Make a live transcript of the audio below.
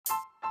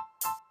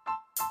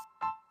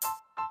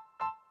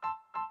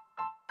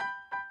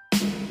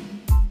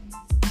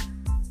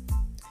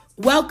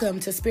Welcome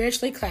to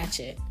Spiritually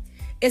Clatchet.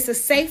 It's a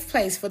safe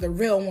place for the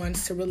real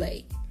ones to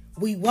relate.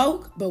 We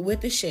woke, but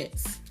with the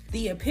shits.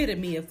 The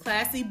epitome of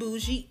classy,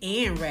 bougie,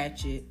 and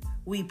ratchet.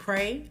 We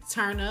pray,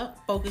 turn up,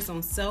 focus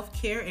on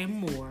self-care, and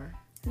more.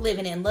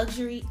 Living in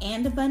luxury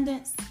and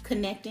abundance,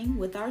 connecting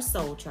with our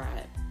soul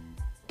tribe.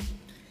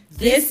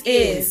 This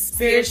is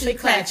Spiritually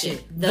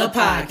Clatchet, the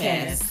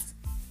podcast.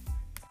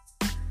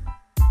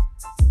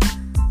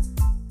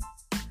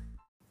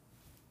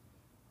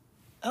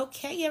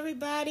 Okay,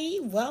 everybody,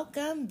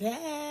 welcome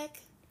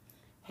back.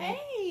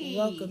 Hey.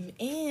 Welcome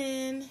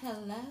in.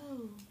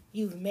 Hello.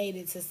 You've made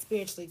it to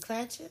Spiritually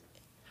Clatchet.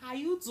 How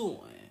you doing?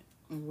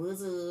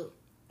 What's up?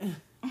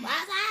 What's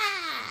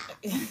up?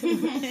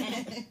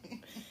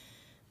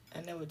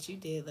 I know what you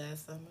did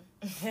last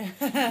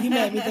summer. You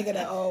made me think of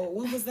the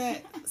what was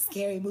that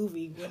scary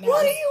movie? What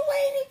are you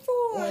waiting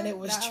for? When it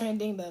was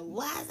trending, the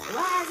what's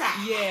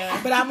up? Yeah.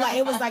 But I'm like,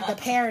 it was like the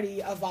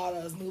parody of all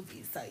those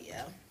movies, so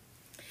yeah.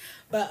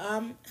 But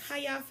how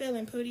y'all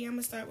feeling, Pootie? I'm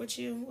gonna start with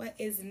you. What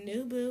is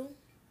new, boo?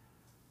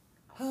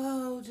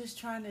 Oh, just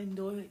trying to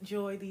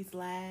enjoy these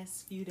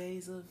last few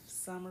days of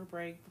summer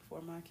break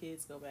before my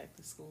kids go back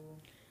to school.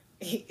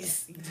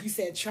 You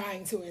said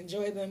trying to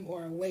enjoy them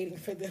or waiting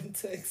for them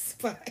to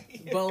expire?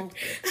 Both.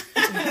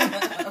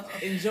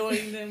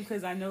 Enjoying them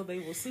because I know they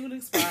will soon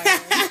expire.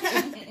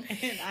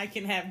 And I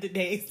can have the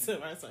days to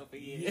myself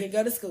again. You can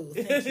go to school.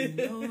 Thank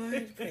you,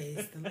 Lord.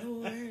 Praise the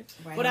Lord.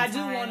 Right, but I do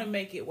want to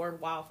make it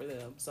worthwhile for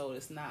them, so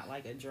it's not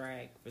like a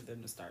drag for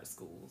them to start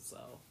school.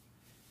 So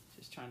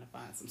just trying to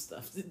find some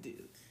stuff to do.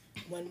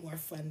 One more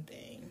fun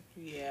thing.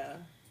 Yeah.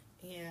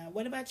 Yeah.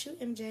 What about you,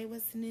 MJ?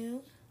 What's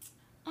new?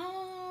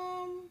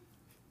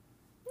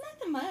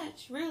 Nothing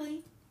much,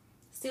 really.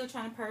 Still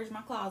trying to purge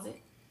my closet.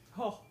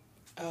 Oh.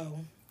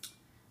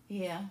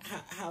 Yeah.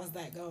 How's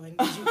that going?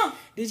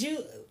 Did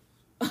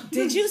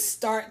you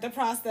start the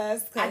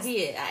process? I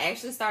did. I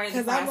actually started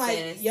the process. Because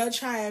I'm like, you're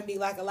trying to be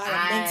like a lot of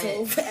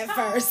mental at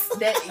first.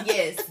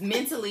 Yes,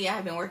 mentally I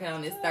have been working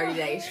on this 30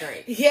 days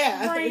straight.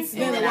 Yeah, it's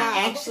been a while.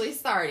 I actually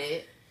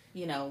started,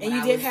 and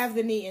you did have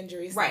the knee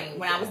injuries. Right,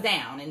 when I was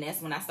down, and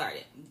that's when I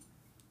started.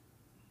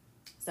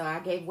 So I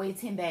gave away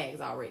 10 bags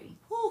already.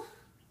 Whew.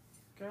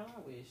 Girl, I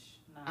wish.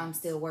 Nice. I'm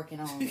still working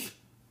on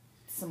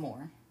some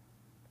more.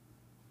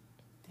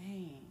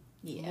 Dang.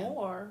 Yeah.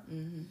 More?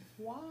 Mm-hmm.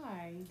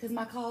 Why? Because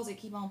my closet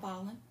keep on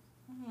falling.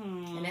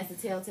 And that's a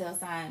telltale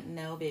sign.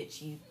 No,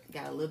 bitch, you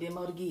got a little bit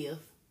more to give.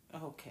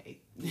 Okay.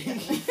 Yeah.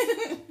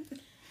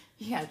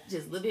 You got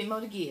just a little bit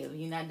more to give.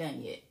 You're not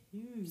done yet.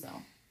 So.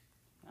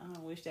 I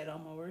wish that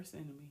on my worst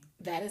enemy.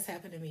 That has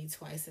happened to me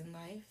twice in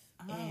life.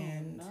 Oh,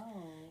 and no.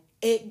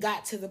 It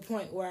got to the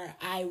point where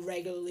I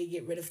regularly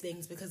get rid of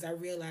things because I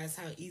realize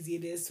how easy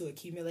it is to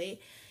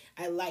accumulate.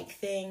 I like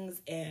things,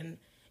 and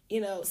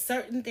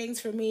certain things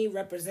for me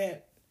represent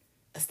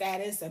a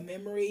status, a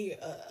memory,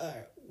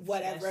 or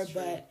whatever,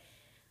 but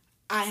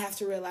I have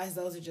to realize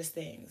those are just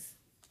things.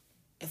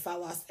 If I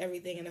lost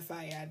everything in a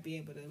fire, I'd be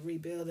able to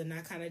rebuild, and I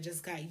kind of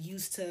just got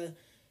used to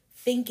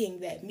thinking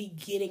that me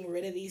getting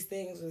rid of these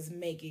things was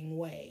making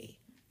way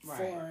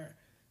for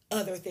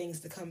other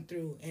things to come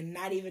through, and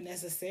not even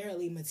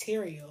necessarily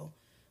material,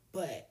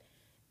 but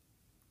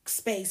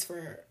space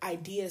for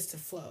ideas to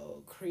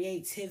flow,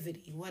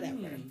 creativity,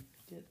 whatever.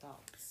 Good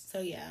thoughts. So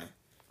yeah,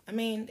 I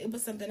mean, it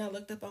was something I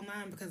looked up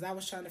online because I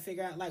was trying to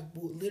figure out like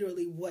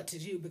literally what to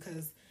do,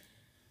 because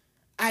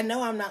I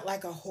know I'm not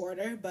like a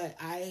hoarder, but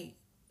I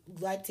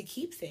like to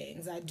keep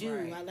things. I do.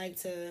 Right. I like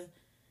to.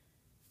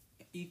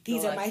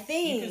 These are my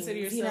things. You consider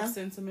yourself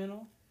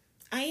sentimental?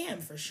 I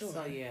am, for sure.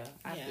 So yeah,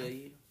 I feel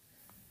you.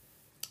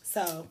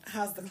 So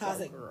how's the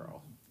closet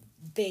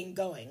thing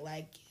going?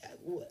 Like,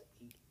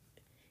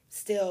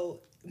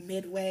 still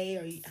midway,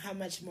 or how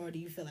much more do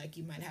you feel like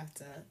you might have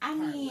to? I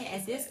mean,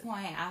 at this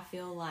point, I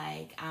feel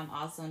like I'm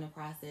also in the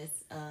process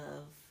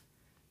of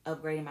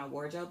upgrading my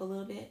wardrobe a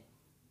little bit.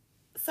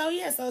 So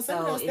yeah, so some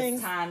of those things.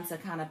 It's time to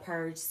kind of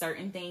purge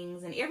certain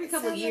things, and every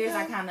couple of years,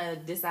 I kind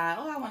of decide,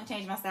 I want to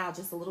change my style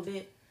just a little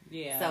bit.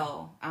 Yeah.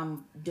 So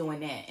I'm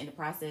doing that in the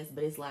process,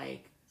 but it's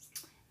like.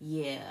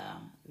 Yeah,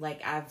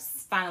 like I've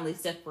finally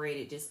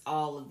separated just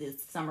all of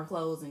this summer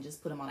clothes and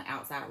just put them on an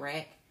outside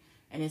rack.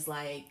 And it's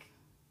like,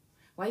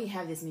 why do you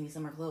have this many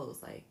summer clothes?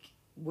 Like,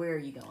 where are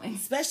you going?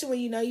 Especially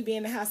when you be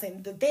in the house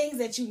and the things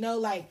that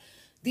like,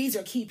 these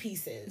are key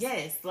pieces.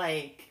 Yes,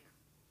 like.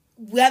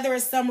 Whether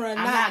it's summer or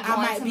not, I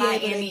might to be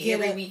Miami able to get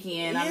every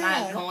weekend. Yeah. I'm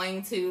not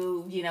going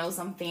to,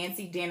 some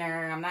fancy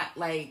dinner. I'm not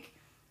like.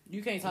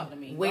 You can't talk to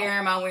me. Where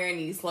am I wearing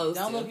these clothes?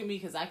 Don't look at me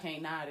because I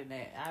can't nod in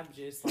that. I'm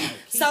just like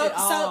keep it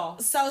all.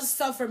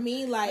 So for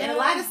me, like, and a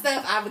lot of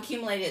stuff I've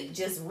accumulated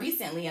just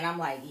recently, and I'm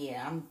like,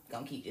 yeah, I'm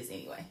gonna keep this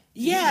anyway.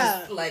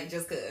 Yeah,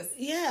 just cause.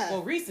 Yeah.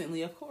 Well,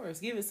 recently, of course,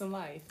 give it some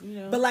life,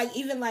 But like,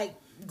 even like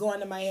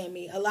going to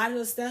Miami, a lot of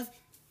the stuff,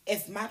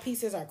 if my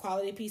pieces are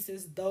quality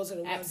pieces, those are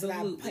the ones that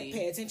I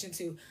pay attention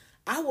to.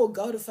 I will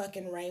go to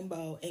fucking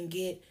Rainbow and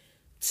get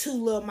 2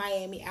 little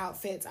Miami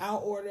outfits. I'll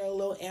order a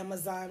little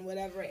Amazon,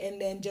 whatever, and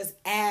then just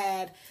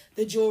add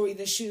the jewelry,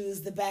 the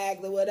shoes, the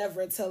bag, the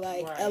whatever to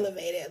like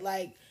elevate it.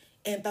 Like,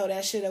 and throw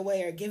that shit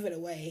away or give it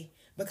away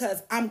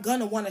because I'm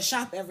gonna want to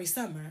shop every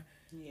summer.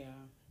 Yeah.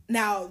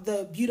 Now,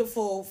 the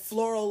beautiful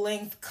floral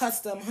length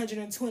custom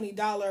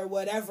 $120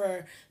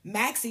 whatever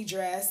maxi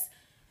dress,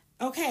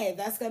 okay,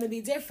 that's going to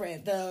be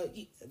different.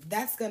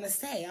 That's going to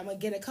stay. I'm going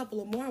to get a couple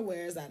of more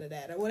wears out of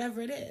that or whatever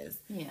it is.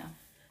 Yeah.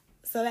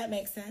 So that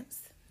makes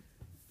sense.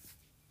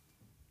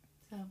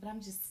 So, but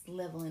I'm just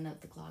leveling up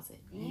the closet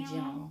in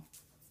general.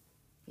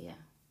 Yeah.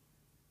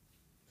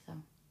 So,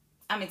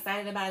 I'm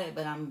excited about it,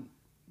 but I'm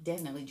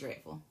definitely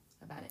dreadful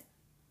about it.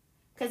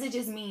 Because it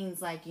just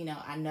means, like, you know,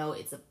 I know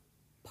it's a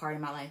part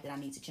of my life that I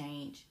need to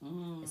change.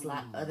 It's a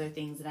lot of other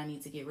things that I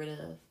need to get rid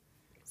of.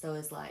 So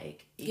it's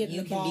like, if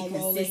you can be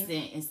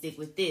consistent and stick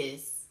with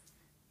this,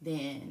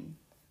 then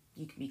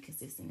you can be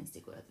consistent and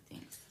stick with other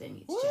things that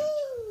need to change.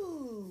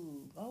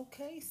 Woo!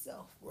 Okay,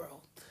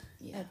 self-growth.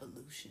 Yeah.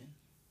 Evolution.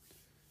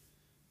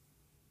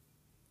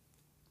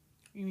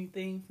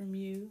 Anything from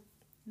you?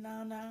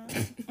 No.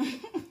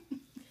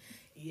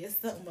 Yes,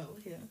 something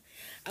over here.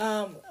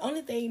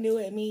 Only thing new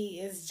at me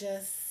is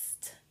just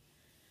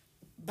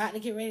about to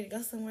get ready to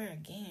go somewhere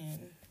again.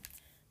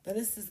 But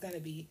this is going to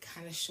be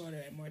kind of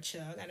shorter and more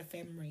chill. I got a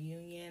family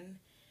reunion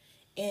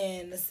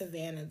in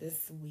Savannah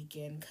this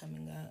weekend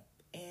coming up.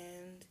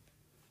 And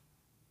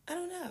I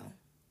don't know.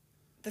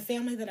 The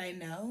family that I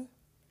know,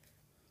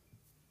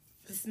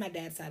 this is my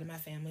dad's side of my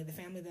family. The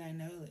family that I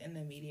know in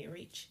the immediate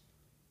reach,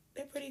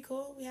 they're pretty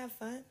cool. We have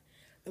fun.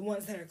 The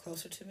ones that are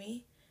closer to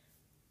me,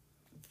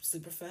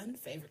 super fun.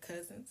 Favorite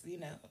cousins, you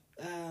know.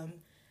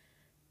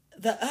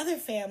 The other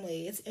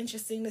family, it's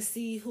interesting to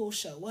see who'll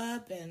show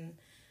up and,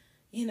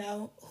 you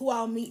know, who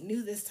I'll meet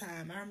new this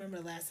time. I remember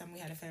the last time we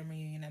had a family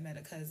reunion, I met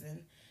a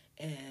cousin,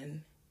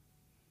 and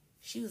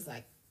she was,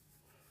 like,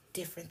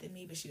 different than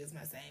me, but she was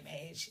my same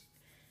age.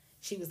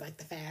 She was, like,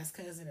 the fast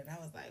cousin, and I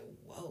was like,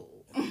 whoa.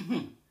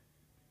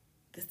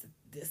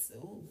 This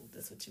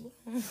what you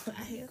want?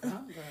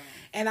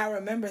 And I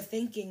remember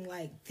thinking,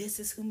 like, this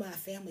is who my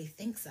family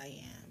thinks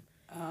I am.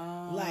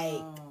 Oh.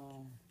 Like,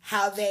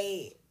 how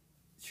they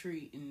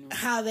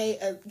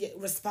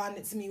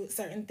responded to me with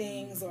certain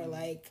things, or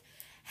like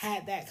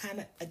had that kind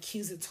of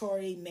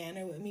accusatory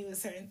manner with me with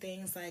certain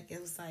things. Like,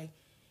 it was like,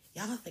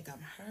 y'all think I'm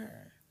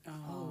her.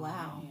 Oh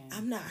wow. Man.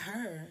 I'm not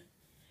her.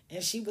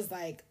 And she was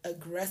like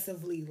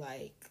aggressively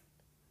like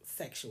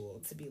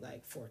sexual to be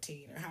like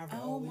 14 or however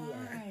old we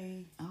were.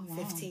 Oh, wow.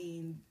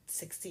 15,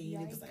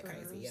 16. It was like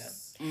crazy, yeah.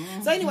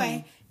 Mm-hmm. So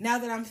anyway, now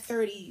that I'm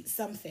 30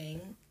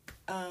 something,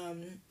 how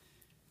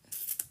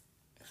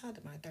old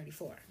am I?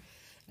 34.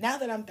 Now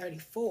that I'm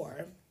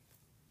 34,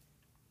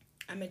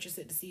 I'm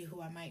interested to see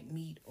who I might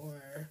meet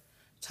or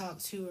talk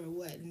to, or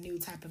what new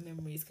type of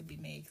memories could be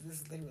made, because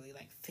this is literally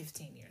like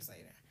 15 years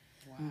later.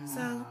 Wow.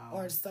 So,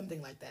 or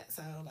something like that.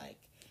 So, like,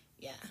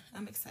 yeah,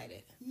 I'm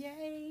excited.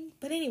 Yay.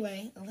 But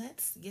anyway,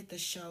 let's get the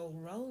show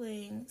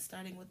rolling,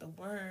 starting with the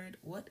word.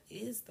 What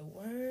is the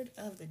word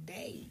of the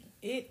day?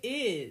 It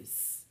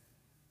is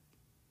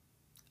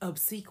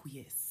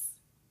obsequious.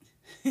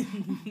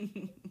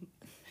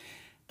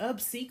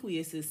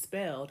 Obsequious is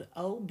spelled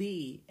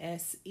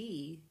OBSEQUIOUS.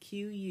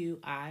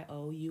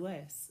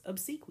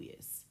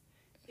 Obsequious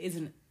is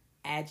an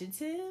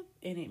adjective,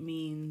 and it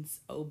means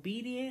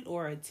obedient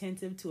or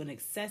attentive to an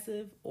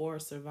excessive or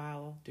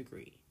servile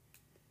degree.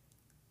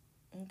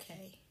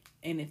 Okay.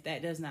 And if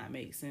that does not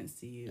make sense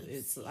to you,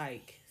 it's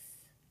like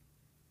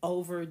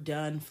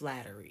overdone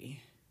flattery.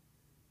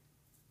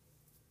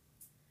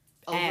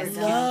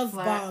 Love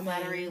bombing.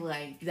 Flattery,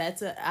 like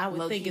That's I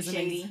would think is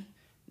shady.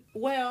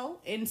 Well,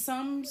 in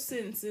some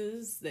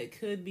senses, that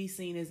could be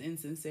seen as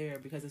insincere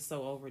because it's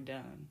so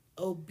overdone.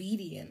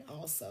 Obedient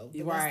also.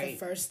 But Right. That's the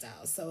first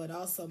style. So it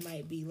also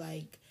might be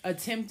like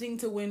Attempting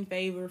to win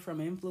favor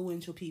from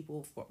influential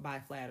people by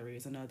flattery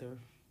is another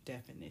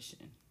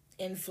definition.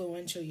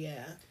 influential,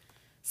 yeah.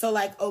 So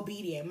like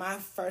obedient. My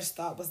first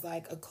thought was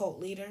like a cult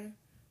leader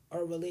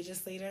or a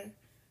religious leader.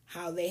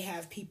 How they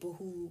have people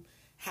who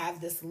have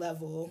this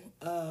level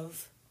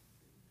of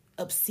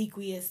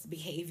obsequious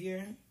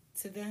behavior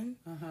to them.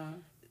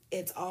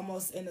 It's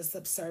almost in a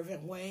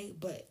subservient way,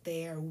 but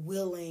they're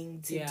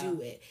willing to do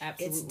it.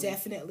 Absolutely. It's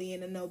definitely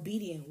in an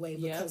obedient way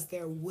because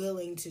they're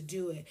willing to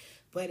do it,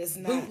 but it's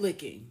not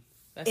Bootlicking.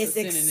 That's it's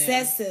a synonym.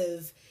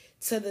 excessive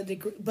to the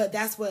degree, but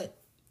that's what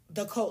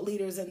the cult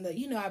leaders and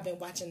I've been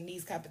watching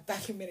these type of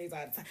documentaries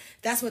all the time.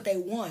 That's what they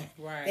want.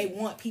 Right. They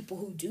want people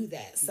who do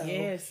that. So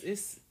Yes,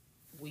 it's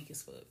weak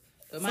as fuck.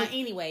 But So- my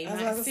anyway, I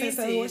was my about to say, sense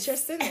so what's is, your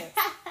sentence?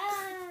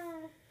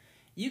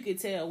 you could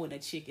tell when a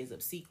chick is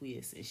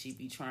obsequious and she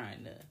be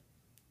trying to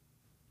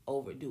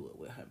overdo it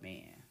with her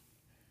man.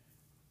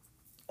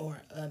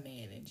 Or a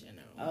man in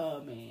general.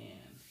 Oh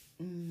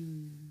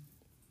man.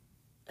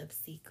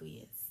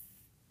 Obsequious.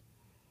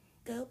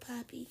 Go,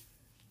 Poppy.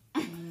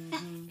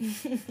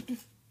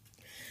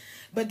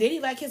 But did he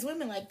like his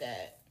women like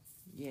that?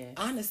 Yeah.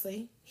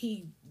 Honestly,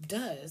 he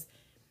does.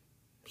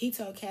 He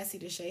told Cassie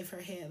to shave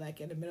her head like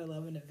in the middle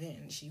of an event,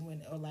 and she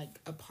went, or like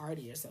a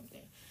party or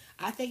something.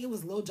 I think it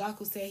was Lil Jock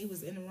who said he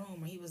was in the room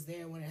or he was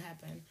there when it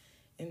happened,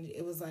 and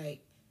it was like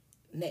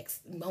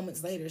next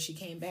moments later, she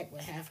came back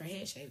with half her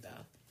head shaved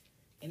off.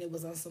 And it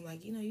was on some,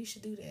 like, you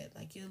should do that.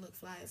 Like, you'll look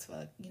fly as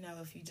fuck,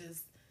 if you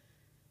just...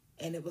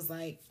 And it was,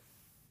 like,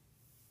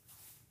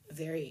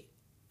 very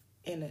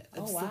in an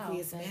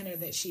obsequious manner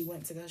that she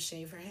went to go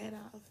shave her head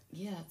off.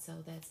 Yeah, so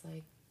that's,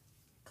 like,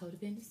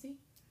 codependency?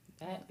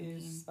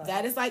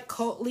 That is like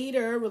cult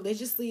leader,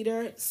 religious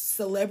leader,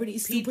 celebrity,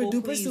 super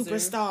duper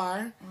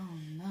superstar. Oh,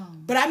 no.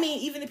 But, I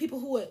mean, even the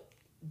people who would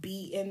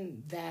be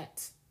in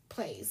that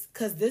place.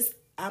 Because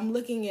I'm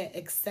looking at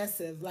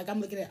excessive. Like, I'm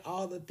looking at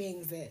all the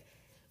things that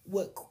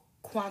would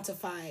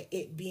quantify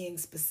it being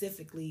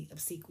specifically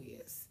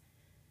obsequious,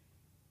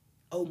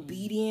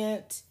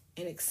 obedient,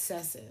 and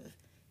excessive.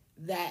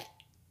 That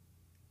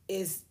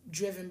is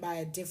driven by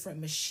a different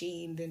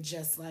machine than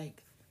just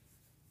like,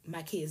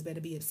 my kids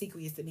better be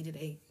obsequious to me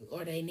today,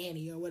 or they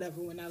nanny or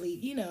whatever when I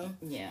leave.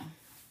 Yeah,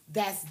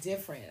 that's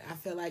different. I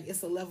feel like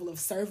it's a level of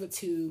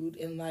servitude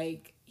and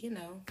like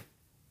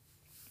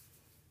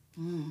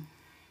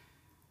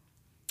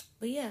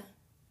But yeah,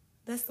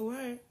 that's the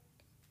word.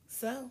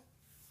 So.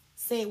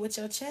 Say it with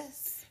your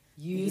chest.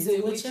 Use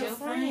it with your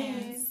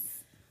friends.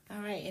 All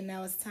right, and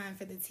now it's time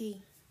for the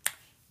tea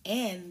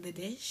and the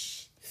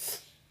dish.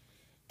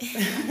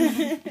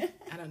 I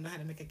don't know how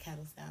to make a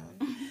cattle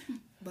sound.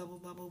 Bubble,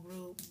 bubble,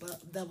 brew,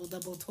 double,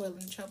 double, toil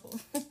and trouble.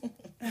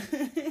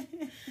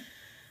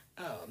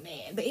 Oh,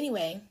 man. But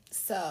anyway,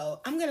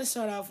 so I'm going to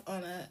start off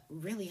on a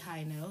really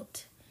high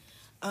note.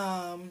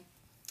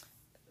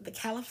 The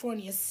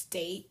California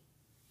state,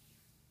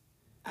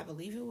 I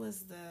believe it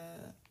was the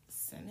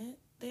Senate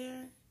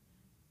there,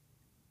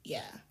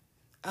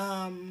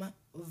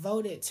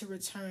 voted to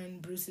return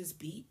Bruce's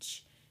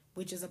Beach,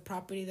 which is a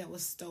property that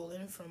was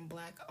stolen from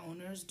black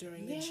owners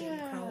during the Jim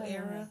Crow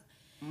era.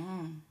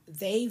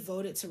 They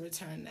voted to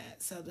return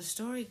that. So the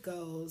story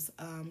goes,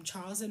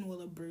 Charles and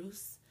Willa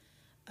Bruce,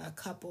 a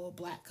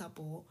black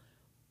couple,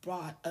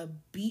 bought a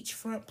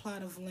beachfront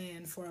plot of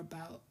land for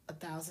about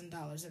 $1,000 in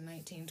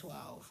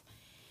 1912.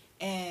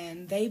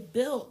 And they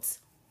built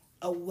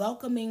a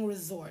welcoming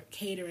resort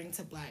catering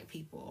to black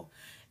people.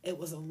 It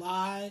was a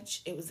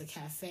lodge, it was a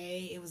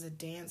cafe, it was a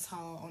dance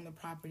hall on the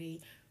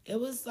property. It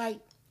was like,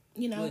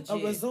 legit. A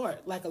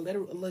resort, like a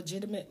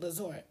legitimate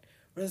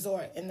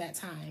resort in that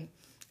time.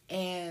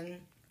 And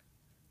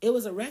it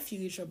was a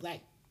refuge for black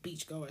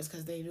beachgoers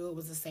because they knew it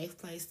was a safe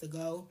place to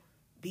go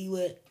be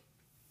with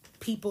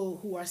people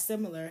who are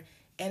similar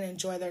and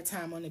enjoy their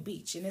time on the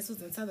beach. And this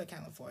was in Southern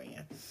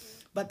California.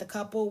 But the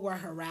couple were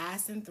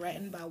harassed and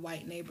threatened by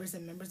white neighbors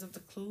and members of the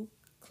Ku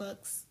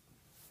Klux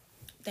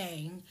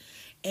thing.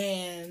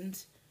 And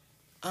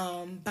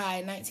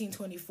by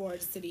 1924, the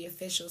city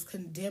officials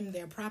condemned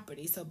their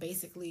property. So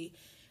basically,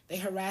 they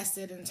harassed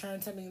it and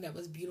turned something that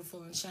was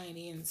beautiful and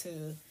shiny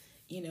into,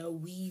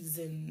 weeds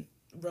and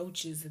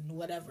roaches and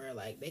whatever.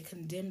 Like, they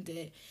condemned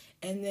it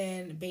and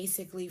then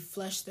basically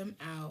flushed them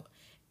out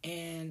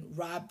and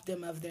robbed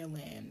them of their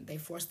land. They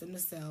forced them to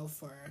sell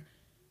for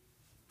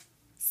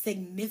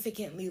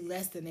significantly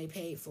less than they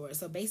paid for it.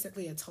 So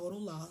basically a total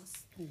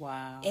loss.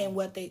 Wow. And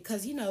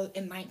because, in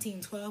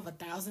 1912,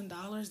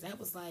 $1,000, that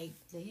was like...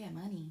 They had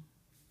money.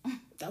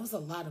 That was a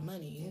lot of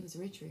money. It was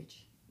rich.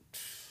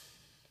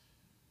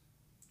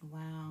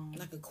 Wow.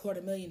 Like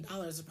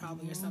 $250,000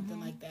 probably or something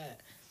like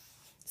that.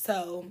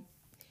 So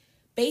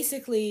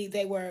basically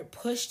they were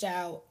pushed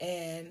out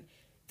and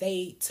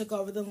they took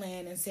over the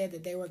land and said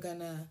that they were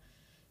gonna...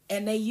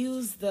 And they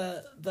used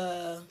the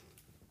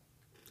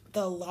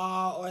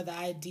law or the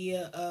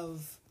idea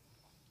of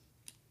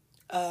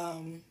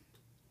I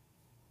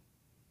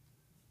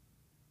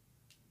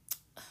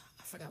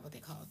forgot what they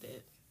called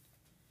it.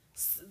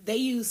 They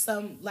used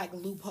some like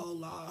loophole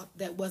law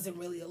that wasn't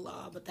really a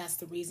law, but that's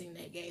the reason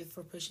they gave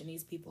for pushing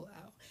these people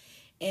out.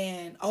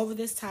 And over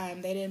this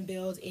time, they didn't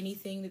build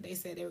anything that they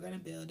said they were going to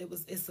build.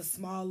 It's a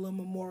small little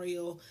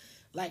memorial,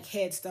 like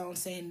headstone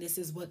saying this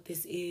is what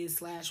this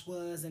is /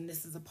 was, and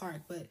this is a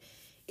park, but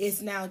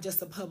it's now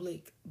just a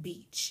public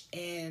beach,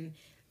 and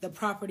the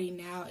property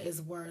now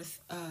is worth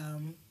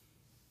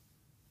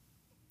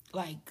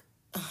like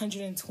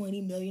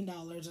 $120 million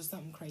or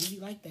something crazy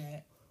like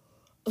that.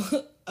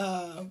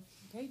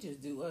 They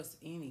just do us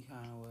any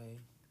kind of way.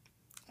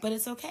 But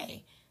it's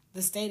okay.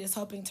 The state is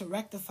hoping to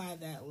rectify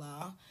that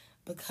law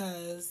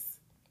because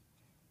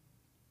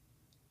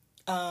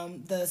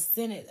the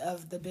Senate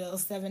of the Bill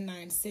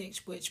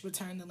 796, which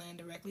returned the land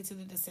directly to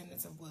the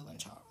descendants of Will and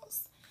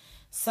Charles.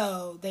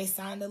 So they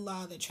signed a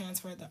law that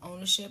transferred the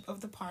ownership of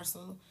the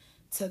parcel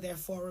to their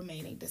 4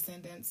 remaining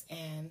descendants,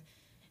 and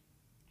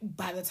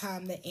by the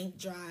time the ink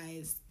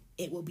dries,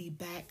 it will be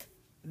back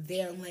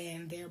their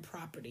land, their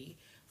property,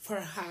 for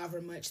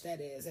however much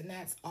that is. And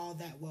that's all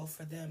that will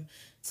for them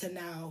to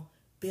now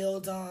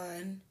build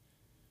on,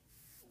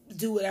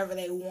 do whatever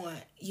they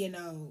want,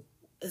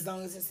 as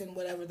long as it's in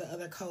whatever the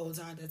other codes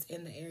are that's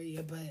in the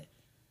area, but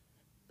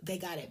they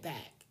got it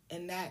back.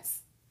 And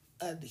that's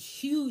a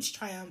huge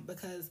triumph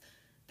because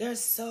there's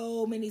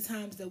so many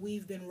times that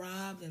we've been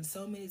robbed and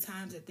so many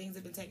times that things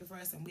have been taken from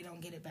us and we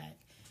don't get it back.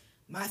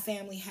 My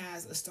family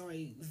has a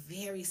story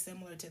very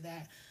similar to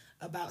that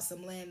about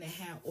some land that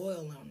had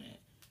oil on it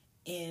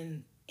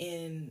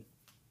in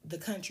the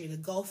country, the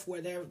Gulf,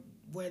 where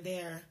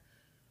they're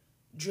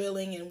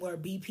drilling, and where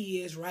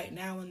BP is right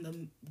now in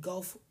the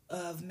Gulf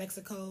of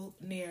Mexico,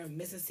 near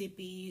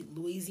Mississippi,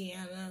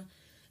 Louisiana,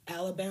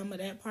 Alabama,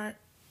 that part.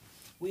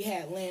 We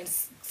had land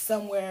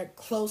somewhere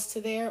close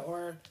to there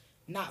or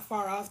not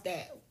far off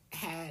that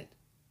had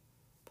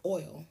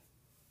oil.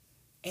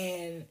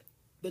 And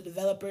the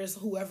developers,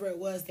 whoever it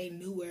was, they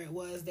knew where it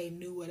was. They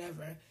knew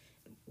whatever.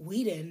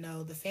 We didn't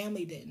know. The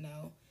family didn't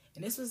know.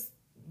 And this was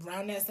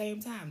around that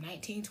same time,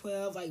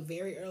 1912, like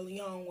very early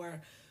on,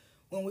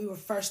 when we were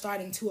first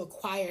starting to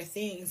acquire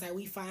things. Like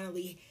we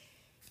finally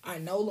are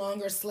no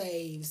longer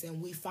slaves,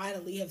 and we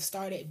finally have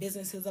started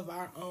businesses of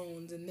our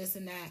own and this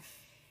and that.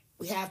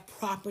 We have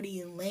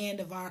property and land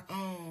of our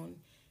own,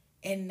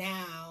 and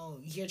now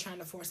you're trying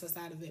to force us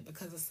out of it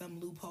because of some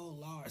loophole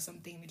law or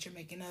something that you're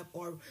making up,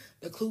 or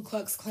the Ku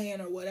Klux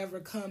Klan or whatever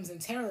comes and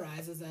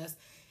terrorizes us,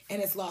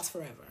 and it's lost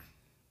forever.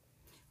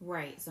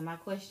 Right. So my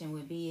question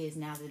would be is,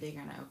 now that they're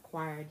going to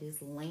acquire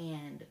this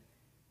land,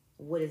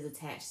 what is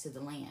attached to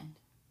the land?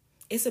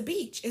 It's a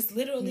beach. It's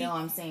literally... No,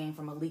 I'm saying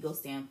from a legal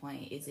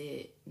standpoint, is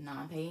it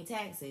non-paying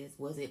taxes?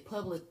 Was it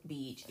public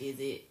beach? Is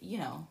it,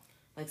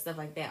 like stuff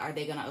like that? Are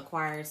they going to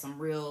acquire some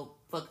real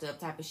fucked up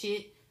type of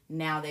shit?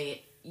 Now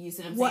you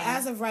see what I'm saying? Well,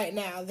 as of right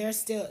now,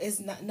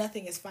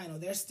 nothing is final.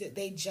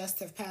 They just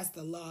have passed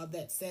a law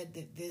that said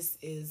that this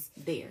is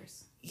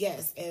theirs.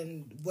 Yes,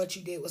 and what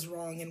you did was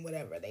wrong and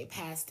whatever. They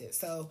passed it.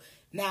 So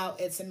now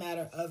it's a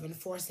matter of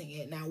enforcing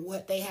it. Now,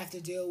 what they have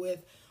to deal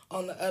with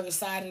on the other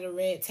side of the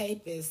red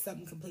tape is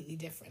something completely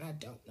different. I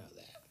don't know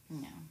that.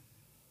 No.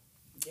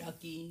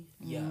 Yucky.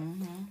 Yuck.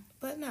 Mm-hmm.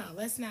 But no,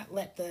 let's not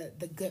let the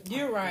good part.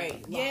 You're right.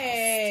 be lost.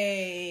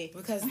 Yay.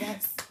 Because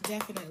that's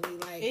definitely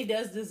like... It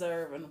does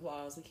deserve an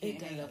applause. We can't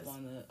It hang up does.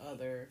 on the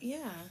other.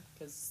 Yeah.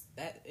 Because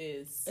that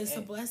is... It's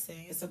a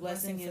blessing. It's a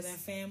blessing for their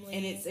family.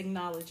 And it's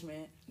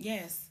acknowledgement.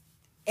 Yes.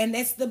 And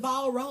that's the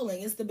ball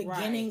rolling. It's the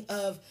beginning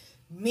of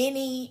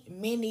many,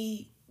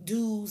 many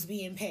dues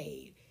being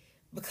paid.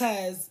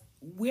 Because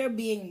we're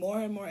being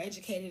more and more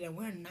educated, and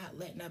we're not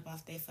letting up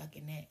off their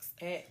fucking necks.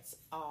 At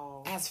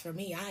all. As for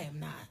me, I am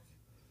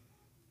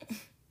not.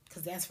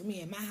 Because that's for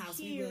me. In my house,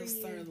 we will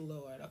serve the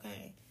Lord,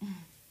 okay?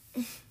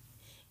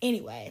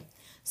 Anyway,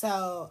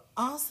 so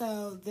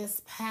also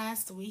this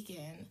past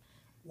weekend,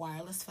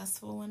 Wireless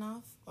Festival went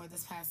off. Or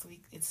this past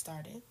week, it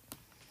started.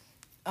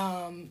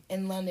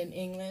 In London,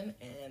 England,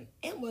 and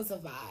it was a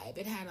vibe.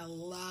 It had a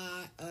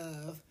lot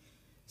of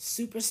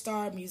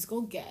superstar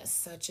musical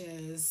guests such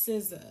as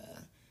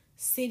SZA,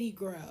 City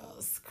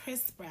Girls,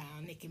 Chris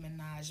Brown, Nicki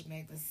Minaj,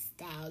 Meg Thee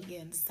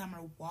Stallion, Summer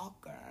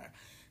Walker,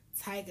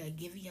 Tyga,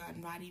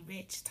 Giveon, Roddy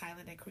Ricch,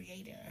 Tyler the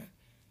Creator,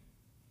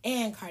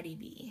 and Cardi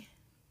B.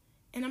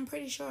 And I'm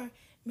pretty sure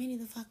many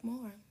the fuck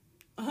more.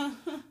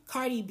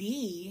 Cardi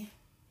B,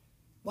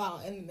 while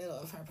in the middle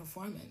of her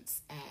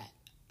performance at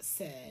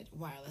said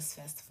Wireless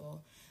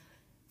Festival,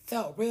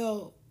 felt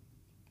real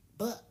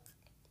buck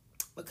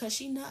because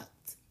she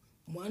knocked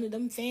one of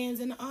them fans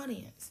in the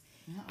audience.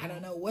 I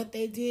don't know what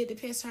they did to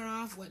piss her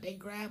off, what they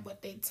grabbed,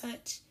 what they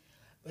touched,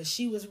 but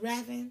she was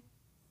rapping,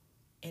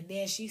 and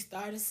then she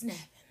started snapping.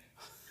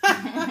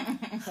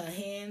 Her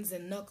hands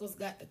and knuckles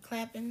got the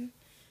clapping,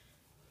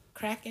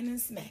 cracking, and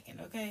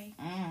smacking, okay?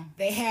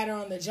 They had her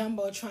on the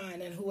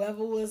Jumbotron, and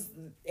whoever was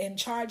in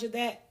charge of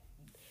that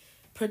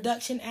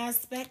production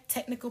aspect,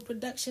 technical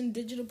production,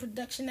 digital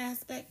production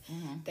aspect,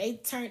 they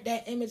turned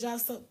that image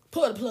off. So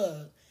pull the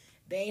plug.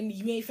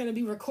 You ain't finna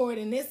be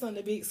recording this on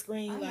the big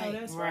screen. I know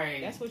that's right.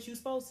 That's what you're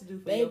supposed to do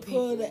for your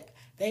people.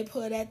 They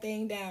pulled that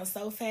thing down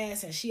so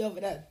fast, and she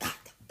over there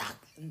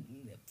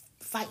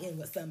fighting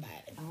with somebody.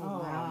 Oh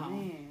wow.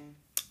 Man.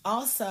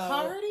 Also,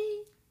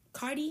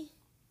 Cardi,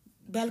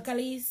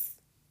 Belcalis,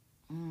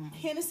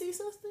 Hennessy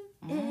sister.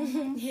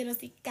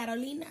 Hennessy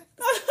Carolina,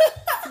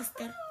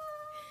 sister.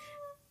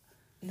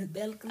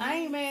 Belcalis. I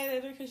ain't mad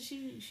at her because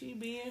she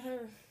being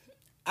her.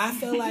 I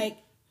feel like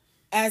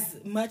as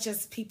much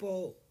as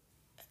people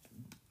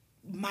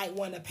might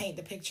want to paint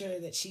the picture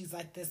that she's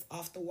like this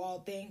off the wall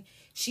thing,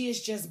 she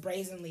is just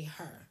brazenly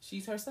her.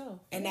 She's herself.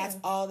 And that's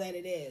all that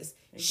it is.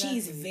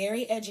 Exactly. She's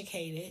very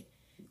educated.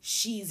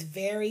 She's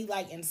very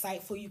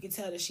insightful. You can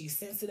tell that she's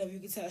sensitive. You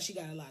can tell she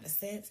got a lot of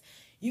sense.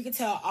 You can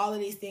tell all of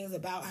these things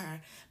about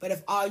her. But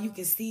if all you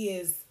can see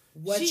is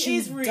what she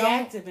is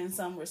reactive in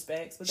some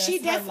respects, but that's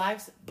her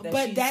life.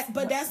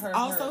 That's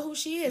also who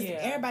she is. Yeah.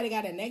 Everybody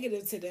got a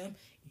negative to them.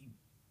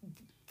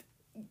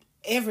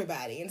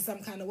 Everybody in some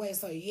kind of way.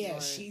 So yeah,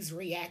 right. She's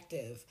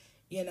reactive,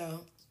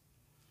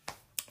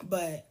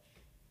 But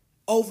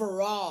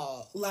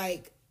overall,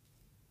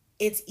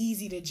 it's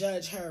easy to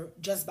judge her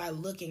just by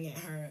looking at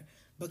her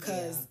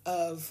because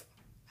of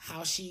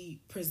how she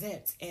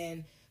presents.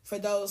 And for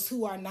those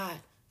who are not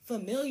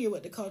familiar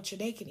with the culture,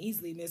 they can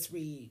easily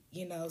misread,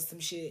 some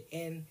shit,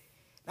 and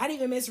not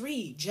even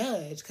misread,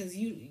 judge, because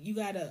you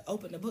gotta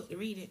open the book to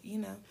read it,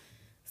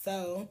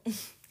 So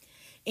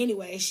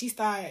anyway, she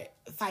started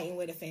fighting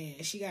with a fan.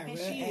 She got real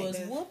active. She was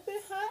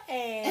whooping her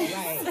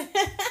ass. Right.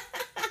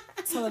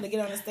 To told to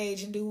get on the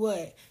stage and do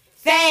what?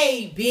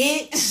 Faye,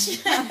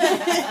 bitch.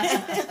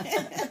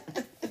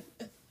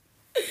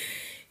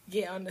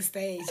 Get on the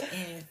stage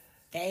and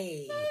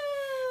Faye.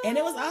 And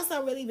it was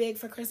also really big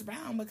for Chris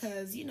Brown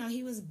because, you know,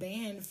 he was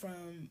banned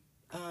from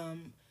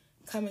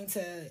coming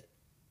to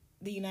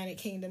the United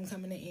Kingdom,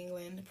 coming to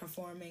England,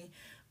 performing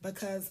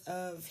because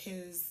of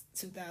his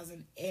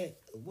 2008,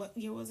 what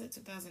year was it?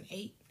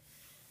 2008?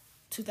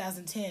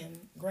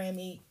 2010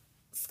 Grammy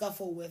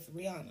scuffle with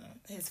Rihanna,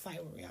 his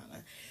fight with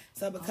Rihanna.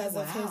 So because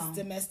of his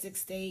domestic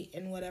state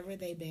and whatever,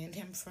 they banned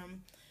him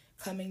from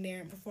coming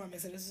there and performing.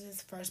 So this is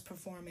his first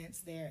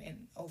performance there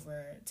in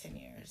over 10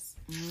 years.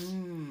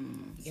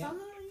 Yep.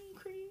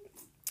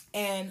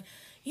 And,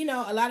 you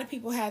know, a lot of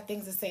people had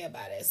things to say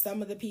about it.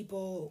 Some of the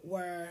people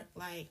were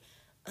like,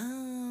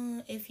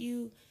 if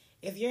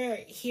you're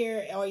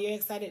here or you're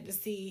excited to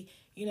see,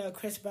 you know,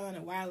 Chris Brown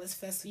at Wireless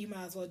Festival, you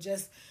might as well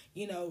just,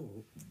 you know,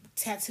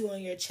 tattoo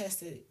on your chest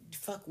to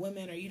fuck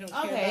women or you don't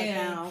care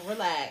about them.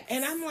 Relax.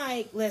 And I'm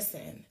like,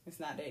 listen. It's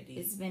not that deep.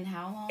 It's been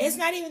how long? It's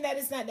not even that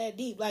it's not that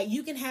deep. Like,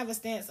 you can have a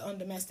stance on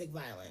domestic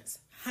violence.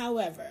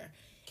 However,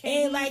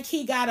 ain't like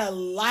he got a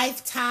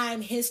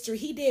lifetime history.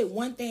 He did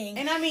one thing.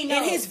 And I mean,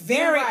 in his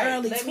very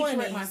early 20s. Let me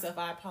correct myself.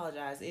 I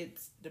apologize.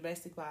 It's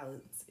domestic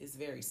violence is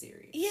very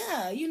serious.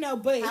 Yeah, you know,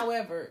 but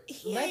however,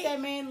 let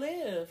that man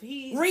live.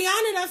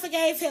 Rihanna done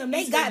forgave him.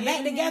 They got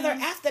back together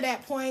after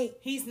that point.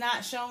 He's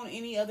not shown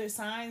any other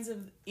signs of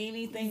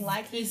anything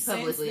like this. He's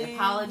publicly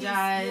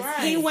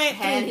apologized. He went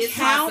through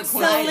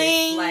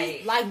counseling.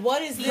 Like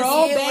what is this?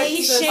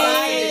 Probation.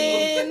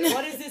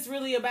 What is this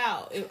really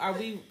about? Are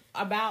we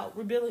about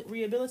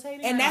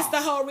rehabilitating? And that's the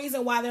whole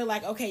reason why they're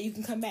like, okay, you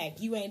can come back.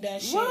 You ain't done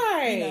shit.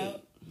 Right. You know,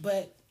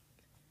 but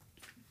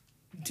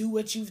do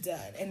what you've done.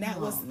 And that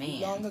was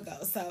long ago.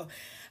 So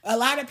a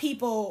lot of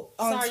people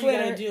on Twitter.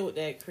 You gotta deal with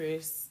that,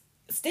 Chris.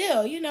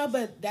 Still, you know,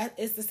 but that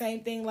is the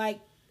same thing like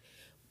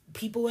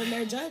people in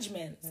their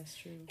judgments. That's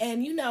true.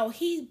 And, you know,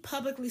 he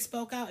publicly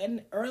spoke out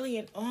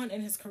early on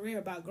in his career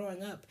about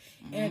growing up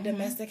in a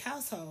domestic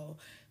household.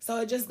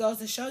 So it just goes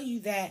to show you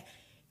that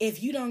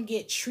if you don't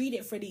get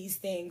treated for these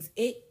things,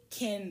 it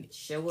can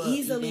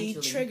easily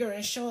trigger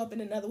and show up in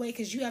another way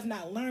because you have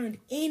not learned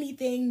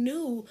anything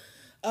new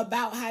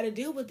about how to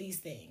deal with these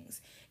things.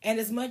 And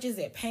as much as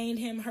it pained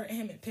him, hurt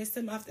him, and pissed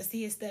him off to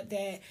see his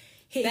stepdad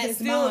hit his mom. That's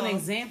still an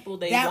example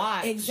they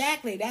watch.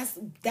 Exactly. That's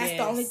the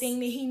only thing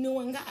that he knew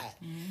and got.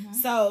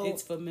 So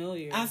it's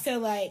familiar. I feel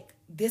like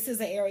this is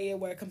an area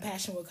where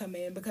compassion will come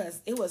in because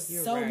it was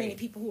many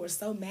people who were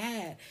so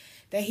mad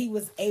that he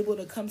was able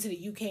to come to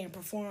the UK and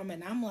perform.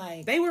 And I'm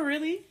like... They were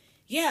really?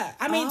 Yeah.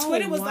 I mean,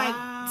 Twitter was like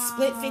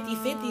split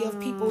 50-50 of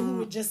people who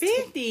were just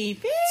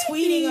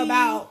tweeting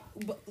about...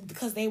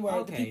 Because they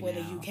were the people in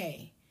the UK.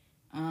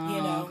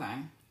 You know? Okay.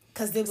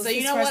 Because it was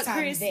his first time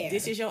Chris, there.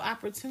 This is your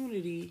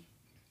opportunity.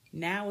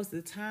 Now is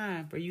the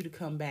time for you to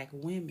come back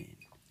women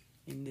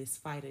in this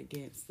fight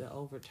against the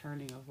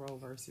overturning of Roe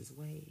versus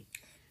Wade.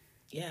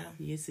 Yeah.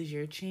 This is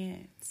your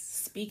chance.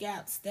 Speak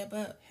out. Step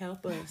up.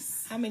 Help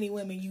us. How many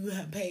women you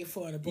have paid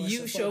for an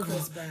abortion for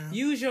Chris Brown?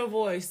 Use your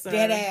voice, sir.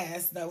 Dead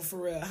ass, though, for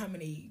real. How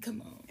many?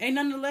 Come on. And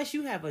nonetheless,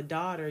 you have a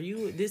daughter.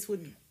 This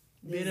would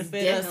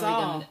benefit us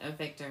all. Gonna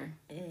affect her.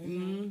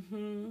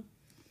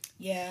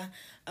 Yeah.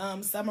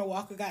 Summer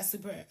Walker got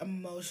super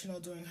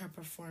emotional during her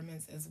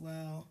performance as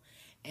well.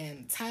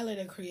 And Tyler,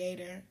 the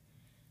Creator,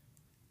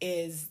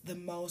 is the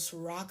most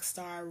rock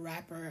star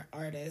rapper,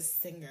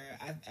 artist, singer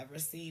I've ever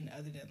seen,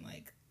 other than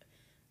like,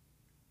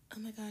 oh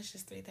my gosh,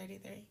 it's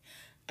 3:33.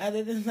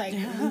 Other than like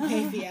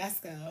Lupe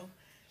Fiasco,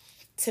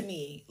 to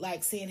me,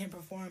 like seeing him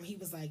perform, he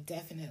was like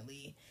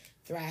definitely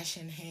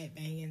thrashing,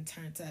 headbanging,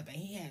 turned up, and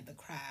he had the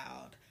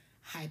crowd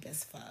hype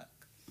as fuck.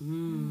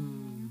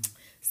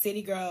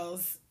 City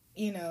Girls,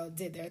 you know,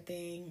 did their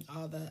thing.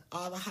 All the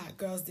hot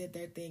girls did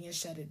their thing and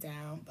shut it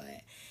down,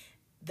 but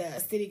the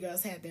City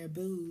Girls had their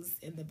booze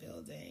in the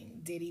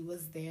building. Diddy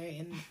was there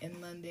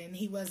in London.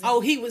 He wasn't. Oh,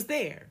 he was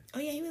there. Oh,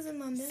 yeah, he was in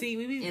London.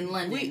 See, in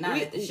London, not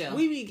at the show.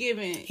 We be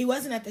giving. He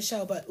wasn't at the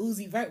show, but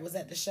Uzi Vert was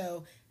at the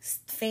show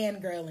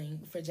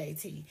fangirling for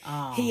JT.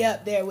 Oh. He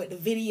up there with the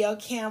video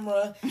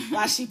camera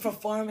while she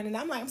performing. And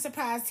I'm like, I'm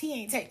surprised he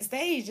ain't take the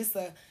stage. Just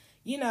a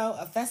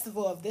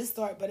festival of this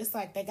sort. But it's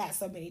like they got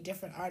so many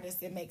different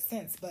artists. It makes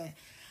sense. But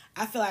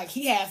I feel like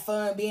he had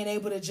fun being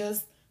able to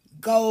just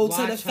go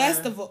to the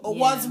festival or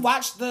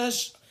watch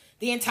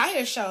the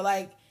entire show.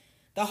 Like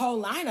the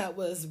whole lineup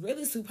was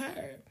really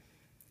superb.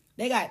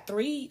 They got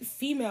 5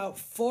 female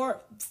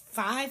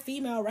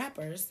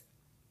rappers,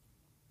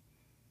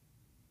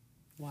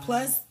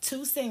 plus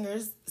 2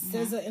 singers,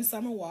 SZA and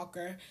Summer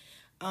Walker,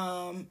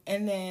 and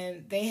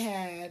then they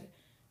had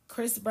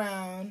Chris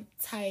Brown,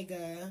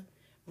 Tyga,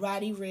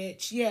 Roddy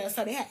Ricch. Yeah,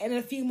 so they had and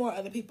a few more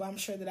other people. I'm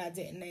sure that I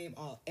didn't name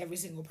every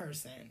single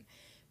person.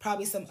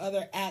 Probably some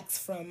other acts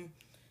from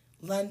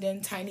London,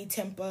 Tiny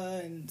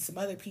Tempa, and some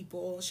other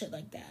people, shit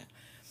like that.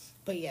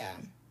 But yeah.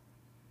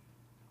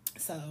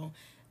 So,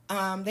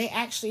 they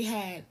actually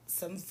had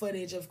some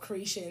footage of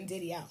Carisha and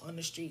Diddy out on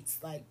the streets,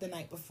 like, the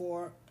night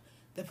before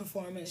the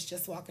performance,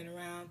 just walking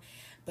around.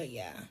 But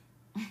yeah,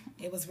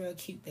 it was real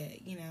cute that,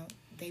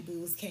 they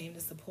boos came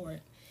to support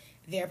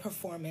their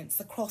performance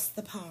across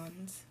the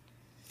pond.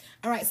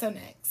 All right, so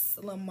next,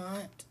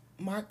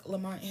 Mark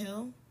Lamont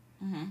Hill,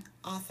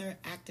 author,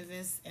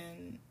 activist,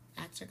 and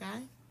actor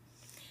guy,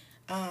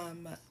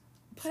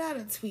 put out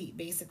a tweet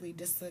basically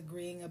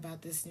disagreeing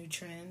about this new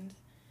trend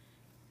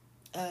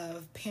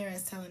of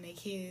parents telling their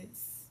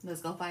kids,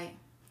 let's go fight.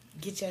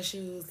 Get your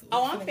shoes.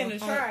 Oh, I'm finna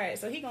try it,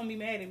 so he gonna be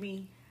mad at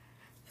me.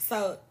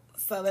 So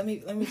let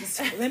me read what he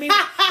said,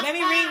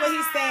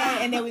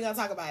 and then we're gonna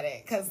talk about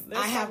it, because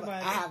I have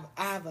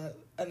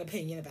an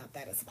opinion about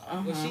that as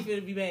well. Well, she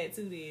finna be mad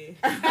too then.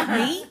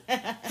 Me?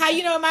 How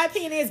you know what my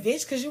opinion is,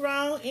 bitch? Because you're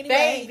wrong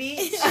anyway.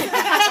 Bitch.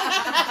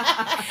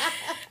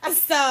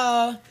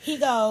 So he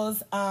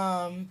goes,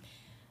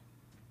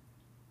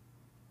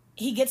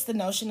 he gets the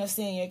notion of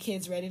seeing your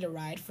kids ready to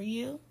ride for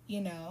you,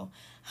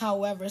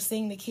 However,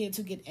 seeing the kids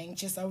who get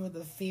anxious over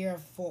the fear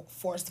of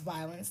forced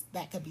violence,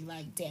 that could be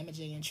like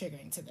damaging and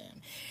triggering to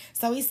them.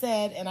 So he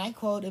said, and I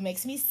quote, "It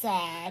makes me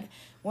sad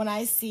when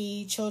I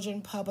see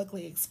children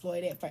publicly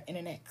exploited for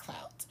internet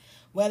clout.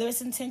 Whether it's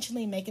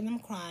intentionally making them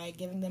cry,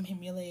 giving them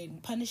humiliating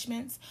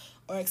punishments,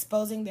 or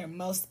exposing their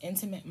most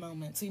intimate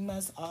moments, we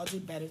must all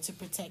do better to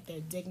protect their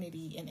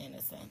dignity and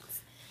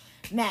innocence."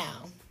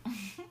 Now,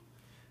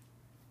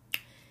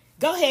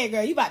 go ahead,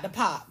 girl. You about to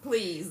pop.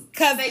 Please.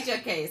 State your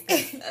case.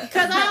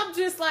 Because I'm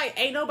just like,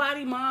 ain't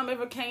nobody mom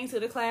ever came to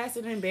the class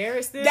and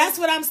embarrassed them. That's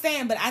what I'm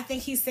saying, but I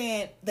think he's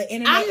saying the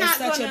internet is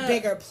such a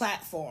bigger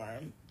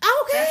platform.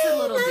 Okay. That's a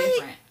little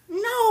different.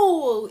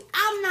 No,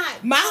 I'm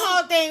not. My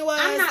whole thing was,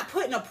 I'm not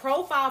putting a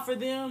profile for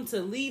them to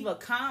leave a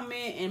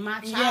comment and my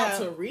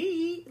child to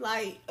read.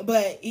 Like,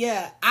 but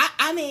yeah,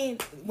 I mean,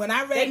 when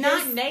I read they're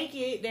not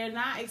naked, they're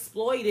not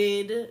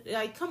exploited.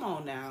 Like, come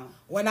on now.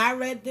 When I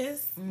read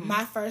this,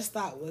 my first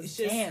thought was,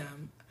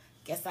 damn,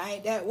 guess I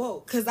ain't that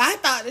woke. Because I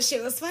thought the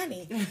shit was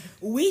funny.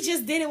 We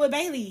just did it with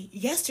Bailey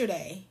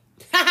yesterday.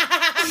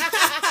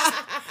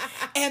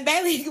 And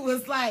Bailey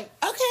was like,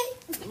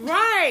 okay.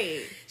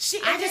 Right. She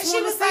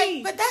was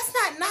like, but that's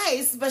not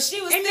nice. But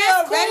she was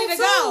still ready to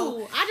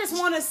go. I just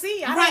want to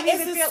see.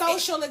 It's a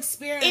social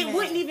experiment. It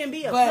wouldn't even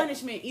be a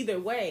punishment either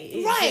way.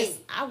 It's just,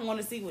 I want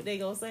to see what they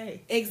gonna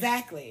say.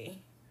 Exactly.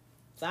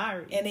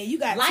 Sorry. And then you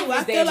got life two.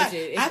 I feel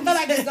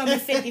like it's gonna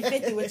be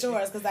 50-50 with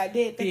yours, because I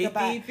did think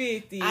about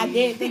it. I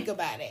did think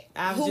about it.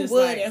 Who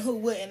would and who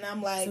wouldn't.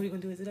 I'm like, so we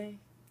gonna do it today?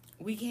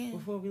 We can.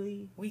 Before we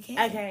leave? We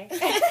can. Okay.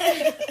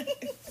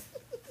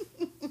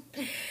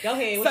 Go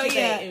ahead. What you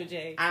say,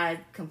 MJ? I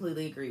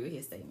completely agree with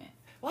his statement.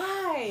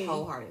 Why?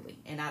 Wholeheartedly.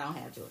 And I don't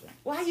have children.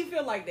 Why you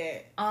feel like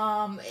that?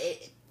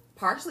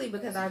 Partially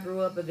because I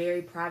grew up a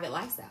very private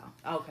lifestyle.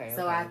 Okay.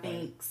 So I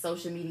think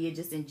social media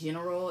just in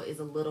general is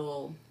a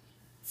little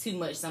too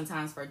much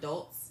sometimes for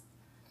adults.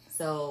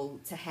 So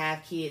to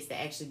have kids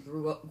that actually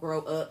grow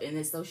up in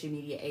this social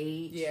media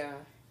age,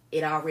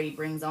 it already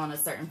brings on a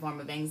certain form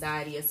of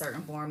anxiety, a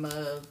certain form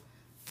of,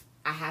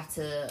 I have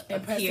to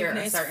appear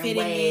a certain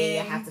way.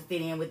 I have to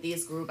fit in with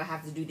this group. I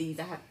have to do these.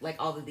 I have like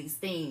all of these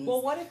things.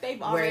 Well, what if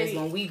they've already? Whereas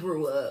when we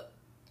grew up,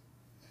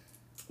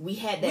 we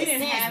had that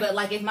sense. But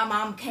like if my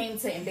mom came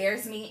to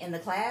embarrass me in the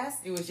class,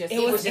 it was just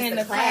in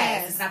the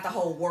class. It's not the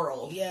whole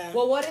world. Yeah.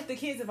 Well, what if the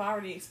kids have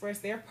already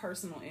expressed their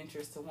personal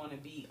interest to want to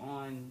be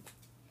on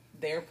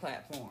their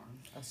platform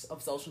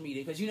of social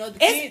media? Because the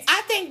kids,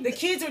 I think the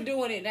kids are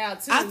doing it now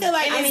too. I feel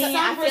like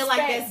I feel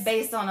like that's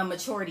based on a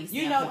maturity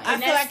standpoint. I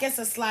feel like it's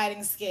a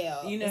sliding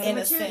scale. In a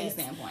maturity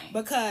standpoint,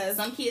 because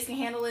some kids can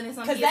handle it and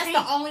some kids can't. Because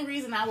that's the only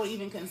reason I would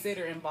even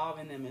consider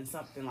involving them in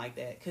something like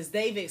that. Because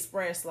they've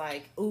expressed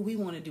like, "Ooh, we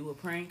want to do a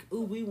prank.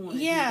 Ooh, we want to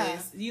do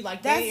this." You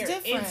like they're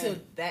into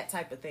that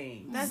type of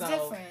thing. That's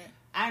different.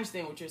 I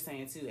understand what you're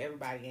saying too.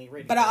 Everybody ain't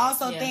ready. But I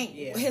also think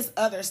his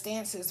other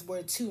stances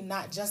were too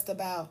not just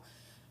about.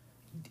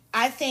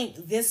 I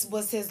think this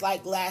was his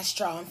last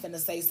straw. I'm finna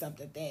say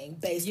something thing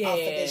based off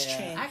of this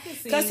trend. I can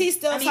see because he's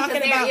still talking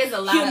about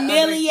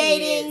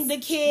humiliating the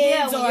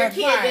kids or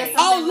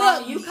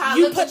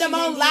you put them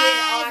on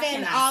live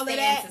and all of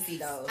that. To see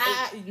those.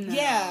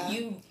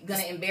 You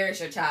gonna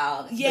embarrass your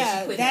child.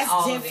 Yeah,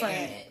 that's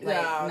different.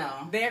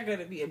 No, they're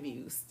gonna be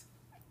amused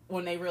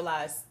when they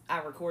realize I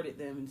recorded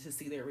them to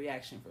see their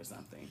reaction for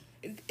something.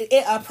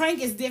 A prank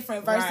is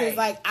different versus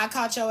I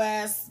caught your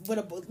ass with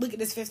a look at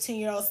this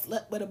 15-year-old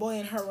slept with a boy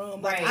in her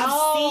room. Like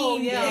I've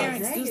seen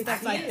parents do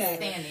stuff like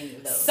that.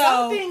 So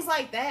some things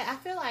like that, I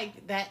feel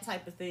like that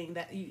type of thing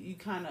that you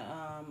kind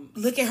of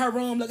look at her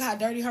room, look how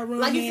dirty her room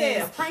is. Like you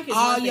said, a prank is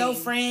all your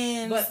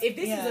friends. But if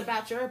this is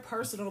about your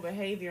personal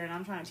behavior and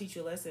I'm trying to teach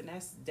you a lesson,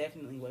 that's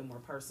definitely way more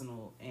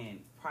personal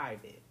and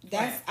private.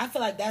 I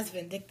feel like that's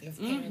vindictive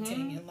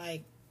parenting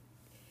and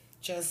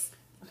just.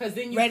 Because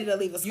then ready to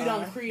leave a scar. You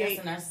don't create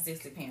a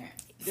narcissistic parent.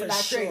 You're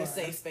not creating a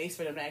safe space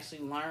for them to actually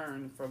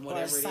learn from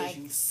whatever it is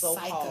you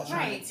so-called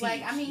trying to teach.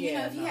 Like, I mean,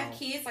 if you have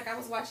kids, like I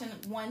was watching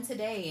one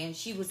today, and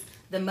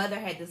the mother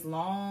had this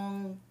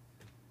long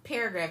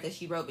paragraph that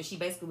she wrote, but she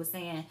basically was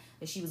saying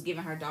that she was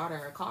giving her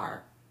daughter a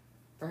car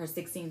for her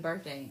 16th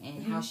birthday,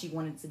 and how she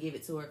wanted to give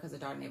it to her because her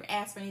daughter never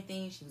asked for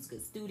anything. She was a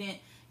good student,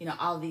 you know,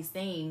 all of these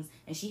things,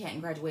 and she hadn't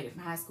graduated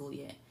from high school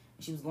yet.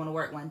 She was going to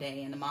work one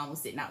day, and the mom was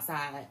sitting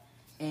outside,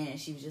 and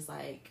she was just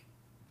like,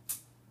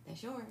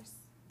 "That's yours,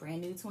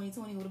 brand new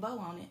 2020 with a bow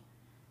on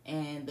it."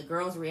 And the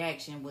girl's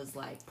reaction was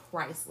like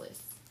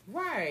priceless.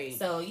 Right.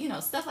 So, you know,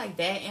 stuff like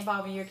that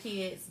involving your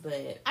kids,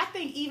 but I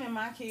think even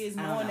my kids,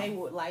 I don't knowing know. they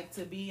would like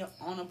to be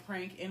on a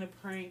prank,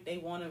 they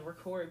want to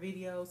record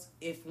videos.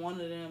 If one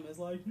of them is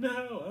like,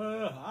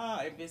 no,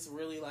 if it's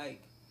really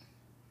like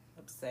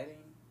upsetting,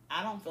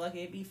 I don't feel like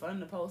it'd be fun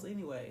to post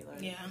anyway.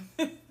 Like,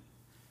 Yeah.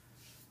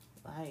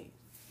 like,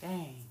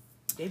 dang,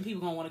 then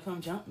people gonna want to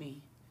come jump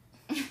me.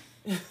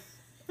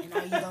 And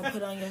are you gonna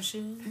put on your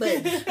shoes?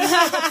 but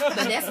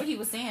that's what he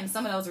was saying.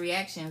 Some of those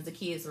reactions, the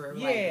kids were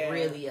like Yeah.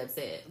 really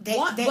upset.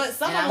 But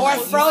some and of I'm them Or like,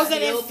 will- you frozen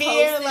still in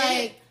fear, post it?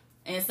 like.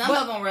 And some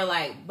of them were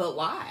like, but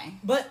why?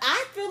 But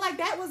I feel like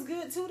that was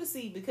good too to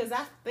see, because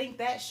I think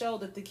that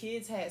showed that the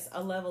kids had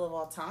a level of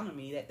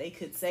autonomy, that they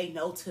could say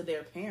no to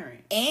their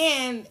parent.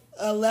 And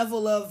a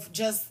level of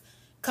just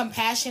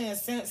compassion and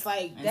sense.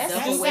 Like, And that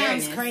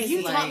self-awareness. sounds crazy.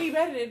 You Like- taught me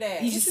better than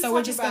that. You just, so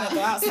we're just gonna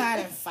go outside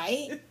and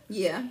fight?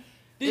 Yeah.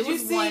 Did It you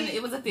was see one-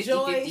 it was a 50-50.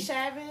 Joy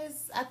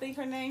Chavez, I think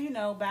her name, you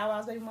know, Bow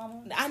Wow's baby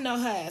mama? I know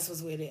her ass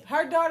was with it.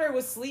 Her daughter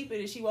was sleeping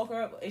and she woke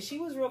her up and she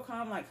was real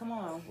calm, like, come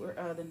on, we're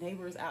the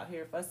neighbors out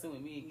here fussing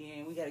with me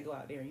again. We got to go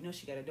out there. You know,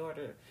 she got a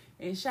daughter.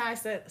 And Shy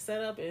set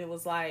up and it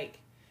was like,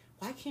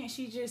 why can't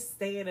she just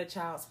stay in a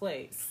child's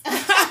place?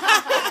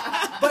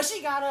 But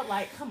she got up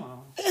like, come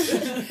on.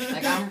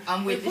 Like,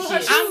 I'm with the Put her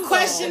shit. shoes I'm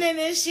questioning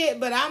this shit,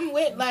 but I'm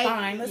with, like,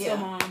 Fine, let's Yeah.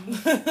 go, mom. gotta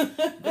do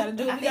I what we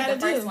think gotta the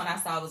first do. one I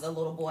saw was a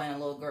little boy and a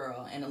little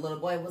girl. And the little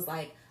boy was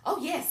like, oh,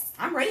 yes,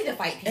 I'm ready to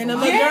fight people. And the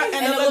Mom." little girl, Yes,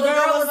 and And the little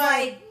girl was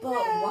like, but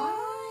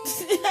why?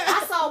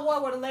 I saw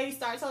one where the lady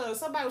started telling her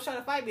somebody was trying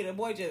to fight me. The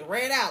boy just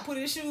ran out, put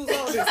his shoes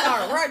on, and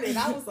started running.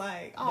 I was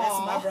like, oh, That's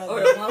my brother.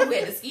 Or the one who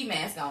had the ski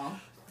mask on.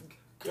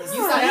 You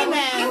saw that one?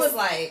 mask. He was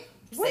like,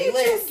 Where say did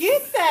less. you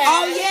get that?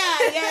 Oh,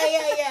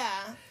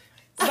 yeah.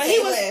 But Say he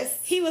was, less.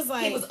 he was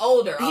like, He was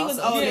older He was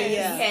also. older,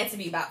 yeah. He had to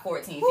be about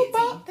 14, Who 15.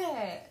 bought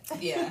that?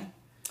 Yeah.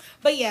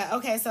 but yeah,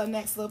 okay, so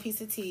next little piece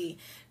of tea.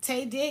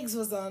 Tay Diggs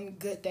was on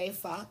Good Day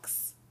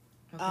Fox.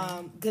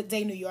 Okay. Good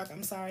Day New York,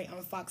 I'm sorry,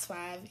 on Fox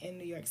 5 in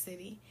New York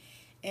City.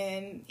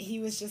 And he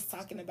was just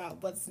talking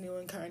about what's new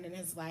and current in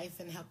his life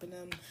and helping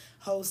him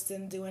host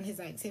and doing his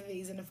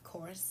activities. And of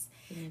course,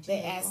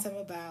 they asked him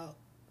about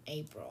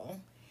April.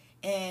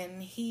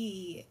 And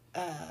he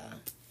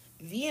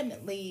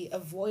vehemently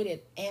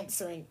avoided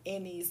answering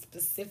any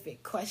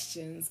specific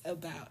questions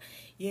about,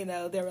 you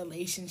know, their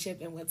relationship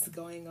and what's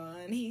going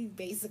on. He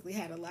basically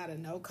had a lot of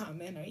no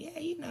comment or, yeah,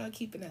 you know,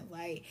 keeping it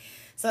light.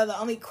 So the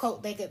only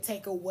quote they could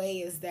take away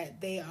is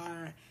that they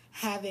are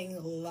having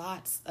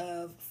lots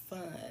of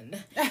fun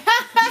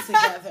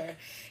together.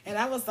 And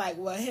I was like,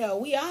 well, hell,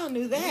 we all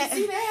knew that. You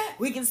see that?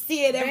 We can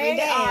see it every They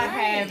day. are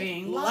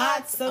having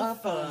lots of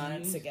of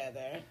fun fun.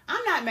 together.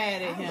 I'm not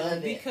mad at I him love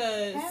it.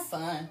 because Have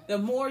fun. the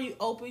more you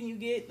open you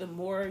get, the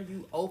more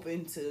you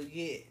open to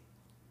get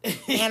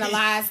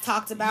Analyzed,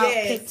 talked about,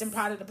 Yes. picked and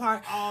prodded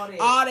apart. All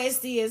that. All they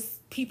see is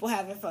people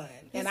having fun.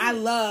 And That's I it.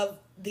 love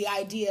the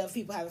idea of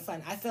people having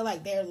fun. I feel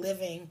like they're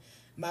living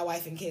my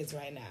wife and kids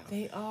right now.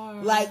 They are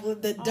Like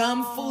the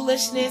dumb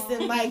foolishness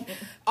and like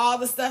all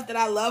the stuff that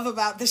I love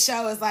about the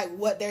show is like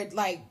what they're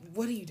like,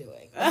 what are you doing?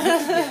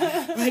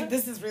 Like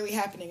this is really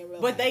happening in real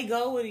life. but they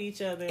go with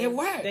each other. It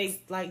works.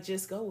 They like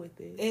just go with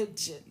it. It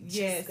just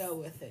Yes. go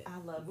with it. I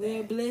love We're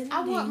that. blending.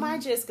 I want my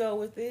just go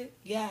with it.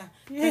 Yeah.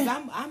 Because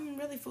I'm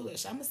really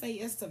foolish. I'm gonna say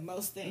yes to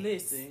most things.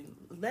 Listen,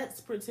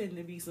 let's pretend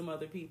to be some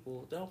other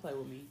people. Don't play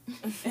with me.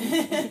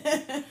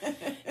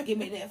 Give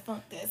me that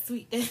funk, that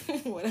sweet,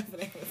 whatever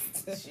that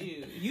was.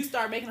 Shoot. You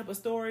start making up a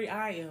story,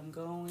 I am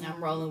going.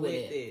 I'm rolling with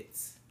it.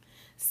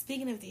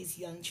 Speaking of these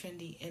young,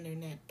 trendy,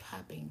 internet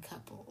popping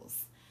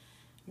couples,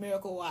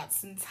 Miracle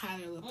Watts and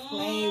Tyler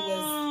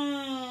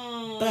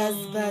LaPlay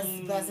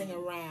was buzzing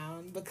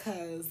around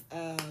because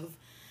of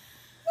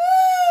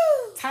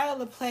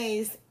Tyler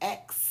LaPlay's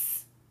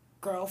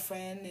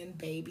ex-girlfriend and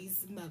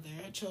baby's mother,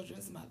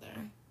 children's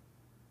mother,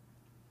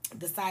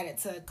 decided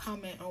to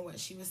comment on what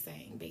she was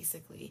saying,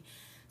 basically.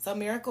 So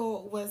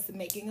Miracle was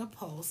making a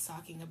post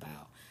talking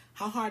about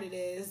how hard it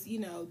is, you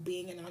know,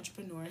 being an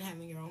entrepreneur and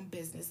having your own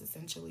business,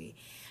 essentially.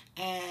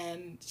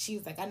 And she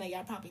was like, I know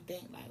y'all probably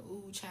think, like,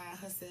 ooh, child,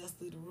 her sales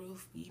through the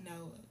roof, you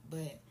know,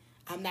 but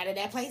I'm not at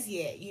that place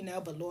yet, you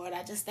know, but Lord,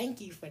 I just thank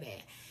you for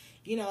that.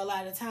 You know, a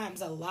lot of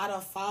times, a lot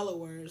of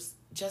followers,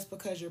 just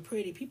because you're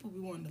pretty, people be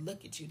wanting to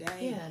look at you. That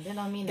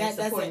don't mean they're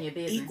supporting your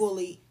business.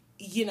 equally,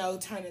 you know,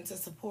 turn into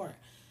support.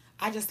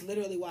 I just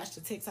literally watched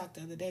a TikTok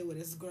the other day where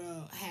this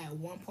girl had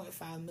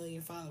 1.5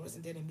 million followers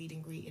and did a meet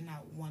and greet and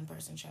not one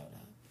person showed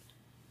up.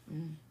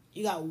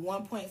 You got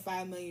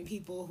 1.5 million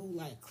people who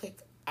like click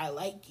I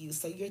like you,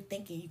 so you're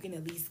thinking you can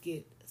at least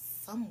get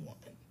someone.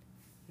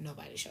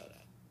 Nobody showed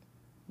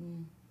up.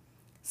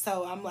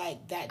 So I'm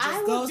like, that I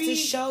just would goes be to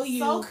show you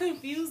so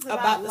confused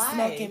about the life.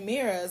 smoke and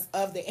mirrors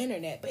of the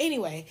internet. But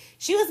anyway,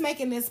 she was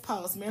making this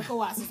post. Miracle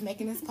Watts was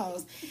making this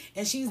post,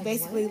 and she was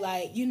basically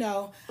like, you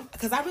know,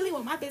 because I really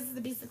want my business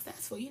to be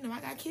successful. You know, I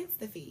got kids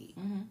to feed.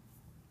 Mm-hmm.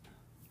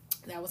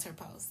 That was her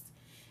post,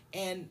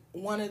 and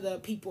one of the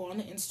people on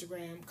the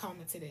Instagram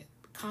commented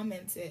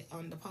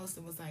on the post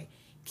and was like,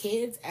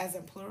 "Kids as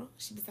in plural."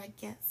 She was like,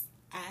 "Yes,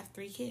 I have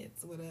 3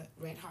 kids with a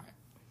red heart."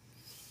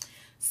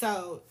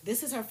 So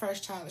this is her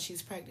first child that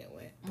she's pregnant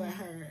with, but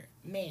her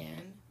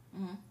man,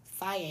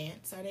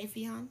 fiance, are they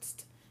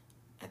fianced?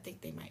 I think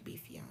they might be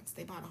fianced.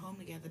 They bought a home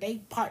together. They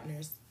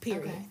partners,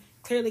 period. Okay.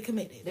 Clearly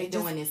committed. They're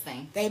doing this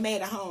thing. They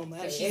made a home.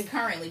 She's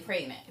currently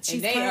pregnant.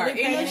 And they are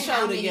in the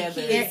show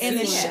together. They're in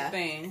the show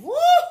thing.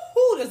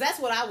 Woo! That's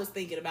what I was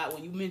thinking about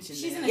when you mentioned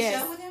She's that. in the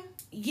show with him?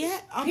 Yeah,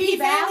 on P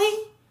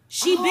Valley.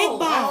 She Big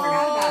Bone. I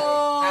forgot about it.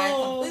 I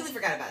completely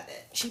forgot about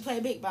that. She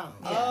played Big Bone.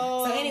 Yeah.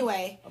 Oh. So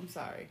anyway, I'm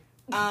sorry.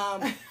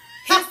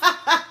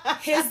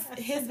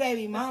 His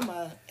baby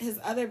mama, his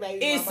other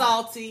baby is mama,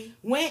 salty.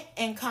 Went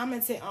and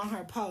commented on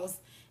her post,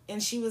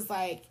 and she was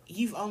like,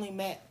 "You've only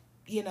met,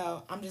 you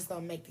know, I'm just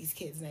gonna make these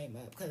kids' name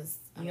up because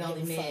you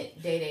only met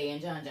Day Day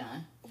and John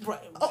John." Right.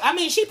 I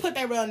mean, she put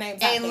their real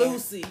names out and there.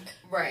 Lucy.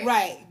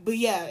 Right. But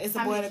yeah, it's a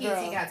boy and a girl. How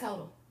many kids he got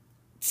total?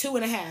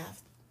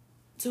 2.5.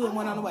 2 and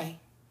 1 on the way.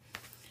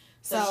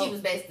 So she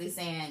was basically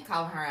saying,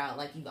 calling her out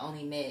like you've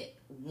only met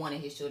one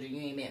of his children.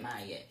 You ain't met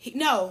mine yet.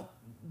 No,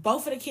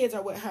 both of the kids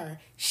are with her.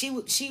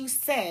 She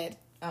said,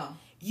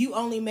 you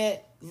only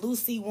met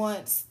Lucy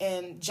once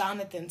and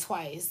Jonathan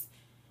twice.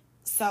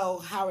 So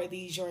how are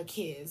these your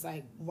kids?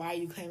 Like, why are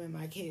you claiming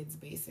my kids,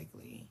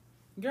 basically?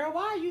 Girl,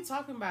 why are you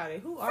talking about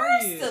it? Who are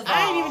First you? Of all,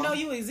 I didn't even know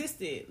you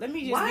existed. Let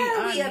me just why be honest.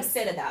 Why are we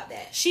upset about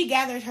that? She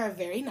gathered her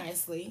very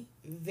nicely,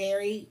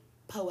 very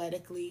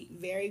poetically,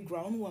 very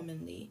grown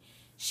womanly.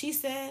 She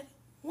said,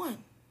 1.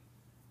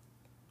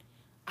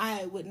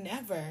 I would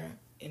never,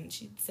 and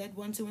she said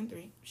 1, 2, and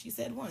 3. She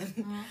said 1.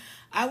 Mm-hmm.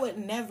 I would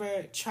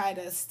never try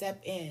to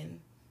step in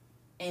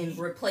and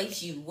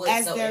replace you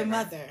whatsoever. As their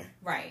mother.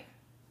 Right.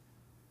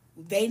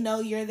 They know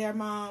you're their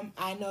mom.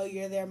 I know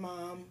you're their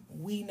mom.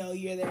 We know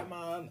you're their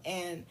mom.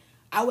 And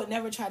I would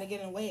never try to get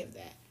in the way of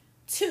that.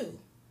 2,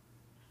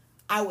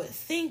 I would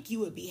think you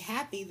would be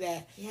happy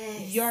that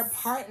your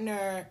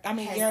partner, I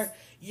mean, your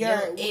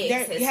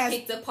ex has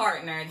picked a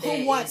partner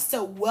who wants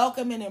to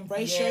welcome and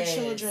embrace your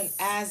children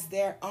as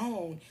their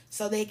own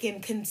so they can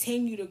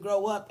continue to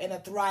grow up in a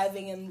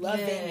thriving and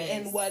loving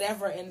and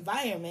whatever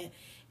environment.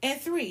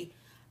 And 3,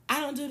 I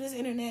don't do this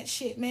internet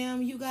shit,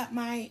 ma'am. You got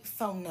my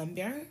phone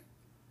number.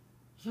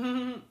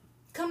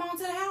 Come on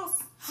to the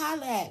house.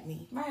 Holla at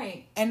me.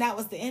 Right. And that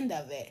was the end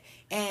of it.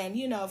 And,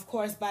 you know, of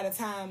course, by the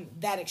time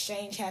that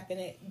exchange happened,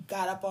 it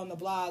got up on the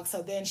blog.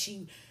 So then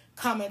she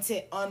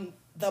commented on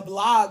the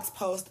blog's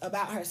post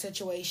about her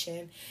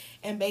situation.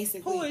 And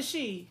basically... Who is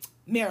she?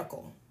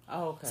 Miracle.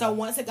 Oh, okay. So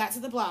once it got to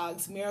the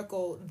blogs,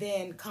 Miracle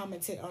then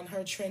commented on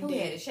her trending...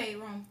 Who had a shade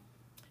room?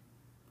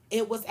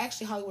 It was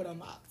actually Hollywood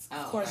Unlocked. Oh,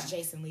 of course, okay.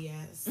 Jason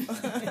Leaz.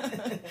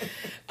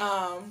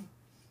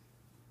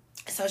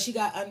 So she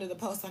got under the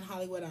post on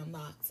Hollywood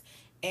Unlocked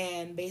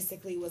and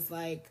basically was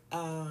like,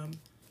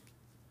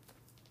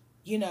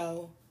 you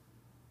know,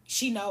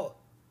 she know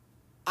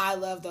I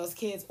love those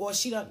kids. Or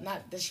she don't,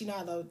 not that she know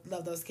I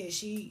love those kids.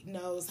 She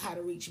knows how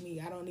to reach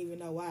me. I don't even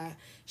know why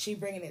she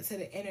bringing it to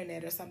the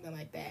internet or something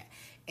like that.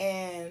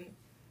 And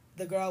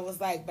the girl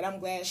was like, but I'm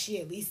glad she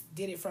at least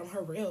did it from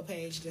her real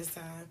page this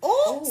time.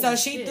 Oh, so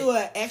she threw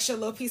an extra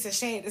little piece of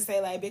shade to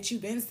say like, bitch, you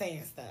been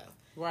saying stuff.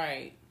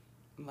 Right.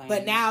 Like,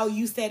 but now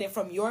you said it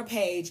from your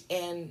page,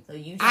 and so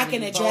I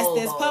can address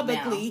this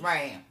publicly. Now.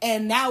 Right.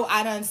 And now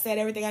I done said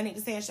everything I need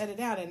to say and shut it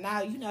down. And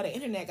now, you know, the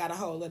internet got a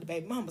hold of the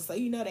baby mama. So,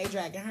 you know, they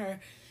dragging her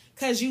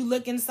because you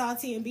looking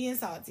salty and being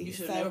salty. You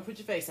should never put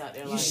your face out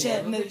there like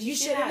that. You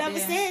should have never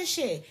said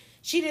shit.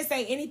 She didn't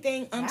say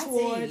anything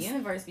untoward. The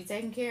universe be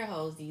taking care of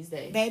hoes these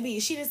days. Baby,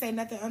 she didn't say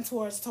nothing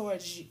untoward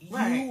towards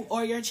you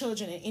or your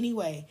children in any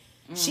way.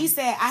 She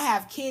said, I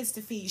have kids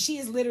to feed. She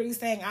is literally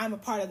saying, I'm a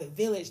part of the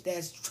village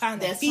that's trying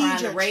to feed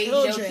your raise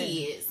children. Your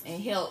kids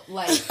and help,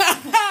 like.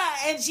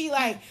 And she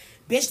like,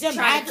 bitch, them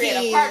trying my to create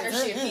kids. a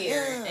partnership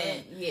here.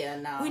 And,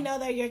 no. We know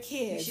they're your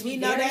kids. We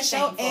know that's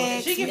your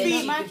ex. She can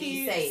feed my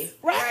kids. Safe.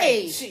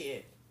 Right.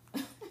 Shit.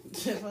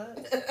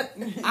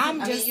 I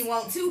mean, you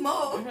want 2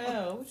 more.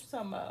 Hell, what you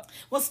talking about?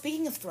 Well,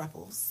 speaking of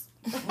thruples.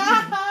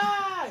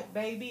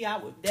 Baby, I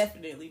would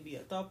definitely be a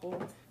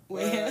throuple.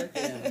 And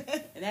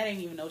that ain't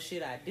even no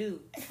shit I do.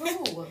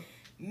 Ooh.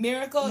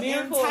 Miracle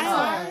and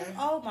Tyler.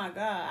 Oh my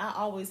God. I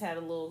always had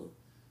a little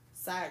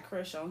side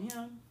crush on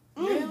him.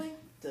 Really?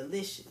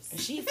 Delicious.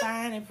 She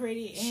fine and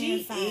pretty and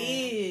she fine.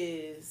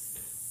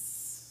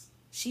 Is.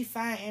 She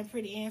fine and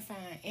pretty and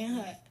fine. And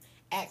her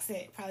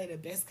accent, probably the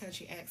best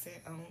country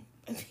accent on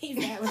P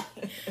Valley.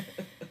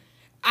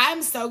 I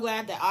I'm so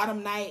glad that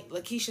Autumn Night,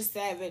 Lakeisha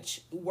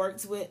Savage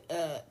worked with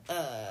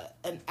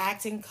an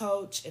acting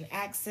coach, an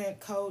accent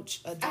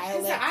coach, a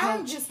dialect coach.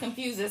 I'm just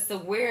confused as to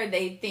where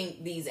they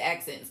think these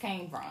accents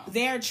came from.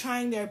 They're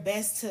trying their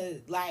best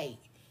to like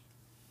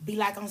be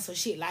like on some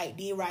shit like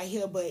this right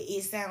here, but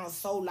it sounds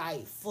so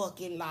like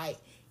fucking like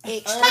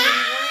extreme.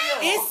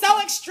 It's so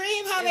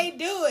extreme how they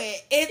do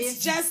it.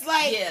 It's just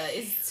like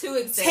it's too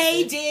excessive.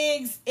 Tay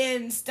Diggs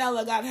and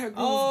Stella got her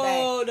groove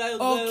back.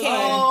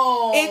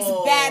 Okay.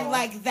 It's bad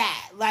like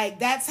that. Like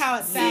that's how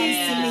it sounds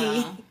to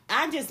me.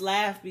 I just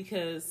laugh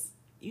because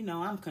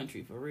I'm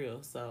country for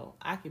real, so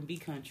I can be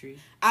country.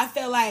 I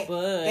feel like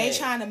But they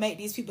trying to make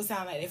these people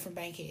sound like they're from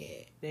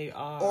Bankhead. They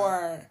are.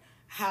 Or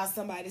how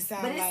somebody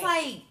sound But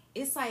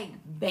it's like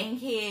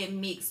Bankhead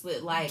mixed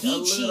with like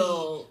Geechee a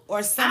little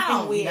or something I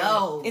don't weird.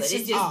 know, It's but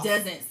just it just off.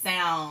 doesn't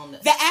sound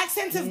The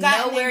accents have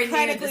gotten nowhere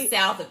incredibly near the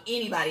south of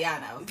anybody I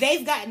know.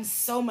 They've gotten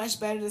so much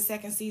better the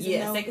second season.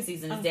 Yeah, though. second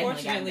season is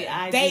definitely gotten Unfortunately,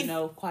 better. I do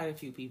know quite a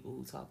few people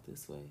who talk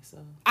this way. So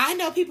I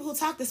know people who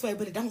talk this way,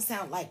 but it don't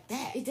sound like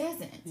that. It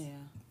doesn't. yeah.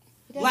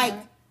 It doesn't. Like,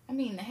 I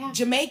mean, half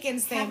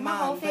Jamaicans say half my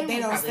whole mon, but they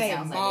family don't probably say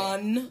sounds like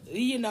mon.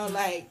 You know,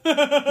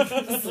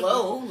 like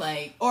slow,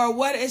 like or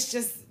what? It's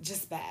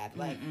just bad.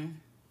 Like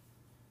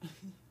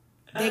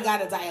they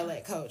got a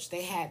dialect coach.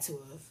 They had to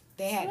have.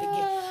 They had to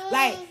get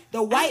like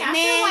the white I man.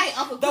 feel like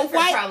Uncle the Clifford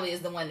white. probably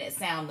is the one that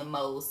sound the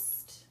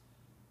most,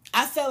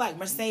 I feel like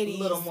Mercedes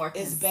a little more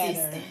is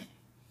consistent. better.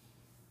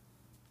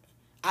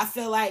 I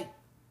feel like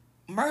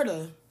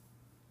Murder,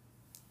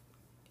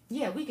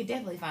 Yeah, we could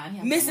definitely find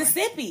him.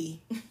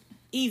 Mississippi,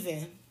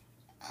 even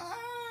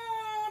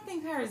I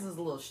think hers is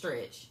a little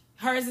stretch.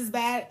 hers is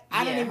bad.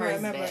 I don't even hers is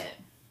remember. bad.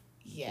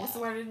 Yeah, What's the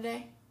word of the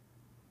day?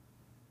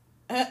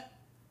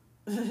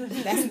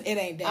 it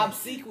ain't that.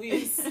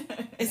 Obsequious.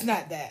 It's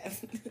not that.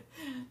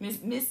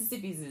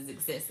 Mississippi's is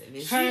excessive.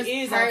 Hers Hers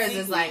obsequious.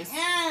 is like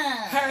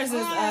Hers is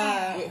With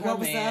her what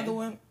was the man. other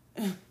one?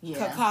 yeah.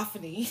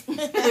 Cacophony.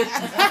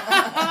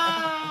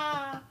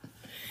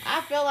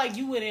 I felt like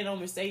you went in on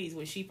Mercedes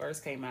when she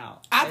first came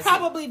out. I That's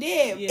probably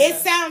did. Yeah. It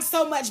sounds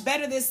so much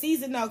better this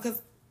season though, because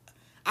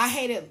I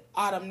hated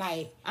Autumn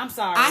Night. I'm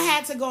sorry. I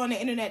had to go on the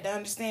internet to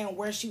understand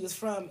where she was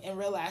from and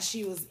realize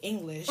she was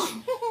English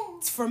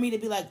for me to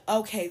be like,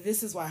 okay,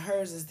 this is why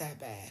hers is that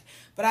bad.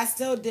 But I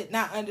still could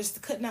not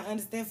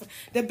understand.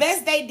 The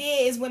best they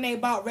did is when they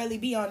brought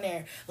Relly B on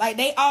there. Like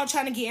they all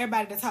trying to get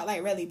everybody to talk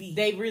like Relly B.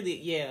 They really,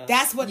 yeah.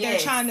 That's what they're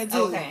Yes, trying to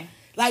do. okay.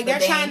 Like But they're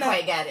they trying ain't to.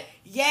 quite got it.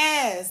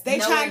 Yes, they're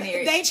Nowhere near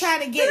it. they're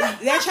trying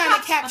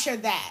to capture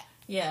that.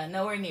 Yeah,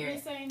 nowhere near You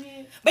it. saying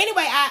it? But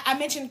anyway, I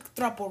mentioned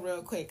throuple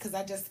real quick because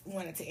I just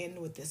wanted to end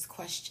with this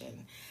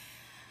question.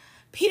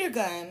 Peter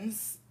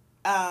Guns,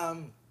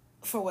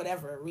 for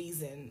whatever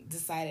reason,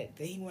 decided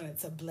that he wanted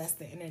to bless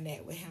the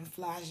internet with him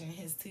flashing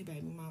his two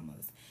baby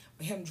mamas,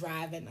 with him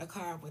driving a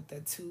car with the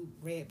two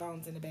red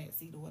bones in the back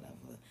seat or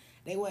whatever.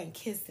 They weren't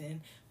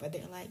kissing, but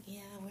they're like,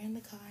 yeah, we're in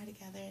the car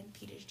together and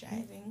Peter's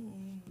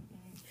driving.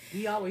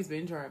 We always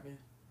been driving.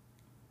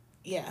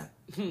 Yeah,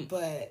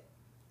 but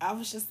I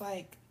was just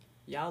like,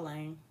 Y'all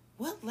lame.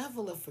 what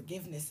level of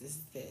forgiveness is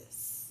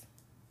this?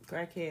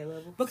 Crackhead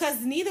level. Because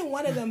neither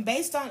one of them,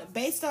 based on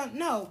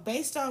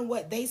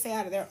what they say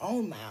out of their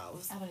own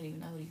mouths. I don't even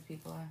know who these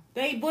people are.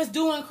 They was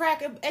doing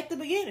crack at the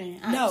beginning.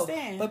 I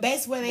understand. But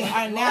based where they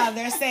are now,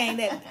 they're saying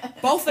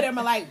that both of them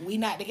are like, we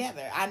not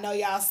together. I know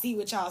y'all see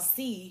what y'all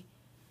see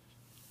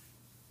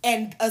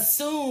and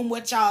assume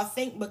what y'all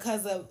think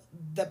because of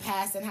the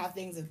past and how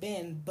things have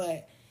been,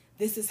 but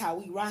this is how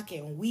we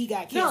rocking. We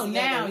got kids together.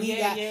 now, We yeah,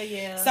 got,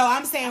 yeah. So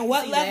I'm saying,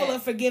 what see level that.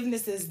 of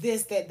forgiveness is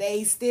this that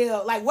they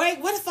still like? Where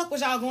the fuck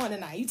was y'all going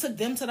tonight? You took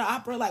them to the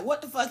opera. Like,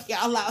 what the fuck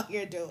y'all out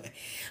here doing?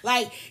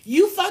 Like,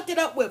 you fucked it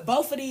up with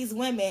both of these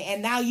women,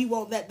 and now you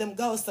won't let them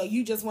go. So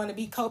you just want to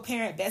be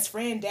co-parent, best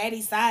friend,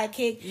 daddy,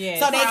 sidekick. Yeah,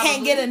 so they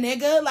can't probably. get a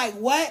nigga. Like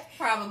what?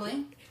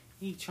 Probably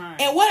He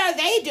trying. And what are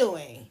they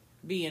doing?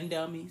 Being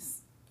dummies.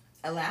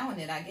 allowing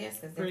it, I guess,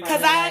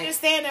 Because I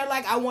understand they're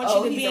like, I want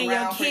you to be in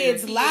your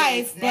kid's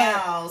life, but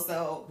now.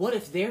 So What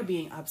if they're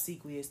being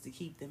obsequious to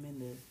keep them in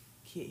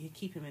the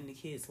keep him in the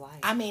kid's life?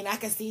 I mean, I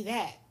can see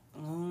that.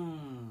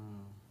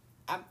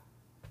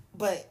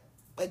 But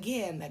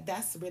again, like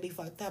that's really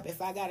fucked up.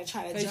 If I gotta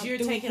try to Because jump you're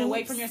through taking away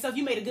hoops. from yourself.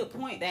 You made a good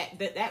point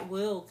that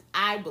will,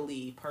 I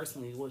believe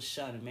personally, will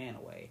shun a man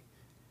away.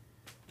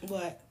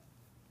 What?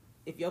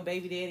 If your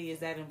baby daddy is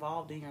that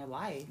involved in your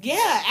life.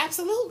 Yeah,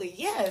 absolutely.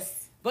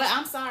 Yes. But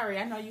I'm sorry,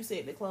 I know you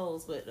said to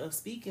close, but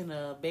speaking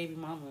of baby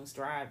mamas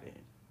driving,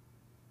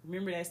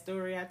 remember that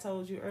story I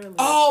told you earlier?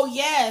 Oh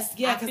yes,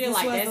 yeah. I Because feel this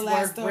like was that's the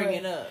last worth story.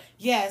 bringing up.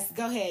 Yes,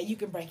 go ahead. You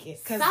can break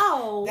it. Cause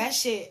So that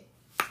shit.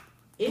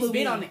 it's blew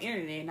been me. on the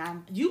internet,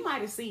 and you might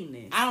have seen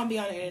this. I don't be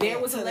on the internet There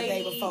was a till the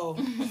day lady before,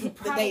 the day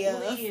probably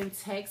of. in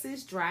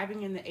Texas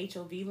driving in the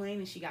HOV lane,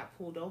 and she got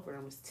pulled over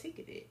and was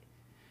ticketed.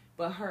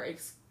 But her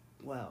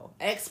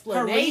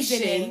explanation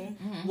reasoning.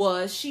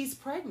 was she's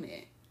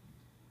pregnant.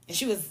 And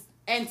she was.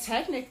 And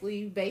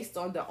technically, based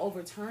on the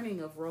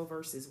overturning of Roe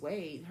versus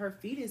Wade, her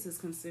fetus is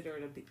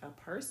considered a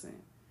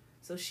person.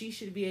 So she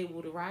should be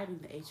able to ride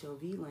in the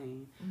HOV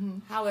lane.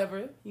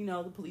 However,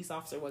 the police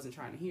officer wasn't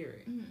trying to hear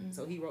it.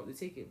 So he wrote the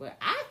ticket. But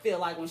I feel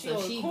like when she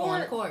goes to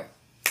court.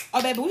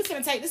 Oh, baby, we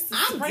finna take this to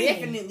I'm Supreme.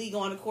 definitely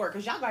going to court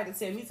because y'all got to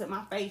tell me to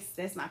my face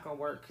that's not going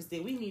to work because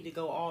then we need to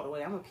go all the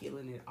way. I'm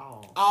appealing it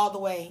all. All the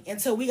way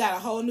until we got a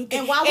whole new thing.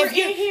 And while we're in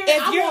here,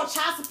 I want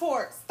child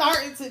support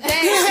starting today.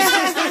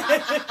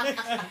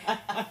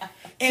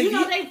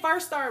 They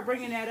first started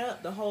bringing that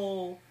up, the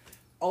whole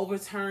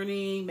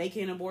overturning,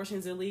 making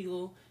abortions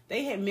illegal.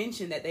 They had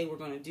mentioned that they were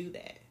going to do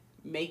that.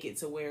 Make it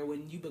to where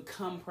when you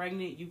become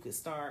pregnant, you could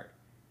start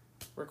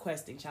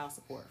requesting child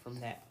support from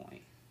that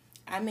point.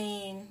 I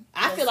mean,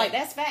 I feel like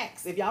that's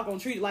facts. If y'all gonna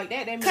treat it like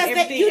that means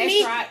everything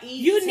extra I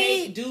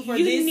eat, do for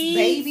this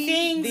baby,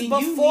 things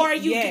before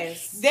you.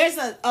 Yes, there's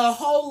a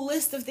whole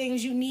list of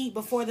things you need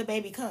before the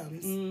baby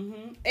comes,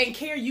 and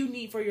care you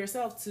need for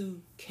yourself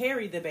to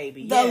carry the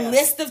baby. The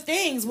list of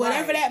things,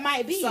 whatever that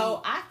might be.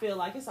 So I feel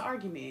like it's an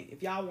argument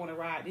if y'all want to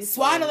ride this.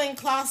 Swaddling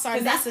cloths are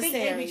necessary. I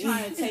think they be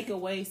trying to take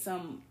away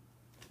some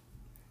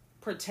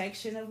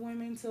protection of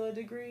women to a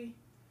degree.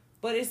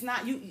 But it's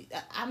not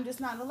I'm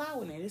just not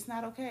allowing it. It's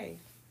not okay.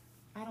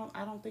 I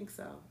don't think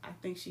so. I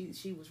think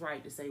she was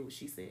right to say what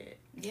she said.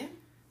 Yeah.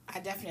 I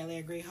definitely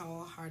agree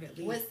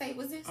wholeheartedly. What state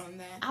was this? On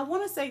that. I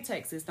want to say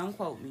Texas. Don't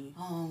quote me.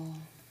 Oh.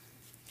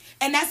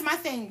 And that's my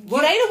thing.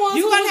 Well, they the ones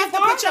you're gonna have to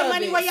put your of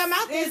money it. where your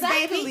mouth is,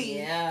 baby.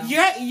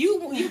 Yeah.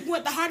 You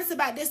went the hardest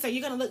about this, so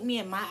you're gonna look me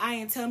in my eye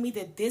and tell me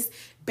that this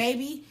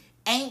baby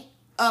ain't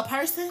a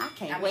person? I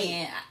can't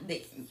wait.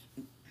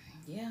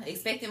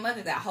 Expecting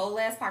mothers that whole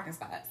ass parking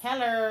spot.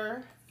 Hello.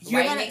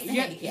 You're gonna tell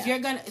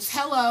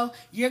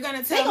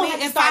me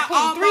if I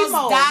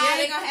almost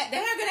died. Yeah,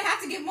 they're gonna have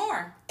to get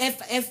more.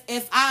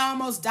 If I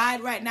almost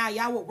died right now,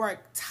 y'all would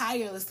work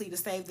tirelessly to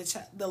save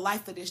the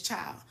life of this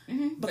child.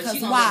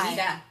 Because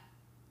why?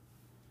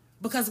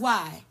 Because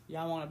why?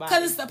 Y'all want to buy?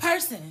 Because it's the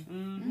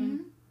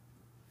person.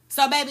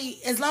 So,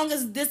 baby, as long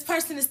as this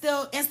person is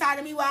still inside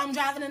of me while I'm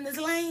driving in this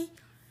lane,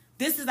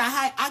 this is a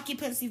high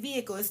occupancy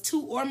vehicle. It's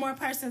 2 or more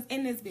persons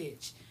in this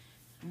bitch.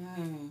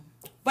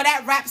 But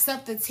that wraps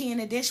up the tea in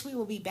the dish. We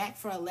will be back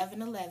for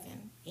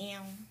 11:11.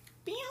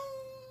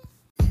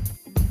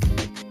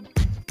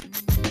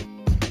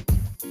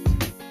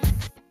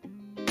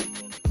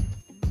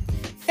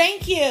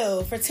 Thank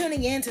you for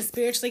tuning in to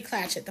Spiritually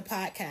Clatchet, the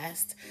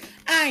podcast.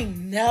 I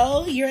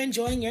know you're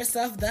enjoying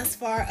yourself thus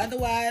far.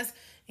 Otherwise,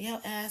 your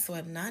ass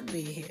would not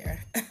be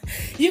here.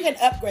 You can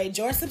upgrade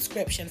your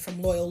subscription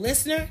from loyal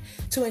listener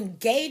to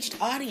engaged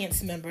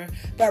audience member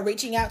by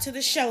reaching out to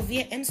the show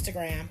via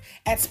Instagram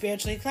at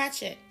Spiritually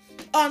Clatchet,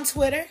 on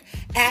Twitter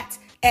at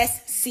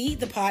SC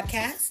the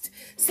podcast.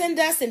 Send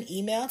us an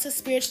email to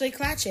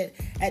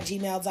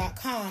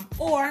spirituallyclatchet@gmail.com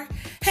or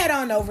head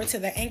on over to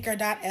the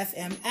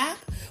Anchor.fm app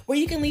where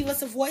you can leave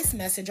us a voice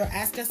message or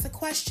ask us a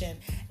question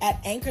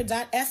at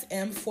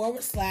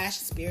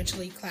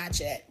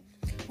Anchor.fm/spirituallyclatchet.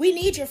 We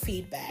need your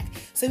feedback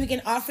so we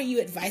can offer you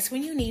advice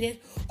when you need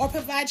it or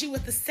provide you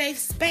with a safe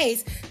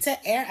space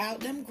to air out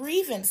them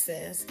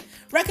grievances.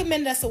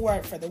 Recommend us a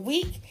word for the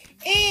week,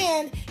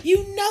 and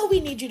you know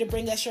we need you to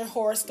bring us your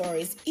horror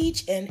stories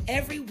each and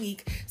every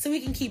week so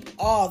we can keep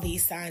all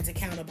these signs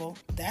accountable.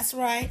 That's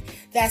right.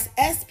 That's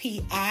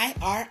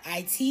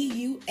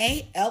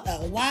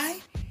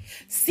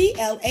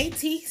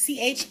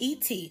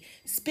SPIRITUALLYCLATCHET,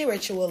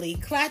 Spiritually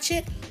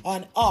Clatchet,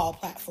 on all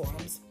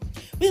platforms.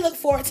 We look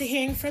forward to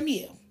hearing from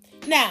you.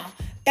 Now,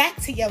 back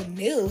to your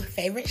new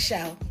favorite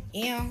show.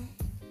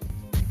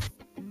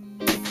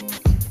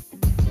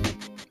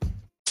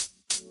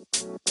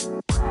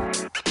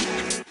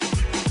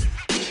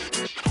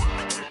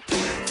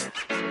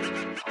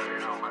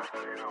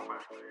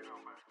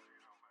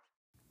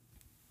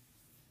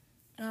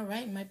 All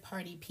right, my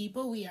party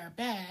people, we are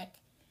back.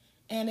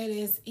 And it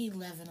is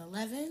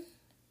 11:11.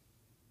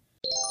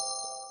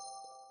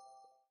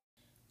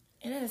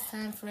 And it is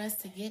time for us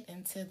to get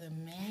into the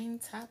main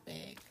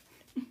topic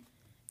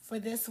for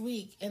this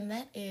week, and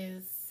that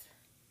is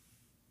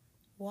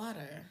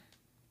water.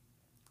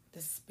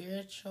 The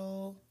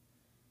spiritual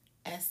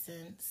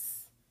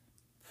essence,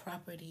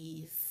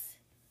 properties,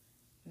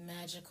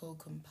 magical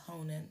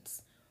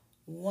components,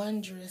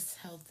 wondrous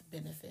health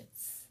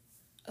benefits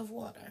of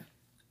water.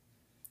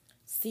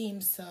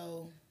 Seems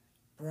so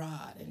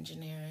broad and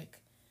generic,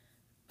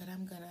 but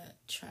I'm going to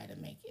try to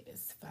make it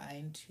as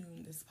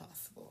fine-tuned as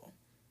possible.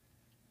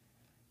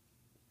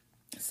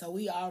 So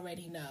we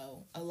already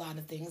know a lot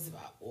of things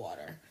about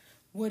water.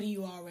 What do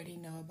you already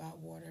know about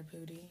water,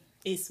 Pootie?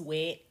 It's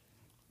wet.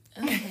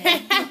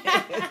 Okay.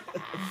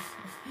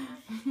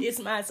 It's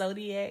my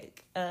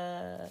zodiac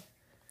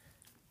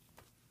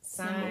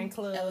sign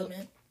club.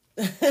 Element.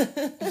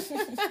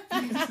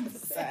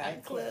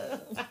 Sign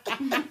club.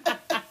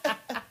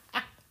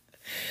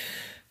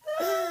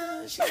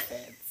 She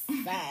said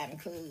sign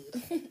club.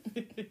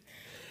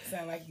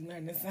 Sound like you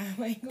learned the sign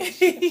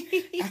language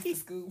after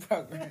school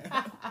program.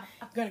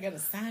 Gonna go to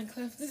sign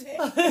club today.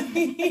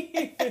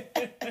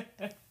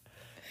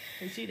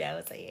 And she that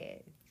was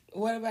say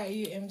What about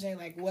you, MJ?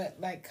 Like,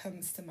 what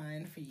comes to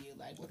mind for you?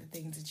 Like, what are the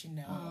things that you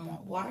know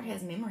about water? Water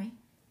has memory.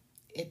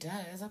 It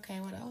does. Okay,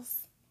 what else?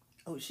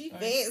 Oh, she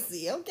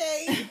fancy.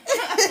 Okay.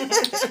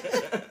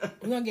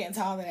 We're gonna get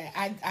into all of that.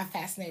 I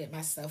fascinated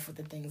myself with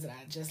the things that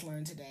I just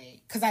learned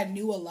today because I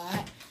knew a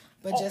lot,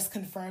 but just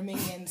confirming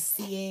and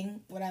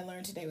seeing what I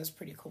learned today was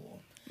pretty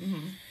cool.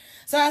 Mm-hmm.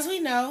 So as we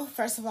know,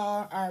 first of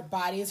all, our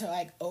bodies are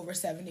like over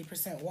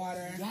 70%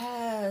 water.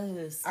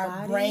 Yes.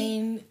 Our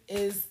brain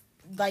is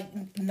like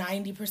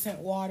 90%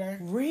 water.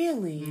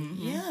 Really?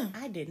 Mm-hmm. Yeah.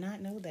 I did not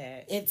know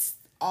that. It's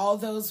all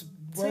those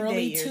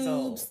whirly Today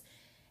tubes.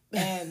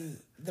 And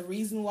the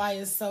reason why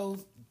it's so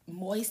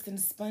moist and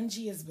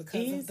spongy is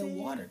because of the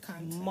water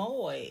content.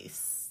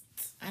 Moist.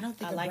 I don't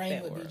think I a like brain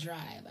that would word. be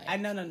dry. Like, I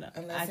no.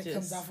 Unless it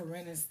comes off a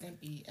Ren and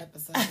Stimpy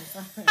episode or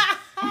something.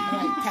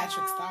 Like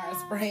Patrick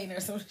Starr's brain or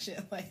some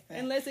shit like that.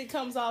 Unless it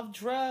comes off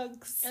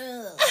drugs.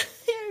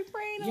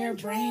 Your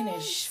brain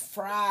is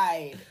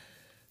fried.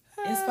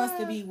 It's supposed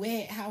to be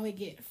wet. How it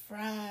get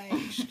fried?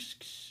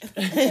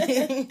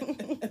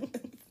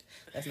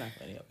 That's not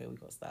funny. Okay, we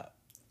gonna stop.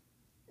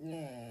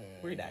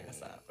 We're not gonna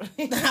stop.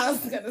 I was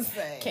gonna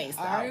say Can't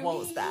stop,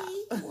 won't we stop.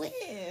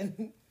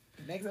 When?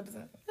 Next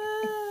episode.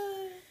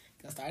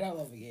 Gonna start all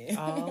over again.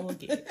 All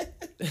again.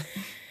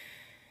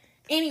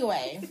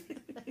 Anyway,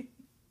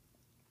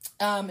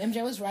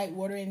 MJ was right.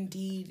 Water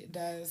indeed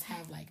does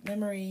have like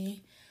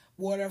memory.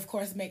 Water, of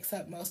course, makes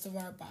up most of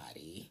our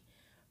body.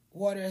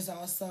 Water is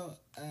also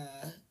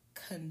a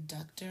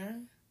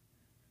conductor.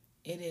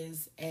 It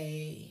is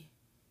a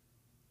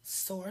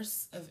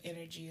source of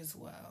energy as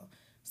well.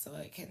 So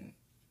it can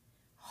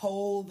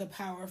hold the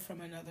power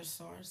from another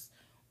source,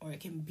 or it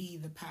can be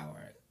the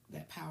power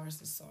that powers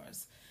the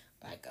source,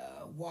 like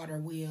a water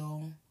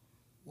wheel,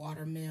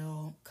 water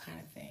mill kind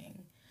of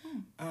thing.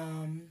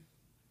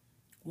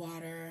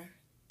 Water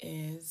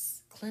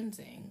is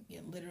cleansing.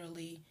 It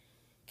literally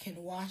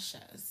can wash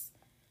us.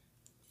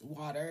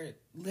 Water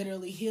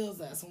literally heals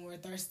us when we're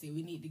thirsty.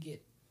 We need to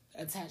get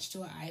attached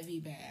to an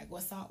IV bag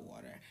with salt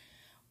water.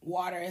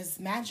 Water is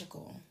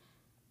magical.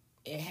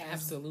 It has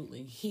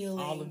absolutely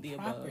healing all of the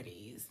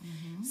properties.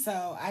 Mm-hmm.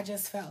 So I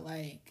just felt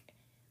like,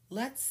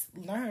 let's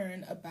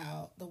learn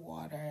about the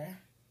water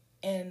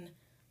in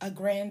a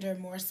grander,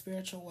 more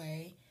spiritual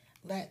way.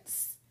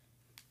 Let's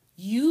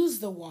use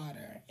the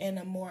water in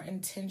a more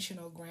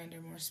intentional,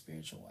 grander, more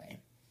spiritual way.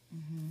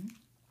 Mm-hmm.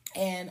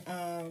 And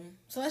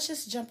so let's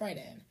just jump right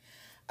in.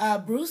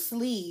 Bruce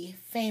Lee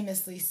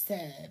famously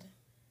said,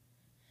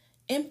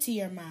 "Empty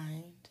your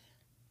mind.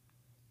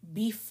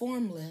 Be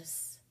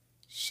formless,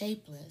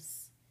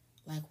 shapeless,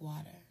 like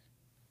water."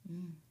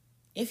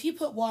 If you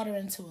put water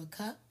into a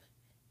cup,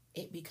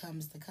 it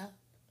becomes the cup.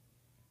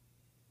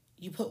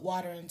 You put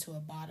water into a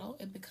bottle,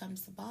 it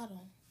becomes the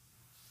bottle.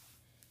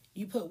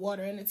 You put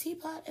water in a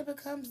teapot, it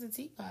becomes the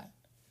teapot.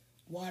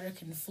 Water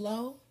can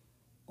flow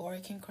or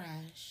it can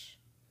crash.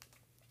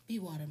 Be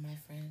water, my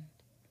friend.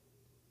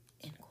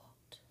 End quote.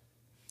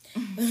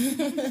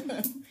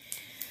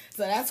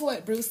 So that's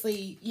what Bruce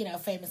Lee,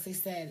 famously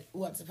said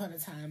once upon a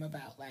time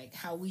about like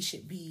how we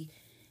should be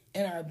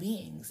in our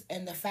beings.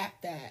 And the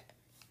fact that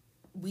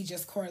we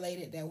just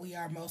correlated that we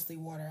are mostly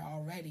water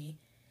already.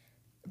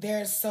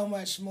 There's so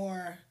much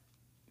more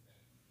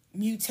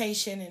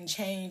mutation and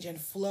change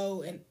and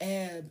flow and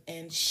ebb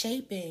and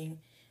shaping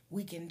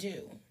we can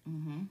do.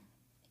 Mm-hmm.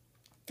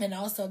 And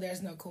also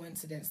there's no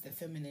coincidence that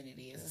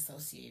femininity is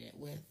associated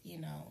with,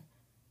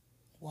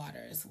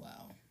 water as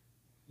well.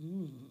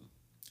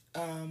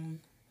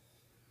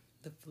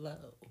 The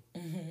flow.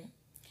 Mm-hmm.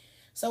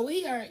 So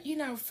we are,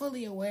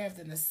 fully aware of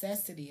the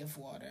necessity of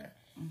water.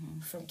 Mm-hmm.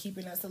 From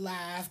keeping us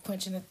alive,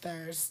 quenching the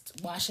thirst,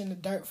 washing the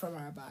dirt from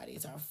our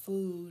bodies, our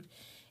food.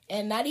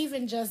 And not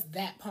even just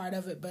that part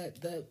of it,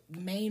 but the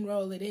main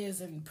role it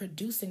is in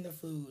producing the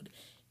food.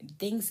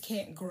 Things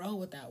can't grow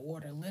without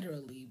water,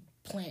 literally.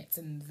 Plants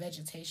and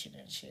vegetation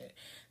and shit.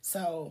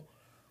 So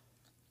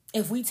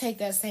if we take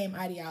that same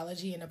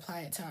ideology and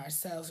apply it to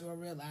ourselves, we'll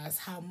realize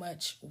how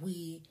much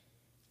we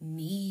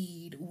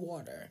need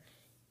water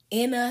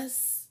in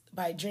us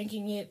by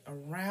drinking it,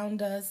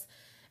 around us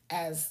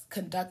as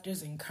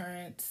conductors and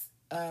currents,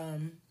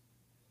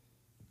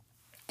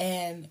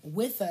 and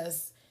with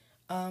us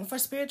for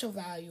spiritual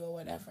value or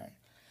whatever.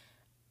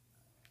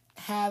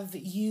 Have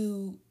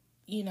you,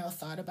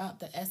 thought about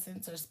the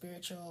essence or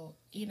spiritual,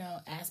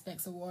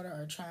 aspects of water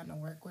or trying to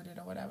work with it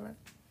or whatever?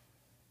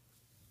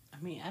 I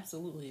mean,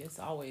 absolutely. It's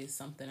always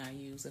something I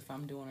use if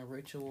I'm doing a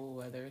ritual,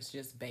 whether it's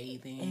just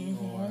bathing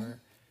or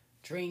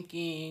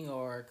drinking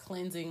or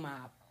cleansing my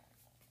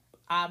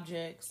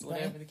objects,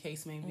 whatever the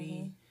case may be.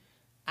 Mm-hmm.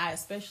 I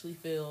especially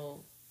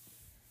feel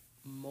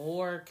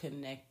more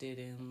connected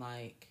and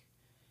like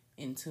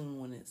in tune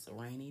when it's a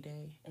rainy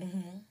day.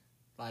 Mm-hmm.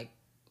 Like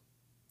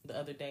the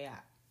other day,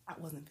 I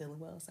wasn't feeling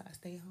well, so I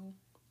stayed home.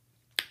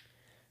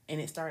 And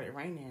it started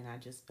raining, and I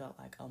just felt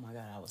like, oh my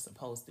God, I was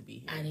supposed to be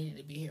here. I needed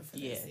to be here for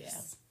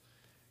this.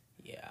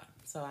 Yeah.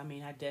 So, I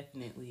mean, I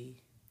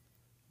definitely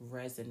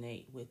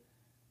resonate with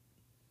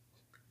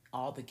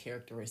all the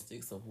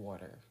characteristics of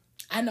water.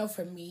 I know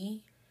for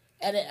me,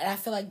 and I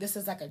feel like this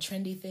is like a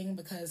trendy thing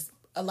because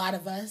a lot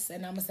of us,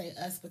 and I'm going to say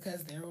us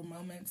because there were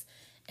moments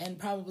and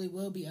probably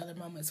will be other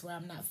moments where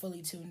I'm not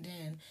fully tuned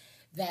in,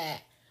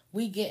 that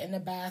we get in the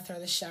bath or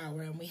the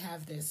shower and we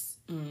have this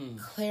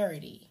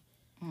clarity.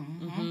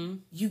 Mm-hmm.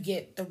 You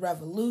get the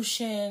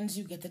revolutions,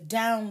 you get the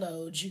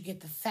downloads, you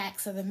get the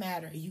facts of the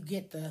matter, you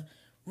get the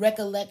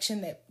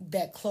recollection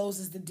that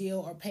closes the deal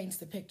or paints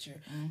the picture.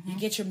 You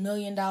get your $1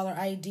 million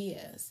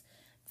ideas.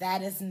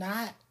 That is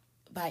not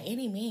by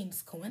any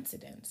means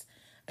coincidence.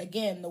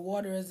 Again, the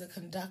water is a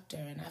conductor,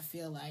 and I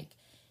feel like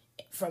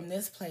from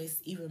this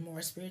place, even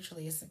more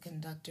spiritually, it's a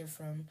conductor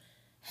from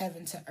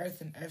heaven to earth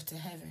and earth to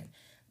heaven.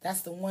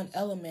 That's the one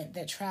element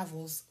that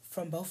travels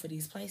from both of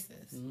these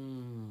places.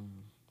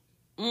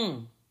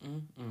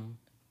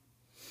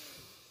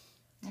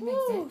 That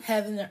makes sense.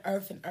 Heaven to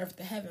earth and earth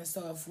to heaven.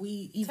 So if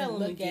we even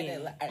look at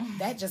it, like,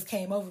 that just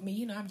came over me.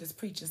 You know, I'm just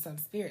preaching some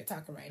spirit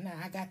talking right now.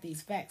 I got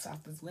these facts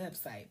off this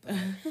website. But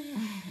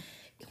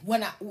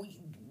when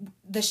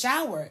the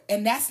shower,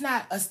 and that's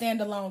not a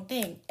standalone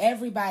thing.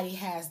 Everybody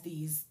has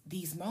these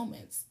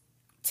moments,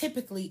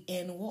 typically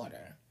in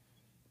water,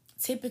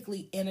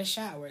 typically in a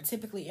shower,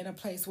 typically in a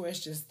place where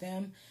it's just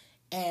them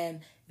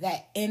and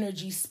that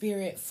energy,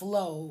 spirit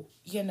flow,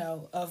 you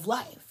know, of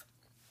life.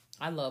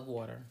 I love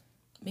water.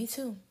 Me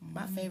too.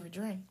 My favorite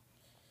drink.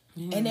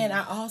 And then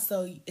I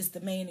also, it's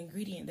the main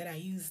ingredient that I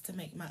use to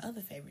make my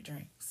other favorite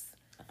drinks.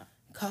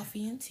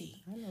 Coffee and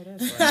tea. I know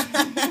that's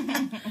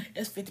right.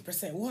 It's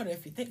 50% water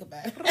if you think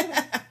about it.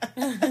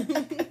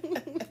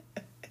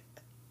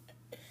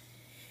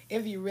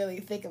 If you really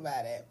think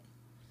about it.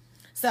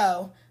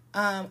 So,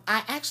 I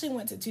actually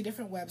went to 2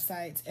 different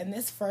websites, and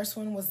this first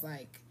one was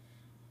like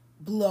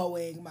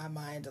blowing my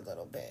mind a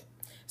little bit.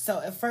 So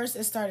at first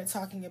it started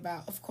talking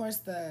about, of course,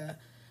 the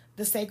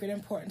sacred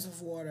importance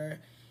of water.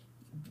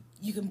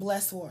 You can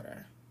bless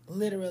water.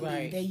 Literally,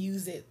 Right. they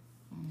use it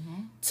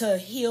to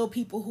heal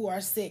people who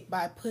are sick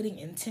by putting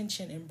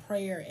intention and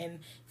prayer and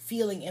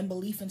feeling and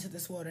belief into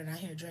this water. And I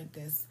hear, drink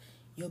this,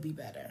 you'll be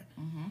better.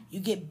 You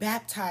get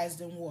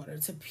baptized in water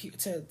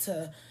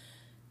to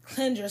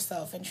cleanse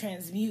yourself and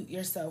transmute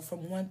yourself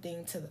from one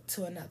thing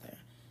to another.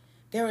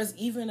 There was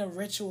even a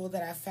ritual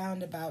that I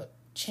found about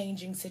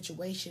changing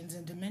situations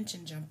and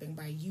dimension jumping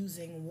by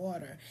using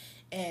water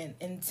and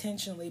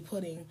intentionally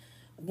putting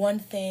one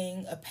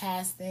thing, a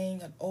past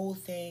thing, an old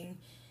thing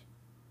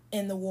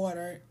in the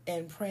water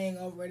and praying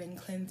over it and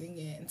cleansing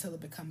it until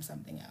it becomes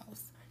something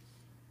else.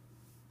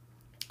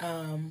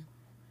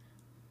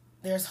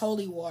 There's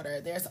holy water.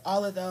 There's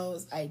all of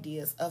those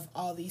ideas of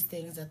all these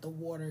things that the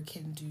water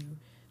can do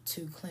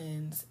to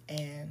cleanse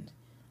and,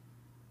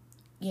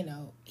 you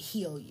know,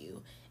 heal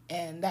you.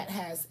 And that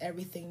has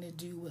everything to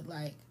do with,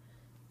 like,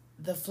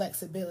 the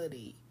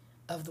flexibility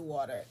of the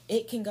water.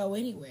 It can go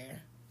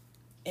anywhere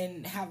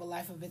and have a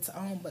life of its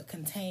own, but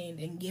contained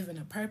and given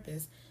a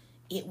purpose,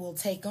 it will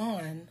take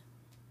on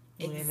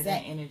Whatever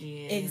that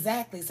energy is.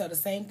 Exactly. So the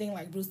same thing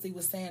like Bruce Lee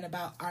was saying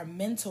about our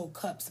mental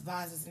cups,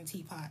 vases, and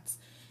teapots.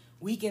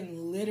 We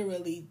can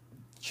literally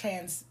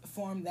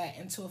transform that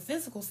into a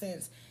physical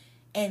sense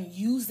and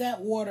use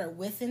that water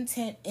with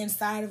intent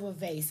inside of a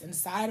vase,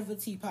 inside of a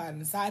teapot,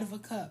 inside of a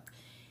cup,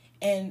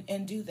 and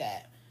do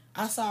that.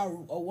 I saw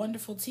a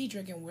wonderful tea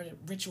drinking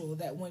ritual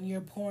that when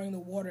you're pouring the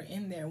water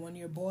in there, when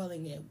you're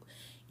boiling it,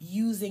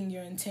 using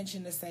your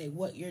intention to say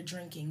what you're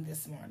drinking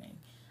this morning.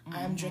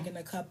 I'm drinking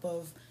a cup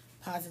of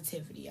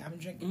positivity. I'm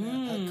drinking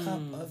a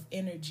cup of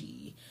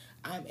energy.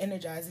 I'm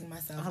energizing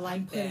myself.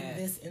 I'm putting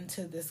this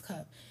into this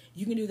cup.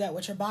 You can do that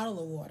with your bottle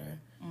of water.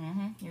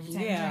 Every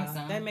time you drink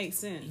some. That makes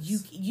sense.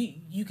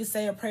 You can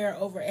say a prayer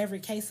over every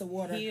case of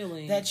water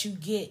that you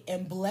get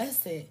and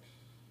bless it.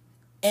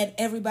 And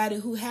everybody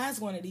who has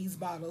one of these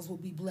bottles will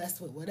be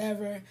blessed with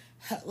whatever.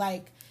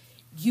 Like,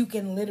 you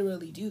can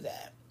literally do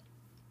that.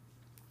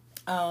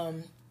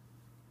 And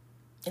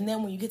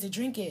then when you get to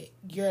drink it,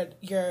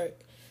 you're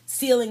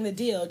sealing the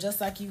deal just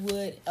like you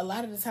would a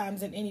lot of the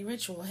times in any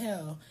ritual.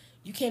 Hell,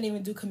 you can't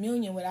even do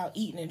communion without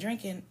eating and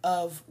drinking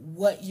of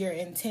what you're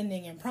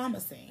intending and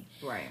promising.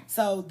 Right.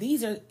 So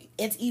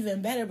it's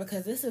even better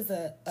because this is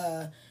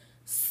a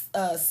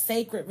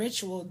sacred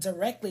ritual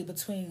directly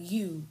between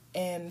you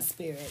and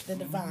spirit, the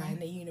divine,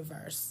 the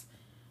universe.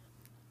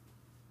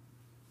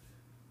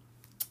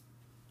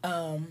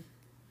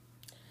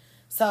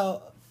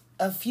 So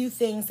a few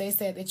things they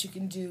said that you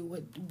can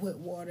do with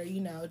water, you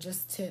know,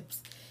 just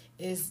tips,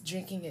 is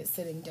drinking it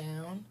sitting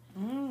down.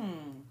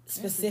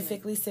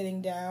 Specifically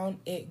sitting down,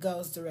 it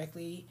goes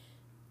directly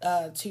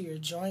to your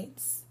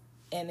joints,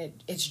 and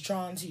it's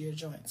drawn to your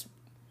joints.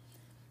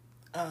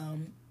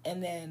 And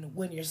then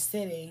when you're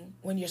standing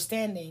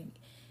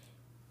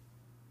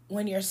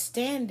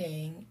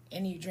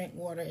and you drink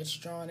water, it's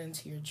drawn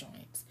into your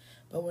joints.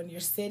 But when you're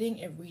sitting,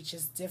 it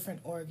reaches different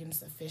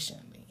organs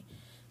efficiently.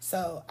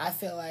 So I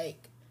feel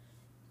like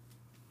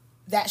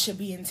that should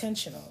be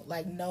intentional,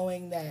 like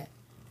knowing that,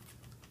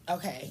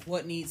 okay,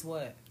 what needs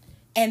what?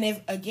 And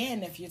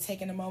if you're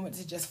taking a moment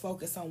to just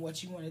focus on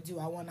what you want to do,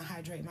 I want to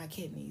hydrate my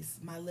kidneys,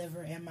 my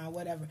liver, and my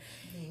whatever.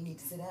 You need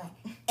to sit out.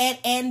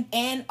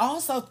 And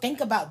also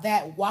think about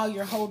that while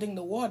you're holding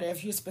the water.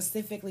 If you're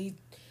specifically,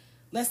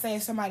 let's say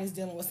if somebody's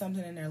dealing with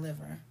something in their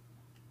liver,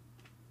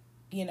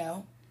 you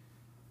know,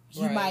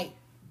 you Right. might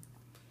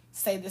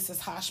say this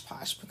is hosh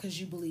posh because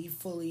you believe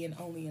fully and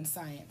only in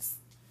science.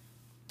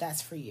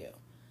 That's for you.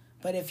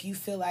 But if you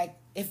feel like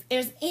if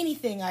there's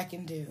anything I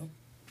can do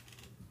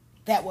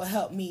that will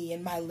help me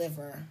in my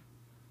liver,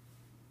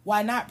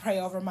 why not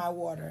pray over my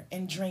water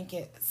and drink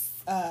it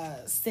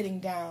sitting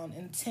down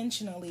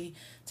intentionally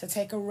to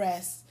take a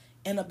rest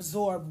and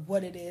absorb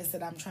what it is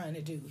that I'm trying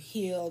to do.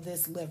 Heal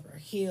this liver,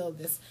 heal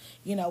this,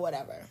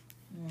 whatever.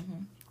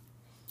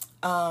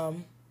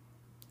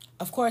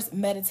 Of course,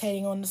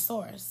 meditating on the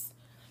source,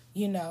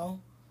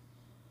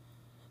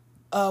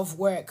 of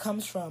where it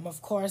comes from.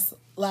 Of course,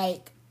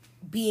 like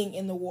being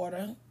in the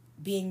water,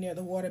 being near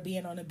the water,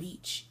 being on a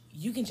beach.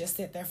 You can just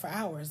sit there for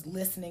hours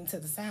listening to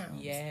the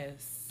sounds.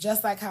 Yes.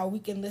 Just like how we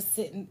can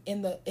sit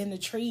in the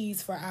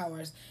trees for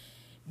hours,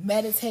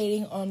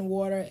 meditating on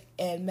water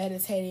and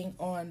meditating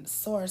on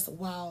source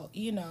while,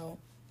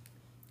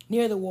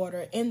 near the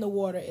water, in the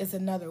water is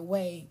another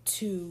way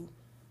to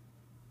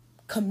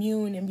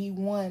commune and be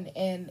one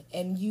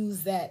and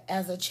use that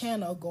as a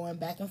channel going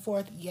back and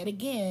forth yet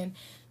again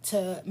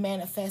to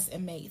manifest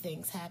and make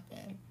things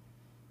happen.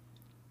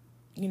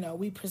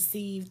 We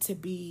perceive to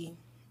be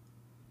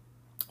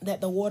that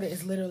the water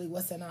is literally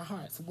what's in our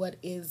hearts, what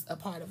is a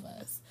part of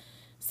us.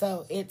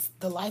 So it's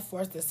the life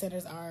force that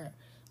centers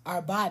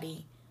our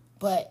body,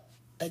 but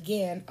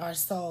again, our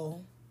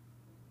soul,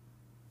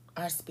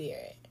 our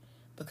spirit,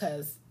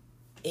 because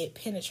it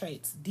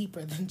penetrates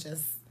deeper than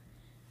just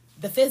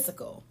the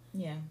physical.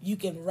 Yeah. You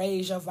can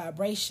raise your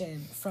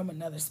vibration from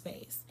another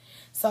space.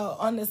 So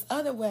on this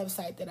other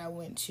website that I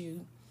went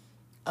to,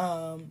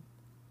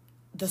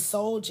 the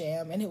Soul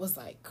Jam, and it was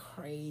like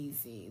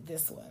crazy,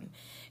 this one.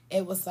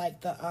 It was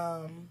like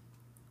the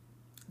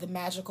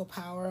magical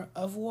power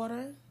of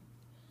water.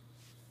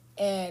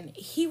 And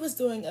he was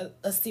doing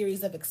a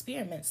series of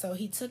experiments. So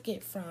he took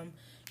it from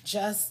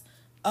just,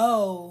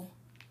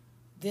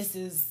 this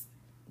is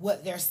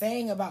what they're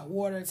saying about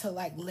water to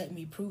like, let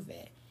me prove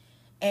it.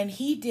 And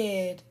he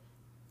did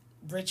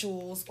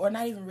rituals, or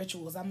not even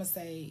rituals, I'm going to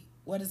say,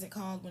 what is it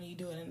called when you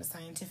do it in a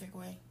scientific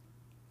way?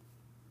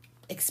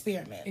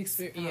 Experiment.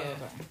 Yeah.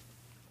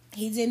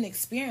 He did an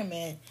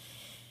experiment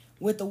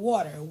with the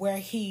water where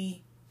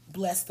he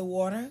blessed the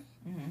water,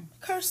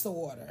 cursed the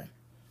water,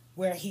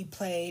 where he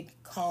played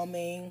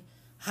calming,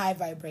 high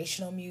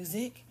vibrational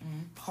music,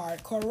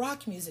 hardcore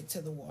rock music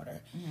to the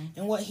water.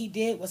 And what he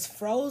did was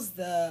froze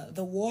the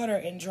water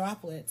in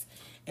droplets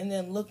and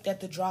then looked at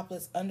the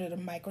droplets under the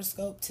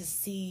microscope to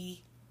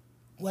see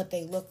what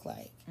they look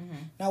like.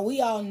 Now,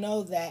 we all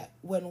know that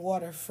when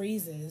water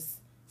freezes,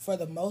 for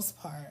the most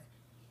part,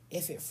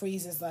 if it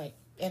freezes like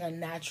in a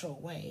natural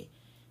way,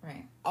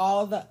 Right.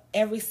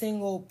 every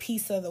single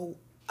piece of the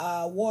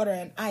water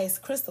and ice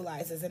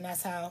crystallizes, and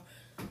that's how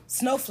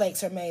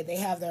snowflakes are made. They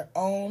have their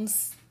own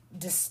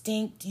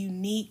distinct,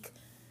 unique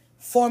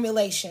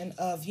formulation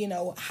of,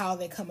 how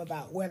they come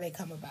about, where they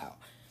come about.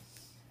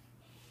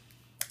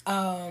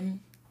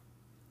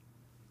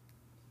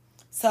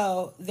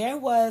 So there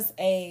was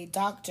a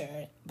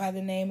doctor by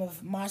the name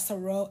of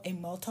Masaru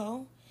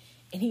Emoto,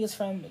 and he was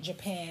from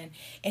Japan.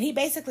 And he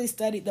basically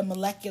studied the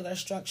molecular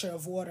structure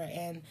of water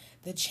and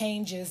the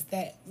changes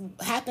that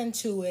happened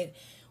to it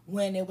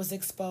when it was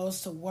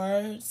exposed to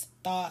words,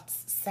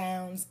 thoughts,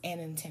 sounds, and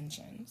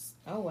intentions.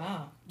 Oh,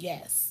 wow.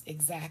 Yes,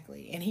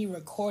 exactly. And he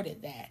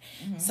recorded that.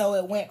 So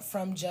it went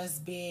from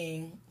just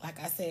being, like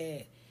I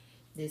said,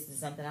 This is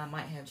something I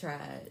might have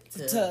tried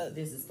To-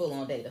 this is full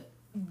on data.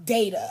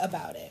 data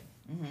about it.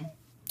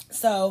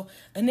 So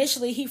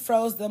initially he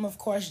froze them, of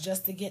course,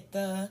 just to get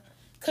the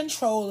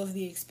control of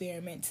the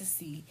experiment to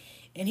see.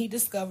 And he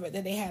discovered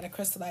that they had a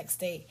crystal-like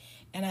state.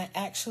 And I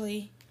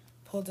actually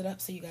pulled it up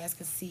so you guys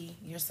could see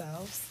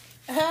yourselves.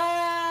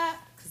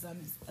 Because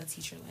I'm a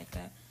teacher like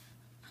that.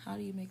 How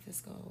do you make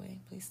this go away?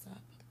 Please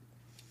stop.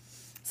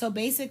 So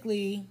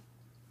basically,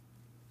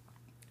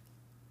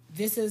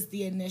 this is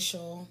the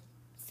initial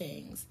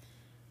things.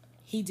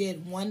 He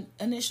did one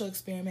initial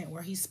experiment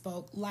where he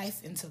spoke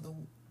life into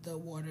the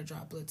water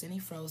droplets and he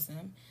froze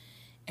them.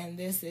 And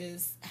this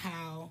is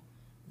how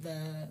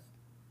the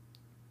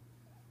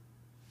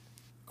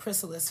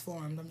chrysalis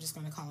formed. I'm just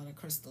going to call it a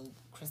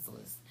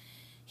chrysalis.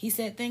 He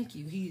said thank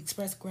you. He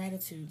expressed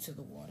gratitude to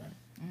the water.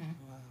 Wow.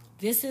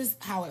 This is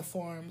how it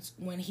forms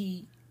when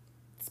he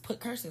put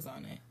curses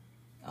on it.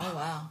 Oh,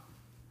 wow.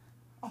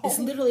 It's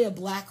literally a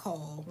black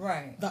hole.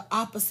 Right. The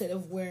opposite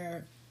of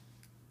where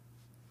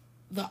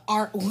the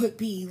art would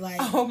be. Like,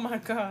 Oh my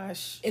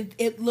gosh.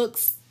 it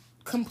looks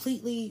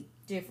completely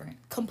Different.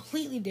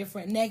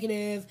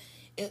 negative.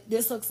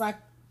 This looks like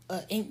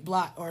an ink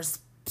blot or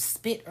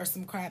spit or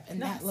some crap, and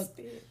Not that look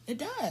spit. it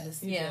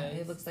does. Yeah, does.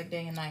 it looks like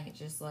day and night,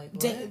 just like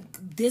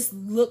what? This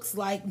looks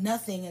like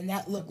nothing, and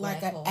that looked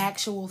black like an hole.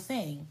 actual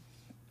thing.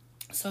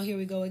 So here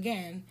we go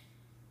again.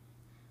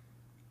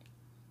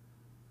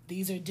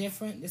 these are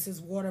different. This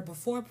is water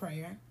before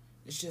prayer.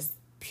 It's just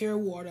pure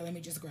water. Let me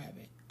just grab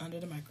it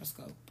under the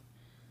microscope.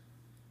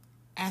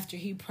 After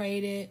he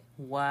prayed it,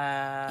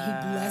 Wow. he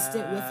blessed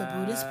it with a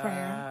Buddhist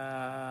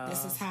prayer.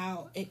 This is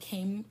how it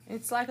came.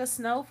 It's like a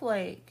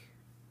snowflake.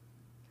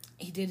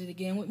 He did it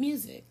again with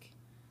music.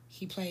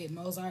 He played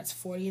Mozart's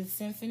 40th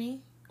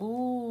Symphony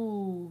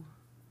Ooh.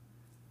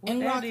 What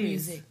and that rock is?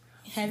 music.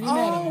 Heavy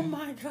Oh metal.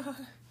 my God.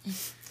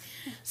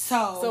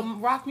 So So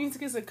rock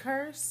music is a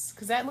curse?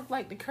 Because that looked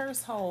like the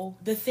curse hole.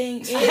 the thing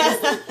is,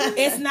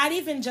 it's not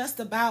even just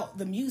about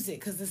the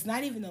music, because it's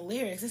not even the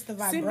lyrics. It's the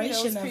Send me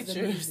vibration those of the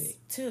pictures.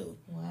 music, too.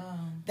 Wow.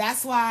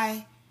 That's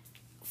why,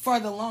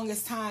 for the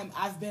longest time,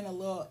 I've been a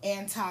little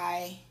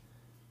anti-trap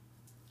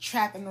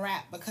and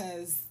rap,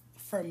 because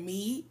for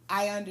me,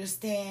 I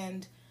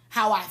understand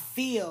how I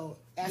feel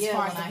as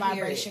far as the when I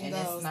hear vibration it,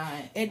 and goes. it's not,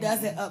 It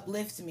doesn't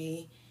uplift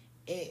me.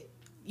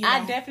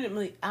 I'm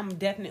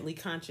definitely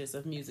conscious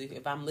of music.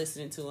 If I'm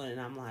listening to it and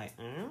I'm like,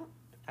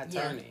 I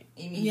turn it.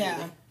 Immediately.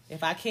 Yeah.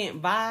 If I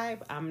can't vibe,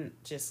 I'm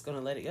just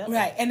gonna let it go.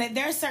 Right, and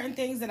there are certain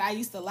things that I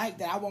used to like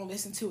that I won't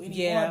listen to anymore,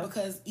 Yeah.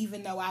 because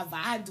even though I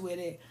vibed with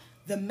it,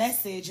 the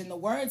message and the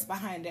words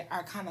behind it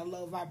are kind of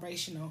low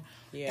vibrational.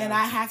 Yeah. And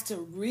I have to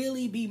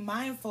really be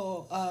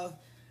mindful of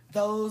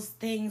those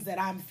things that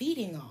I'm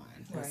feeding on.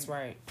 That's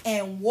right.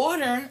 And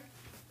water,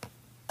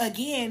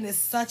 again, is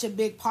such a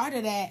big part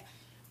of that.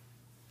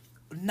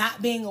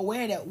 Not being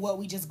aware that what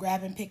we just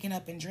grabbing, picking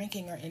up, and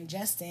drinking or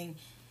ingesting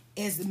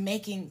is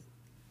making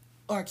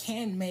or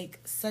can make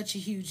such a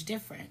huge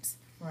difference.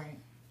 Right.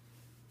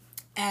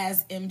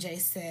 As MJ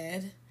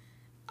said,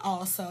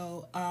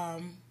 also,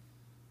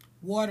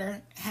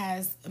 water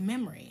has a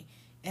memory.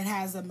 It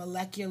has a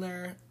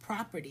molecular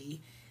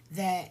property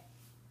that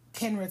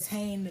can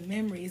retain the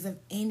memories of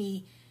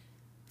any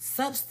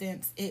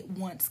substance it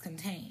once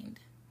contained.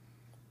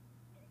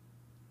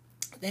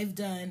 They've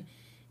done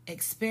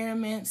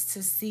experiments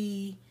to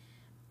see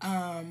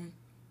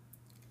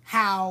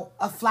how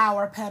a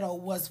flower petal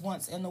was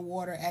once in the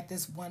water at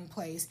this one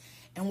place,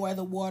 and where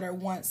the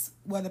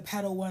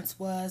petal once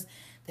was,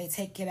 they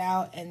take it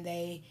out and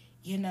they,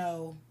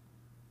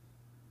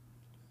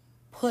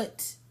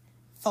 put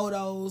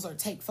photos or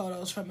take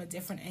photos from a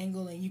different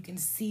angle, and you can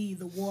see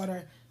the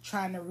water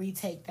trying to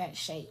retake that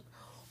shape.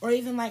 Or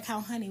even like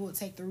how honey will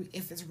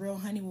if it's real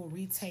honey, will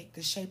retake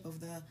the shape of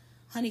the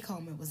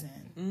honeycomb it was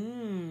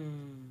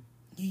in.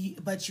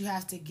 But you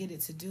have to get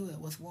it to do it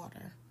with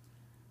water.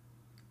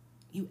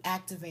 You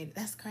activate it.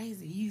 That's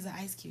crazy. You use an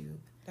ice cube.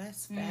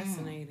 That's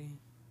fascinating.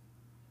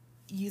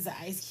 You use an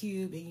ice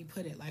cube and you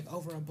put it like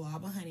over a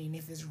blob of honey. And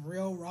if it's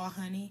real raw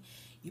honey,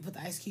 you put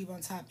the ice cube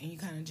on top and you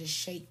kind of just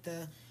shake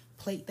the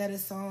plate that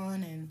it's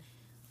on and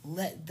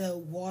let the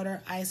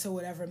water, ice, or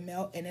whatever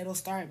melt, and it'll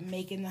start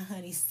making the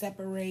honey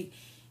separate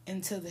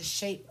into the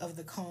shape of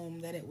the comb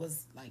that it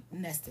was like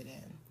nested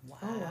in. Wow.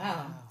 Oh,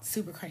 wow.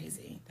 Super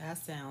crazy. That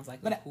sounds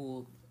like But a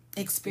cool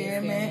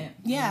experiment.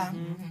 Yeah.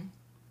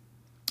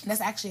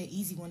 That's actually an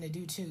easy one to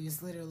do too.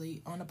 It's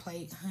literally on a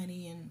plate,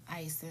 honey and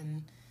ice,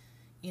 and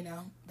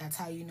that's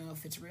how you know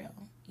if it's real,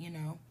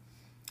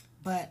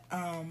 But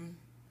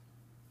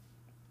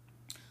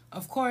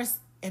of course,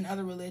 in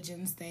other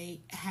religions, they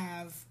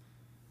have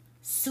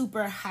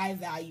super high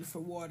value for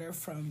water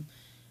from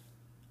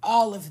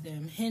all of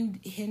them.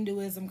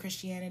 Hinduism,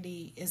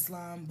 Christianity,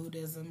 Islam,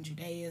 Buddhism,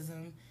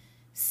 Judaism,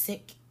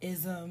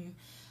 Sikhism.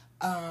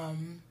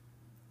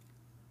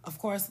 Of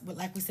course, but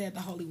like we said,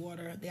 the holy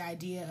water, the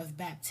idea of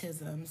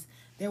baptisms.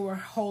 There were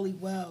holy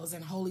wells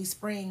and holy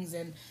springs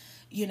and,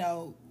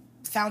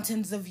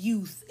 fountains of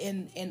youth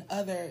in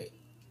other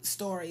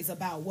stories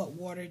about what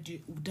water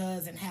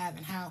does and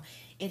how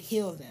it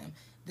heals them.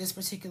 This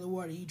particular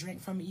water, you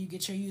drink from it, you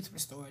get your youth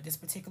restored. This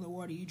particular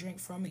water, you drink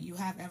from it, you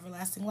have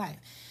everlasting life.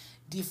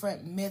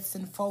 Different myths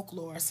and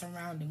folklore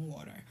surrounding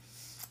water.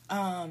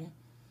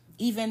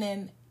 Even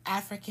in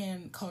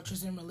African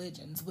cultures and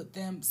religions, with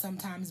them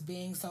sometimes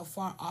being so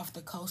far off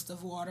the coast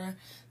of water,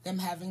 them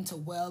having to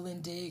well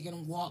and dig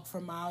and walk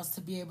for miles to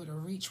be able to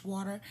reach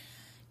water,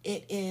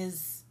 it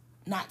is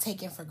not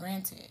taken for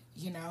granted,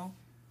 Yeah.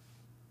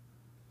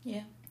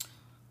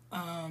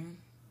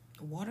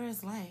 Water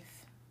is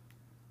life.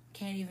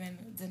 Can't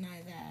even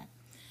deny that.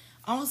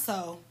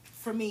 Also,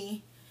 for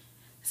me,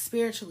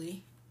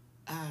 spiritually,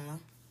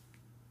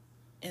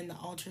 in the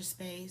altar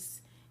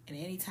space, and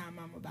anytime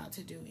I'm about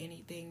to do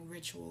anything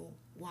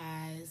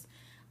ritual-wise,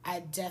 I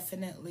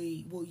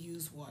definitely will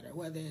use water,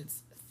 whether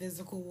it's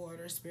physical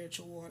water,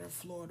 spiritual water,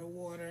 Florida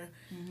water,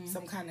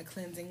 some kind of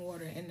cleansing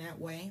water in that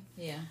way.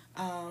 Yeah.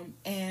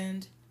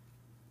 And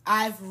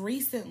I've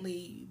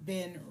recently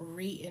been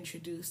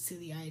reintroduced to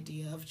the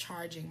idea of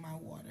charging my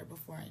water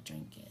before I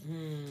drink it.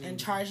 And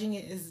charging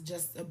it is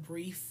just a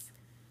brief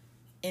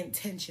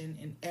intention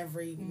in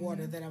every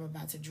water that I'm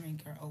about to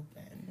drink or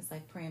open. It's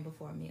like praying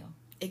before a meal.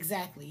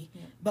 Exactly.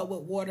 Yeah. But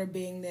with water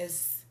being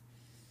this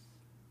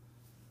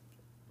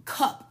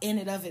cup in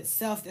and of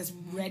itself that's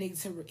ready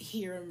to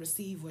hear and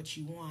receive what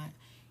you want,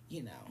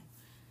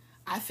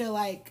 I feel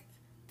like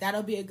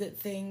that'll be a good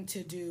thing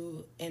to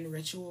do in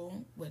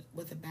ritual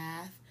with a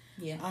bath.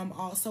 Yeah.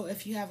 Also,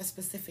 if you have a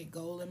specific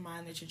goal in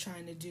mind that you're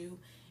trying to do,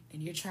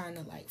 and you're trying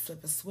to like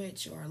flip a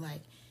switch or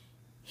like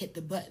hit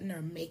the button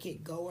or make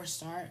it go or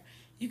start,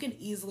 you can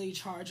easily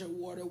charge your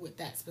water with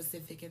that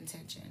specific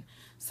intention.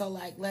 So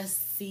like, let's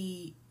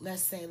say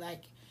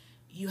like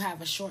you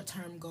have a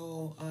short-term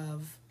goal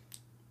of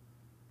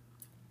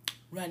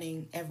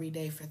running every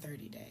day for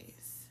 30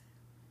 days.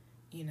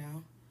 You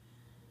know,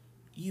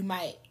 you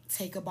might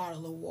take a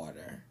bottle of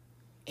water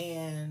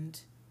and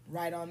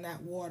write on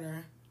that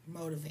water,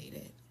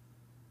 motivated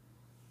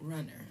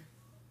runner.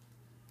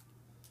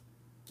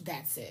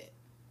 That's it.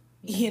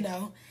 You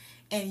know?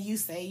 And you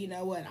say, you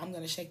know what, I'm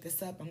going to shake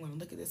this up. I'm going to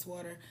look at this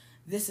water.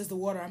 This is the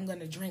water I'm going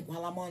to drink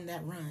while I'm on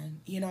that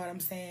run. You know what I'm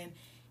saying?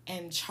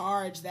 And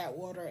charge that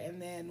water.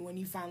 And then when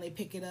you finally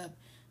pick it up,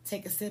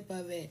 take a sip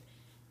of it.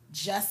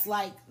 Just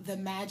like the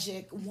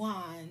magic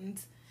wand,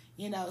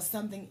 you know,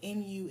 something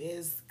in you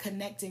is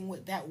connecting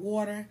with that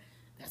water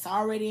that's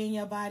already in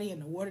your body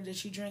and the water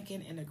that you're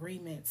drinking in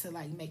agreement to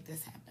like make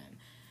this happen.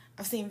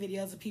 I've seen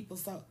videos of people,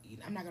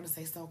 I'm not going to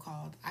say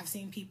so-called. I've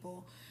seen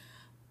people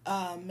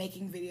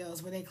making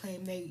videos where they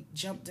claim they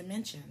jump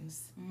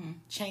dimensions,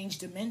 change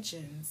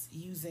dimensions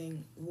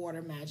using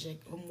water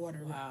magic and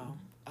water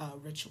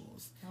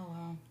rituals. Oh,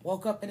 wow.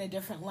 Woke up in a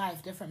different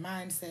life, different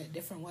mindset,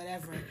 different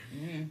whatever,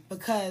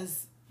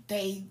 because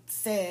they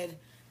said,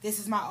 this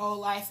is my old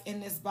life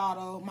in this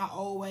bottle, my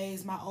old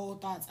ways, my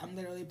old thoughts. I'm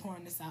literally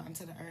pouring this out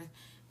into the earth.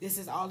 This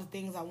is all the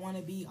things I want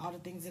to be, all the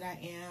things that I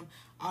am,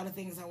 all the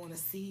things I want to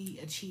see,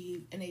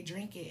 achieve, and they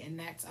drink it, and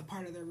that's a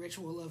part of the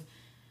ritual of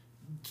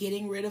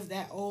getting rid of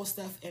that old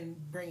stuff and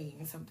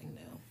bringing something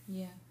new.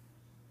 Yeah.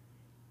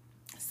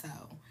 So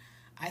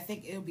I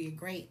think it'll be a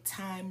great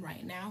time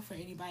right now for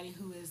anybody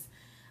who is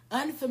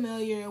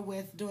unfamiliar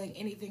with doing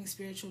anything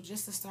spiritual,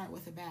 just to start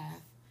with a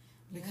bath,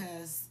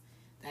 because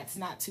that's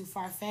not too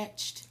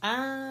far-fetched.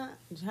 How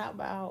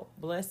about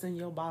blessing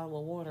your bottle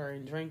of water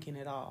and drinking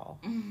it all?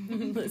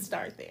 Let's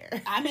start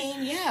there. I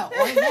mean, yeah,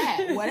 or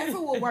that. Whatever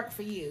will work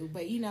for you.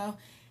 But, you know,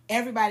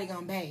 everybody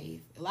gonna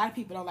bathe. A lot of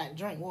people don't like to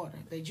drink water,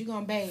 but you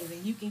gonna bathe,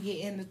 and you can get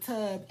in the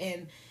tub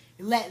and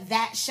let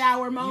that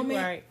shower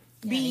moment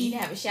be. Yeah, you can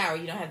have a shower.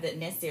 You don't have to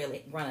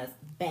necessarily run a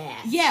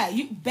bath. Yeah,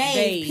 you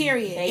bathe.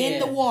 Period. In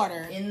the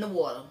water. In the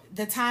water.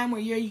 The time where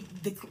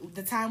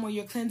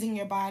you're cleansing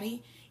your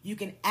body, you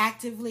can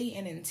actively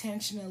and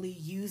intentionally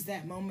use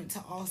that moment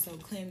to also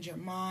cleanse your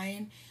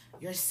mind,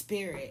 your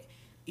spirit,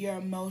 your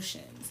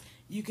emotions.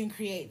 You can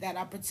create that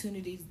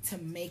opportunity to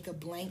make a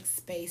blank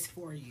space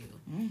for you.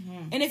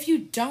 Mm-hmm. And if you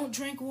don't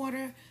drink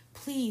water,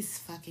 please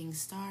fucking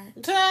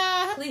start.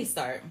 Please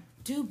start.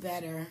 Do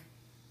better.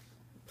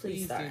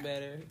 Please start. Do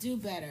better. Do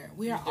better.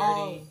 We are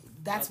all,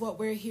 that's what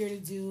we're here to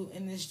do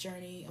in this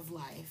journey of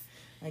life.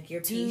 Like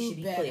your pee should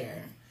be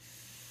clear.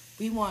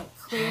 We want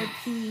clear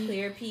pee.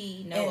 Clear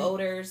pee, no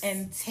odors.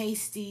 And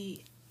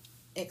tasty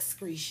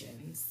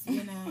excretions,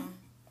 you know?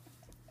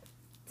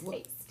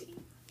 Tasty.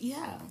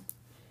 Yeah.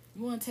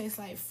 You want to taste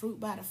like fruit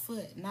by the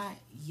foot, not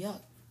yuck,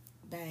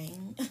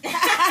 bang.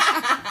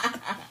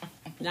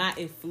 Not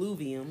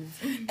effluvium.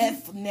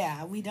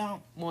 We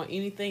don't want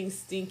anything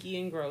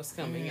stinky and gross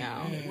coming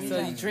out. Mm-hmm. So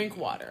you drink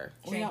water.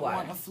 We don't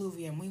want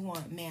effluvium. We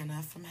want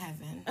manna from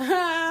heaven.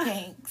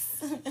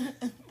 Thanks.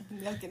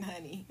 Milk and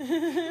honey.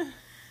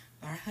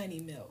 Or honey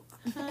milk.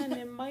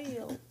 Honey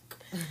milk.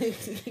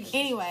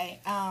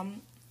 Anyway,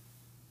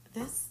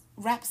 this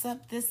wraps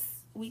up this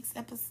week's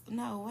episode.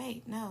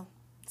 No.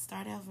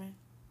 Start over.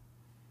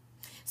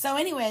 So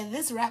anyway,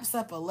 this wraps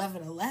up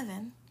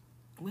 11/11.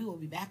 We will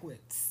be back with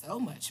so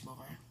much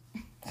more.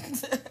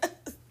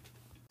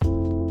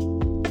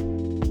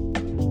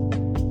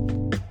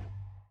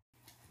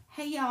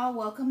 Hey y'all,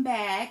 welcome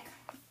back.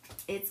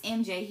 It's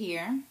MJ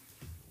here.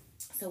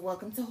 So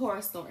welcome to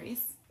Horror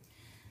Stories.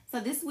 So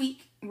this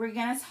week we're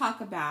going to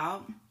talk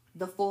about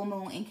the full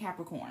moon in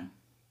Capricorn.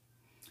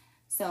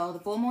 So the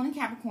full moon in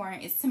Capricorn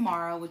is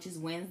tomorrow, which is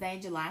Wednesday,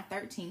 July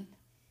 13th.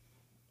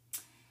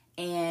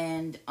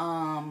 And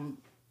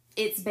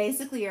it's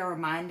basically a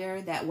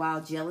reminder that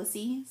while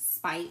jealousy,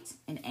 spite,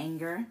 and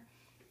anger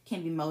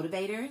can be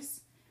motivators,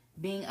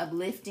 being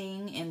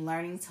uplifting and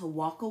learning to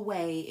walk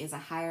away is a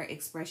higher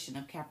expression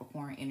of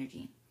Capricorn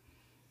energy.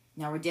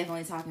 Now, we're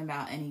definitely talking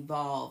about an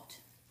evolved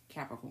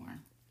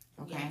Capricorn.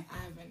 Okay? Yeah,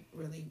 I haven't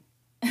really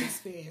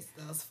experienced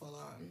those full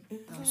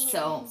on.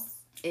 So,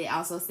 it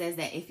also says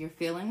that if your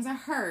feelings are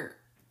hurt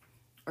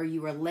or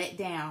you were let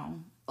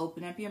down,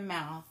 open up your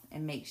mouth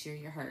and make sure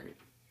you're heard.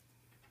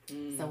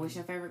 So what's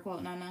your favorite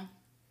quote, Nana?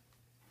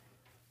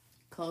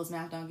 Closed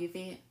mouth don't get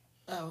fed?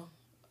 Oh,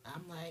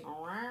 I'm like,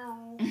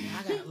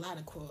 I got a lot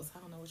of quotes. I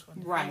don't know which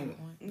one. Right.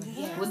 One,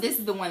 yeah. Well, this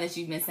is the one that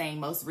you've been saying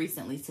most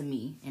recently to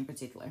me in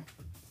particular.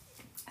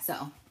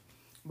 So,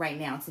 right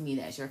now, to me,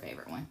 that's your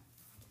favorite one.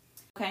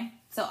 Okay.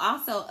 So,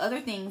 also, other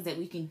things that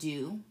we can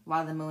do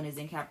while the moon is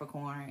in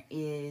Capricorn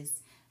is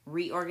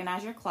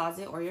reorganize your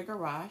closet or your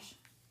garage.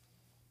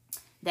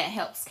 That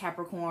helps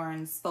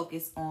Capricorns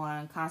focus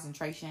on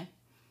concentration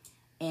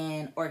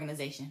and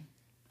organization,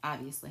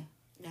 obviously.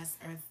 That's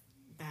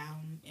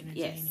earthbound energy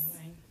yes.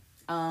 anyway.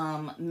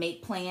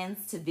 Make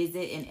plans to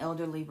visit an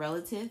elderly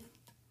relative.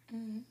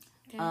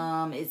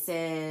 Okay. It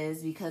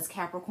says because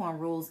Capricorn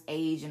rules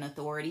age and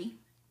authority.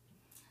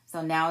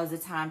 So now is the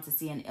time to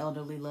see an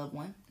elderly loved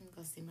one. I'm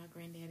going to see my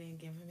granddaddy and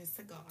give him his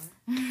cigar.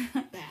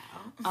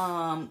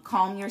 Bow.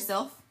 Calm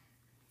yourself.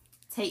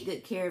 Take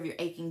good care of your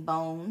aching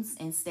bones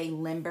and stay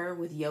limber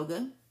with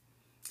yoga.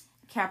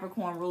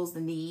 Capricorn rules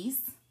the knees,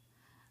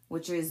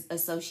 which is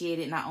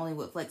associated not only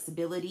with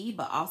flexibility,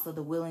 but also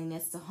the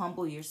willingness to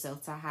humble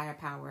yourself to a higher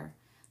power,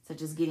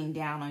 such as getting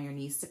down on your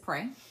knees to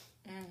pray.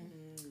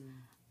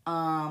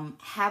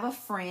 Have a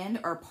friend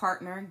or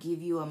partner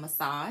give you a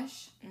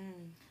massage.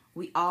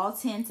 We all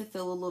tend to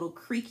feel a little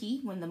creaky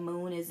when the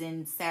moon is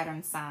in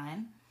Saturn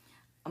sign.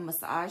 A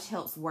massage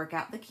helps work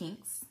out the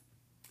kinks.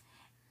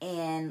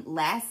 And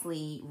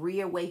lastly,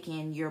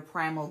 reawaken your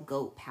primal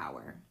goat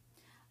power.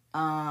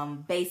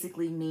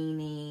 Basically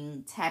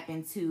meaning tap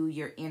into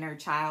your inner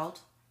child.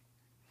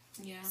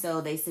 Yeah. So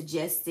they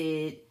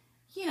suggested,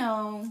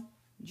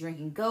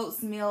 drinking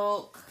goat's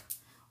milk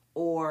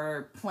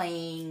or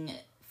playing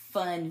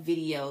fun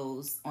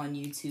videos on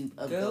YouTube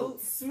of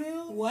goats.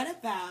 milk? What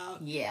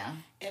about Yeah.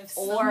 if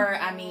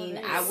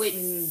I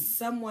wouldn't,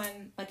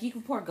 someone like, you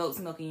can pour goat's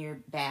milk in your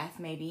bath,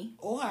 maybe.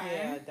 or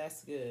Yeah,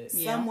 that's good.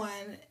 Yeah.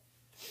 someone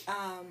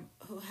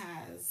who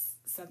has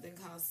something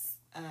called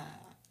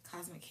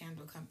Cosmic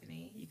Candle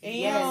Company. You can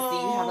Yes, do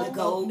you have a the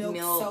goat milk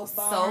milk soap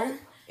bar. soap?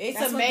 It's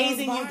That's what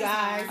amazing, those you bars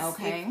guys. are.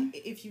 Okay.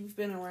 If you've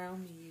been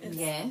around me. It's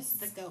Yes.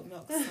 the goat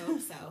milk soap.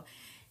 So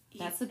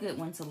That's a good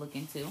one to look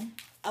into.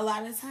 a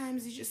lot of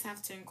times you just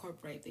have to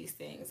incorporate these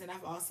things. And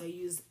I've also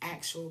used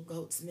actual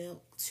goat's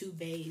milk to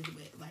bathe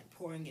with, like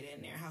pouring it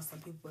in there. How some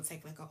people would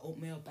take like an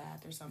oatmeal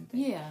bath or something.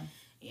 Yeah.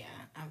 Yeah,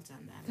 I've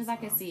done that. Because I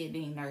can see it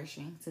being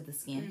nourishing to the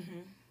skin.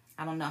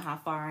 I don't know how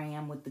far I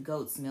am with the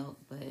goat's milk,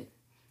 but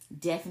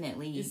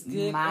definitely It's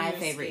good my for your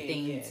favorite skin,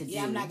 thing yes. to do.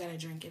 Yeah, I'm not gonna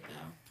drink it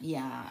though.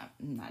 Yeah,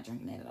 I'm not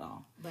drinking that at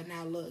all. But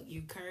now look,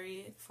 you curry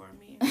it for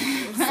me.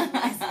 Some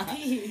rice and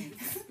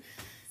peas.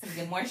 Some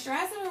good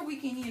moisturizer, or we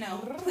can,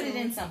 put it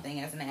in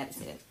something as an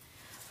additive.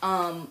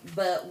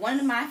 But one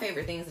of my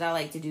favorite things that I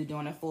like to do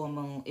during a full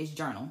moon is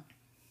journal.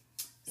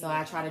 So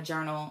I try to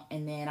journal,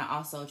 and then I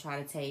also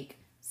try to take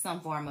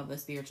some form of a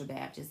spiritual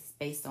bath, just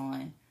based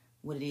on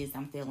what it is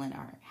I'm feeling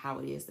or how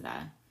it is that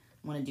I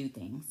want to do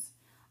things.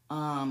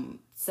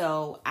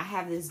 So I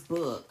have this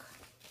book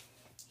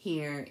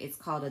here. It's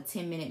called A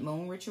 10-Minute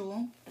Moon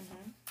Ritual,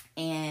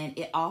 and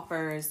it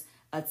offers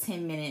a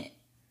 10-minute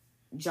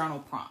journal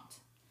prompt.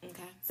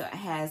 Okay. So it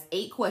has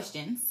 8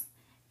 questions,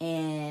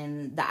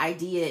 and the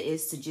idea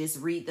is to just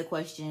read the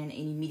question and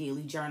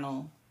immediately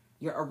journal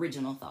your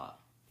original thought.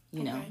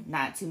 Okay.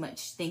 Not too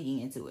much thinking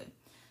into it.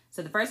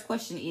 So the first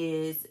question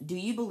is, do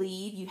you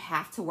believe you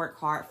have to work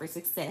hard for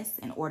success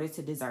in order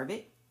to deserve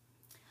it?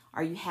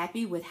 Are you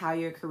happy with how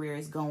your career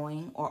is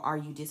going, or are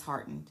you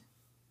disheartened?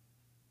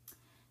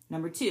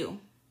 Number 2,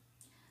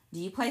 do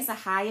you place a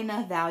high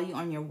enough value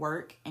on your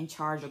work and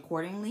charge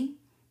accordingly?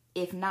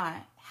 If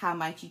not, how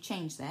might you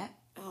change that?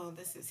 Oh,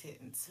 this is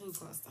hitting too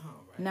close to home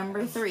right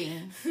Number now.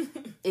 3,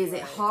 is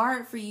it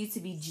hard for you to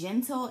be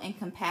gentle and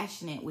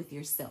compassionate with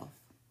yourself?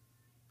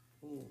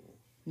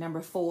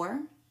 Number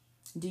 4,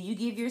 do you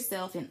give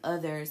yourself and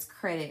others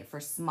credit for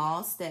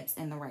small steps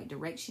in the right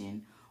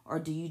direction, or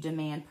do you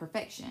demand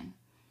perfection?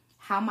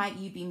 How might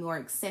you be more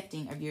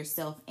accepting of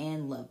yourself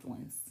and loved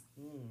ones?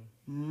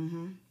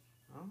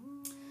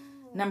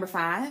 Number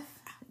 5,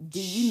 do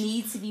you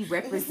need to be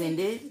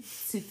represented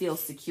to feel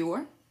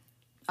secure?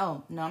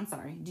 Oh, no, I'm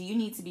sorry. Do you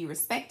need to be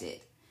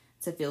respected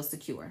to feel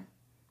secure?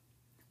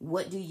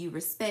 What do you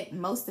respect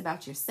most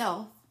about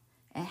yourself,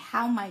 and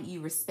how might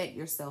you respect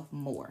yourself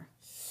more?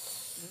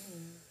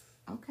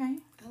 Okay.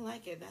 I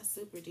like it. That's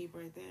super deep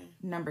right there.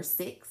 Number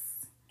 6,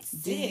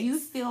 do 6? you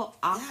feel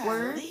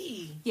awkward?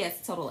 Golly.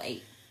 Yes, total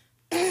 8.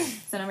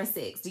 So number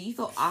 6, do you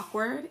feel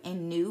awkward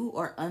in new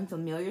or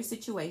unfamiliar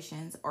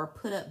situations, or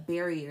put up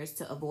barriers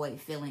to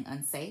avoid feeling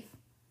unsafe?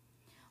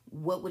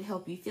 What would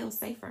help you feel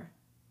safer?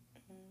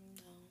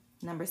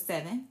 Number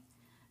 7,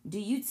 do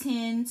you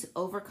tend to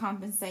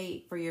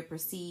overcompensate for your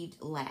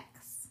perceived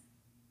lacks?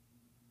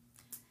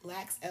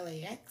 Lax,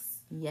 L-A-X?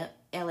 Yep,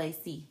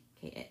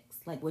 LACKX,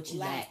 like what you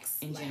lack Lacks,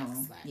 in lacks,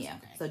 general. lacks, Yeah.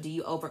 okay. So do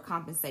you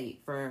overcompensate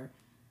for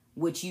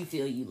what you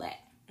feel you lack?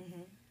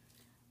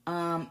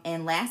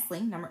 And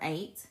lastly, number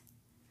 8,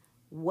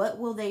 what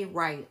will they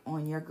write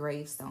on your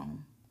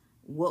gravestone?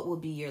 What will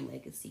be your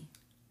legacy?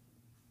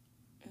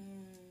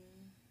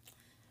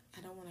 I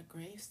don't want a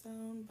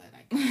gravestone, but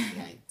I get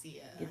the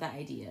idea. Get the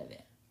idea of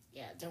it.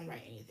 Yeah, don't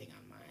write anything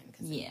on mine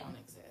because Yeah. it won't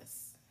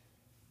exist.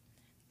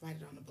 Write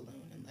it on a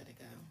balloon and let it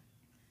go.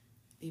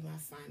 Be my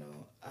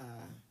final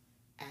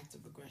act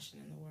of aggression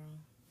in the world.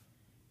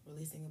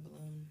 Releasing a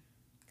balloon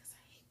because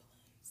I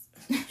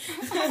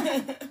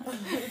hate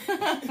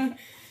balloons.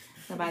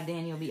 So by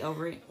then you'll be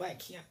over it. Like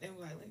Keanu, they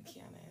were like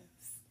Keanu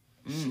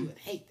is. She would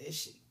hate this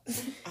shit.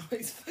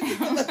 Always fucking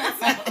balloons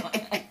out.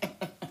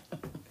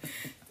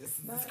 This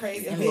is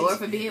crazy. And bitch. Lord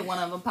forbid one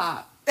of them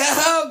pop.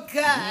 Oh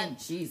God.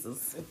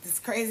 Jesus. This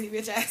crazy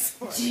bitch asked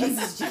for it.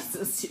 Jesus.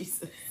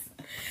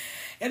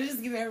 It'll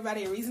just give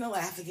everybody a reason to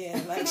laugh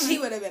again. Like she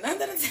would have been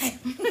under the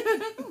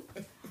table.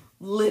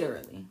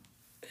 Literally.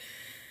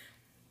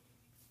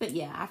 But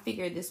yeah, I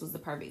figured this was the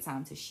perfect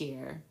time to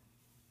share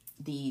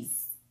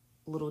these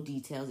little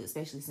details,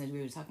 especially since we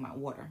were talking about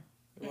water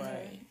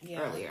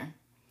earlier.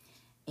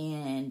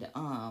 And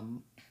I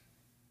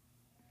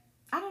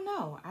don't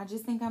know. I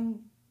just think I'm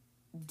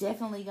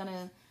definitely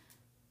gonna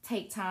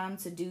take time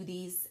to do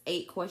these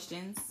 8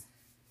 questions.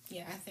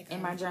 Yeah, I think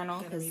in my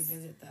journal, gonna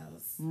revisit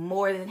those.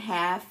 More than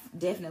half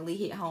definitely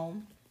hit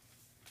home.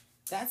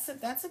 That's a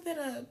bit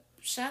of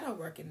shadow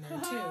work in there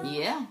too.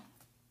 Yeah.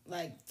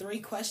 Like 3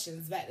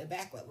 questions back to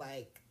back with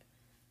like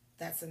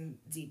that's some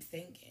deep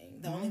thinking.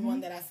 The only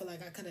one that I feel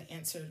like I could have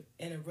answered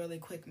in a really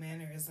quick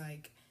manner is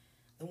like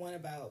the one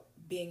about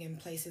being in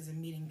places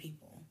and meeting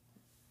people.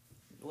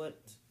 What?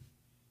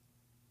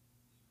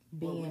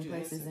 Being in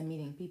places and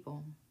meeting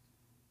people.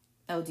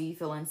 Oh, do you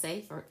feel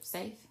unsafe or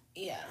safe?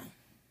 Yeah.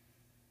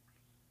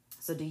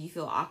 So do you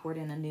feel awkward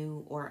in a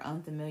new or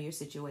unfamiliar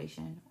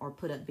situation or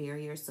put up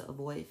barriers to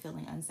avoid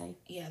feeling unsafe?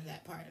 Yeah,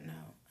 that part, no,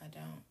 I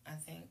don't. I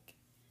think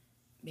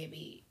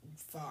maybe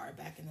far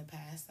back in the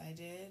past I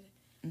did.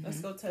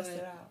 Let's go test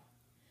it out.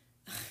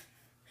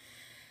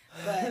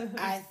 But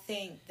I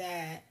think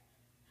that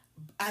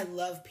I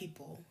love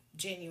people,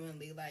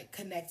 genuinely, like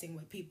connecting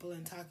with people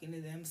and talking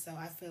to them. So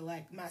I feel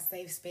like my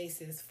safe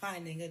space is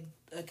finding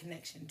a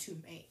connection to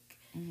make.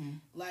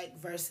 Like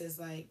versus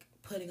like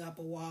putting up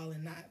a wall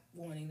and not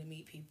wanting to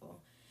meet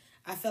people.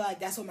 I feel like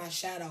that's what my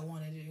shadow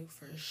want to do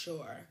for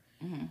sure.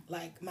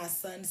 Like my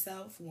sun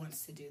self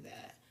wants to do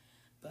that.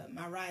 But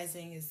my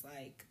rising is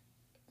like,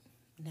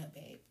 no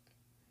babe,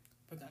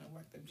 we're gonna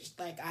work them. Just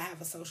like I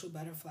have a social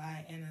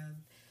butterfly and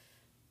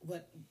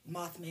a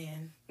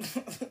Mothman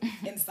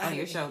inside on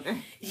your of me. shoulder.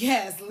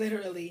 Yes,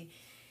 literally.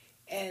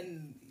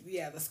 And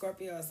yeah, the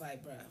Scorpio is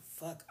like, bruh,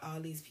 fuck all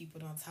these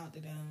people, don't talk to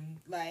them.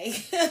 Like,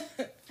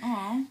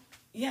 Aww.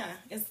 yeah,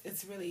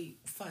 it's really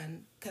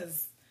fun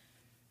because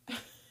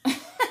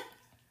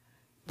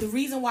the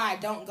reason why I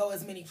don't go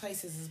as many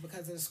places is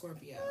because of the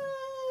Scorpio.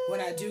 When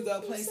I do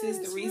go places,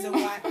 the reason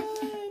why...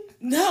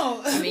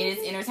 No. I mean,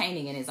 it's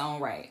entertaining in its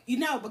own right. You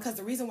know, because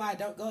the reason why I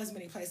don't go as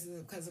many places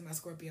is because of my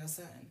Scorpio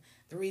sun.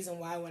 The reason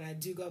why when I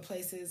do go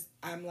places,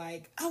 I'm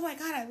like, oh my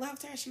God, I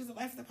loved her. She was the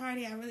life of the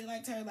party. I really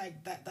liked her. Like,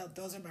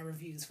 those are my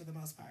reviews for the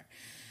most part.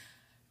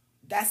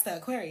 That's the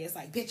Aquarius.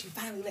 Like, bitch, you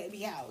finally let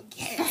me out.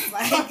 Yes.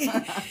 Like,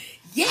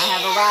 yeah. I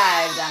have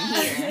arrived.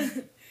 I'm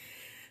here.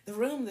 The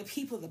room, the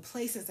people, the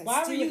places. Like,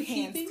 why were you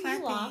hands keeping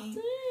clapping. me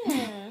locked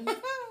in?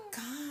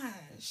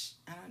 Gosh.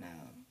 I don't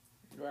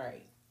know.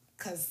 Right.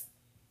 Because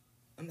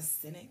I'm a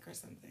cynic or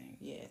something.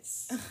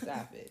 Yes.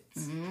 Stop it.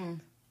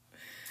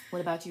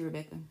 What about you,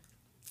 Rebecca?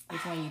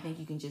 Which one you think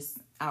you can just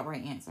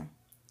outright answer?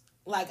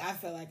 Like, I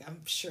feel like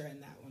I'm sure in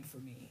that one for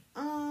me.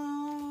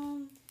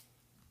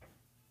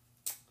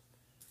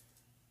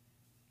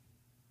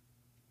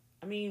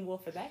 I mean, well,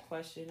 for that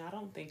question, I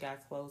don't think I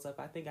close up.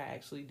 I think I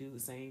actually do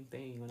the same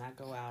thing. When I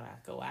go out, I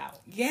go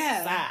out.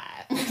 Yeah.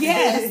 Outside.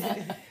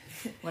 Yes.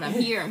 When I'm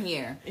here, I'm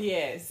here.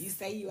 Yes. You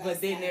say you But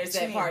then outside, there's you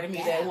that ain't part of me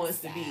that wants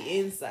to outside. be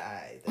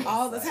inside.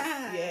 All the It's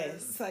time.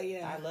 Yes. So,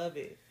 yeah. I love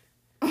it.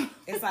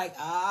 It's like,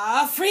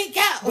 freak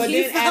out. But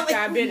You then feel after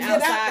like I've been you get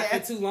out outside there.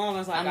 for too long, I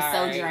was like, I'm all so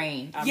right,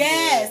 drained. I'm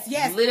Yes, good.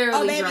 yes.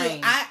 Literally baby,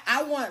 drained.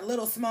 I want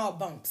little small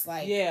bumps.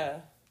 Like, Yeah.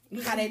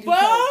 how they do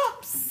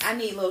Bumps. I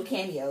need little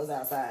cameos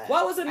outside.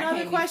 What was I another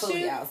can't be fully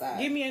question? outside.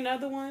 Give me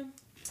another one.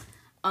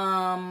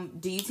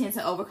 Do you tend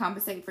to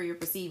overcompensate for your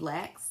perceived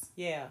lacks?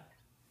 Yeah.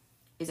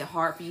 Is it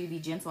hard for you to be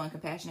gentle and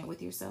compassionate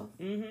with yourself?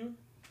 Mm-hmm.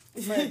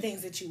 for the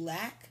things that you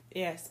lack.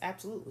 Yes,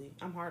 absolutely.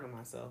 I'm hard on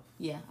myself.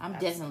 Yeah, I'm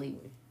Absolutely.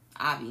 definitely,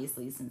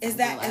 obviously, since Is I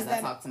that- realized is that-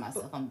 I talk to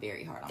myself, I'm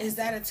very hard on Is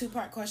myself. that a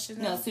 2-part question?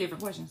 No, though? it's 2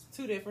 different questions.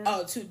 Two different.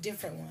 Oh, 2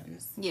 different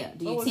ones. Yeah.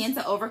 Do What you was- tend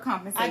to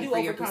overcompensate I do for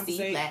your perceived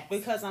overcompensate lacks?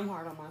 because I'm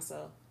hard on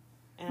myself.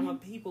 And I'm a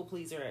people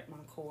pleaser at my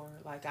core.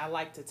 Like, I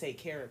like to take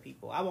care of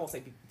people. I won't say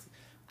people.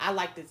 I'm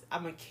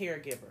a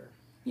caregiver.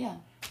 Yeah.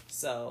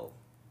 So,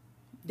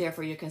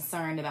 Therefore, you're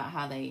concerned about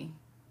how they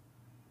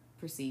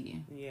perceive you,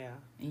 yeah.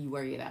 and you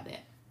worry about that.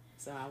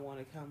 So I want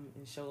to come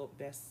and show up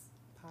best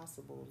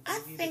possible. I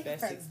Give you think the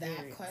best for that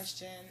experience.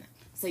 question,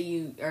 So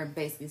you are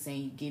basically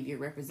saying you give your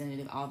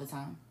representative all the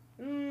time?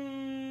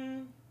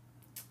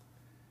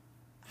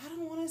 I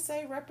don't want to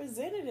say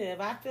representative.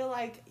 I feel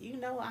like,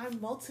 I'm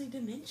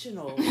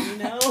multidimensional,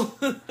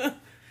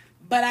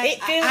 but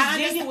It feels I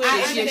genuine. I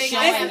It's just understand-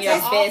 showing it's- your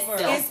it's- best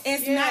self.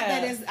 It's Yeah. not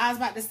that it's, I was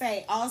about to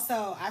say,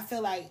 also, I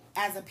feel like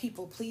as a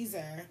people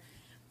pleaser,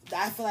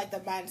 I feel like the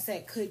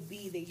mindset could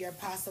be that you're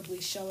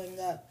possibly showing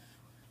up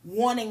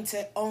wanting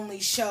to only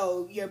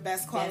show your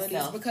best qualities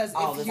self because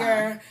all if the you're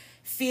time.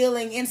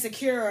 feeling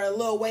insecure or a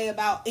little way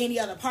about any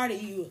other part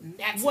of you,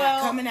 that's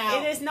not coming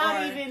out. It is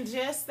not or- even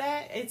just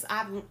that. It's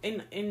I'm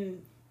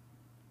in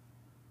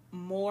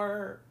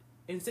more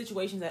in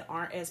situations that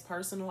aren't as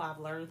personal. I've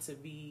learned to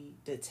be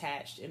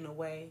detached in a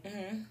way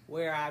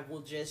where I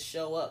will just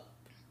show up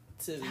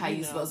to How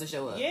you supposed to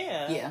show up.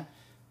 Yeah.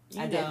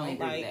 I definitely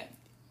agree with that.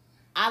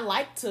 I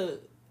like to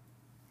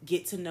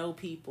get to know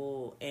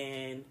people,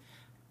 and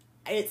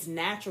it's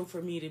natural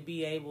for me to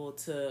be able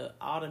to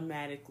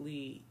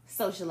automatically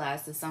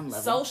Socialize to some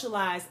level.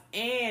 socialize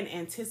and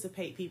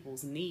anticipate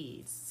people's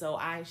needs. So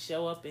I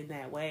show up in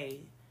that way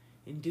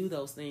and do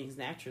those things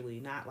naturally,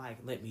 not like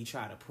let me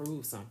try to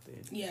prove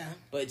something. Yeah.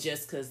 But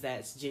just because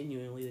that's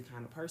genuinely the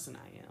kind of person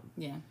I am.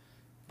 Yeah.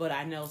 But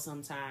I know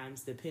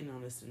sometimes, depending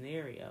on the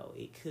scenario,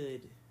 it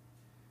could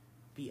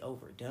be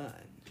overdone.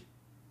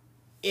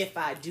 If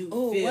I do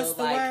feel what's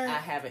the like word? I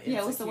have an insecurity.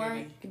 Yeah, what's the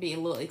word? Could be a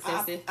little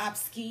excessive.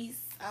 Obscuous.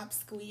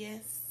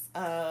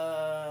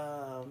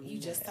 You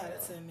just taught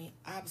it no. to me.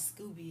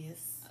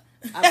 Obscuous.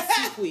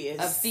 Obsequious.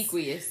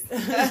 Obsequious.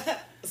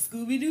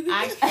 Scooby Doo.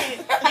 I can't.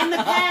 In the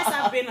past,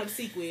 I've been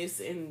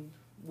obsequious in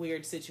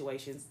weird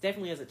situations.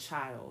 Definitely as a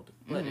child,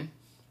 but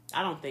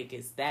I don't think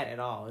it's that at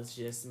all. It's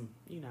just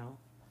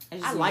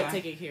I like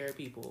taking care of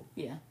people.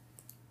 Yeah.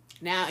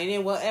 Now and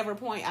then, whatever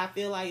point I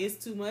feel like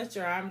it's too much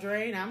or I'm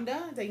drained, I'm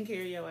done taking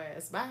care of your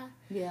ass. Bye.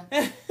 Yeah.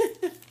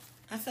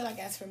 I feel like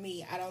as for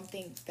me, I don't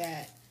think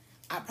that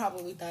I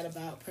probably thought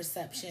about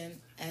perception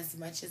as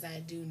much as I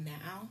do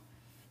now,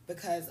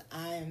 because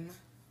I'm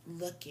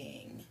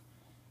looking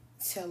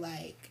to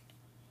like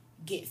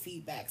get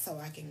feedback so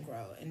I can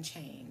grow and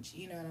change.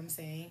 You know what I'm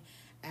saying?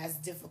 As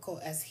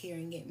difficult as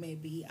hearing it may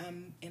be,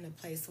 I'm in a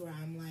place where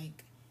I'm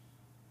like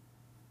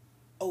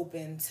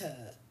open to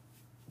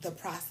the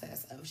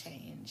process of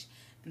change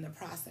and the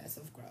process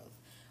of growth.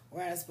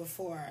 Whereas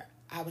before,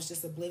 I was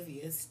just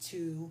oblivious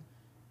to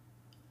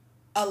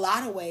a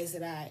lot of ways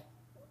that I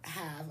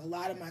have, a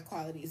lot of my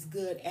qualities,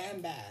 good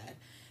and bad,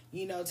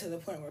 to the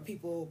point where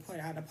people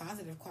point out a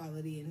positive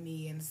quality in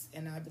me,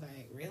 and I'd be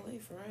like, really?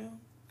 For real?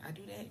 I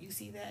do that? You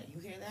see that?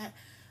 You hear that?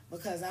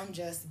 Because I'm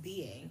just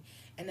being.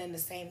 And then the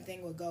same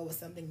thing would go with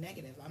something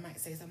negative. I might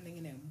say something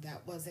in it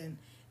that wasn't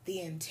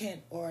the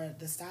intent or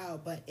the style,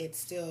 but it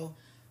still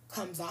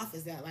comes off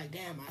as that, like,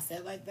 damn, I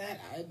said like that,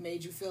 I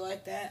made you feel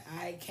like that,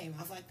 I came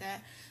off like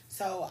that.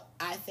 So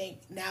I think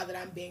now that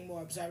I'm being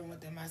more observant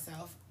within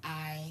myself,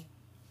 I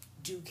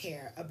do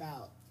care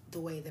about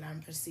the way that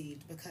I'm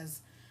perceived,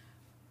 because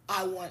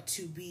I want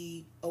to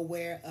be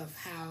aware of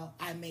how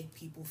I make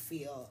people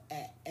feel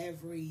at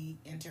every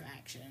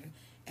interaction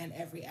and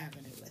every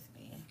avenue with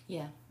me.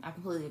 Yeah, I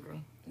completely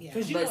agree. Yeah.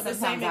 Because But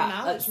sometimes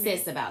I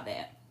obsess about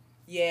that.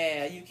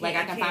 Yeah, you can't. Like,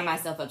 I can find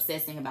myself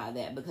obsessing about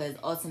that, because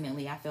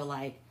ultimately I feel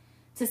like,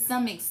 to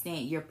some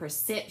extent, your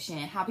perception,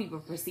 how people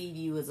perceive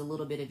you, is a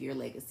little bit of your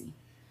legacy.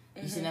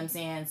 You see what I'm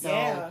saying?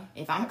 So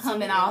if I'm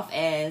coming off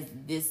as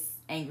this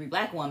angry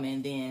black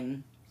woman,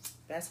 then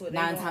that's what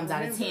 9 times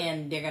out of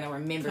 10 they're gonna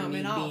remember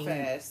coming me off being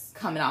as.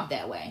 coming off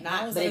that way.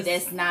 But if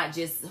that's not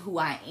just who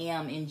I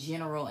am in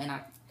general, and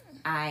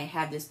I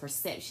have this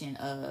perception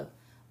of,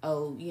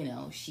 oh,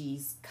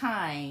 she's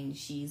kind,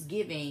 she's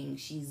giving,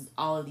 she's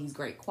all of these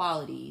great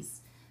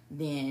qualities,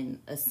 then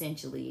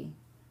essentially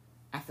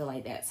I feel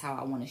like that's how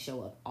I want to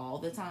show up all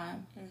the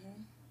time.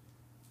 Mm-hmm.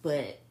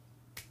 But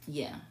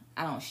yeah,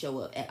 I don't show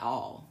up at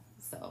all.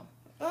 So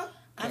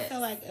I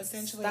feel like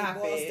essentially it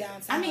boils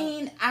down to. I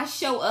mean, I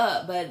show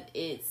up, but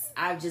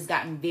I've just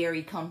gotten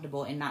very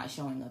comfortable in not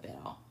showing up at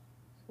all.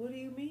 What do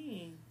you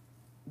mean?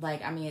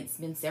 Like, I mean, it's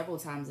been several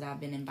times that I've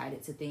been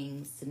invited to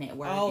things, to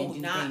network and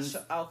do things.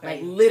 Okay.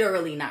 Like,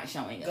 literally not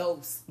showing up.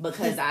 Ghost.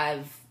 Because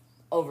I've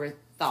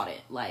overthought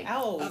it. Like,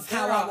 of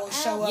how I will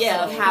show up.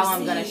 Yeah, of how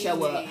I'm going to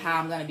show up, how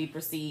I'm going to be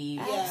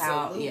perceived.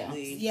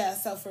 Absolutely. Yeah,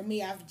 so for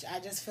me, I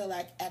just feel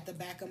like at the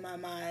back of my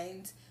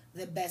mind,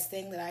 the best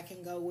thing that I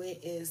can go with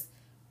is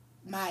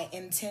my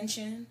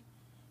intention,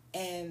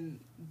 and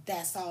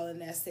that's all,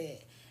 and that's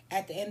it.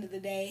 At the end of the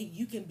day,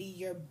 you can be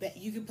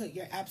you can put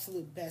your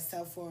absolute best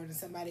self forward, and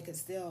somebody could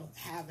still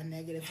have a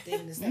negative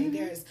thing to say.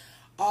 There's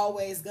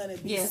always gonna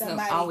be somebody.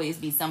 There'll always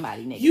be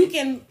somebody negative. You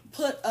can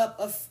put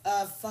up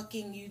a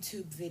fucking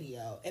YouTube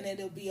video, and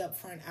it'll be up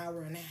for an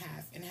hour and a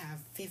half and have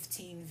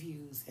 15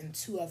 views, and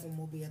 2 of them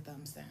will be a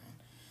thumbs down.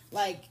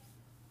 Like,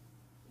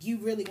 you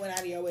really went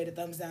out of your way to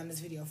thumbs down this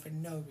video for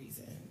no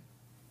reason.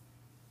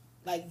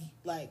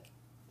 Like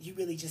you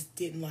really just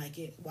didn't like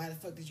it. Why the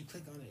fuck did you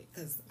click on it?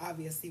 Because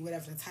obviously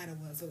whatever the title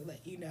was would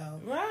let you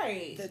know.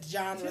 Right. The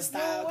genre, just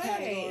style, no way.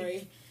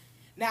 category.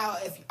 Now,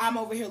 if I'm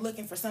over here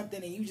looking for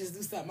something and you just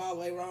do something all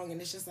the way wrong, and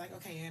it's just like,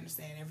 okay, I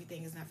understand.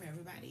 Everything is not for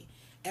everybody.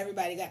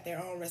 Everybody got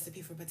their own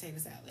recipe for potato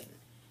salad.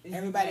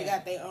 Everybody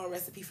got their own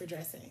recipe for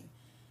dressing.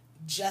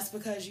 Just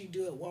because you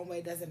do it one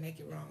way doesn't make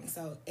it wrong.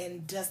 So,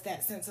 in just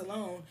that sense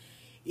alone,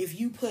 if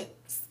you put,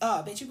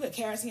 you put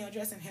carrots in your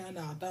dressing, hell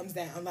no, thumbs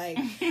down. Like,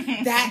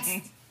 that's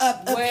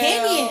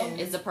opinion.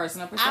 It's a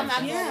personal perception. I'm not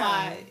gonna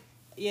lie.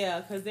 Yeah,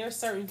 because there's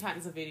certain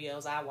types of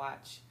videos I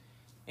watch,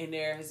 and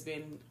there has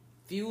been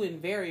few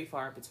and very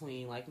far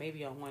between. Like,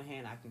 maybe on one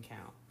hand I can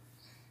count.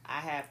 I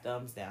have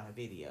thumbs down a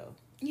video.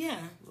 Yeah.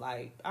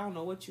 Like, I don't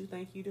know what you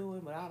think you're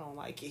doing, but I don't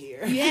like it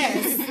here.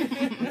 Yes.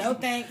 No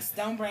thanks.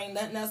 Don't bring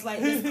nothing else like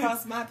this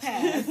across my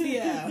path.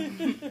 Yeah.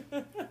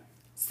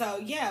 So,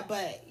 yeah,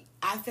 but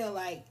I feel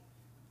like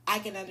I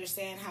can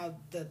understand how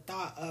the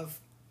thought of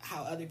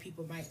how other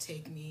people might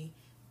take me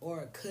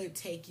or could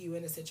take you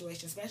in a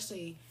situation,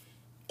 especially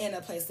in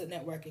a place of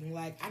networking.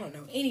 Like, I don't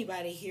know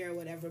anybody here or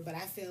whatever, but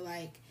I feel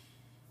like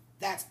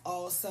that's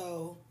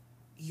also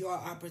your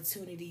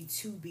opportunity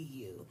to be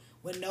you.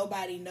 When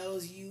nobody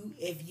knows you,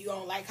 if you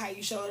don't like how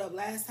you showed up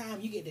last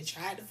time, you get to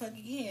try the fuck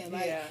again.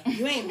 Like,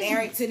 you ain't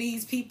married to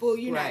these people.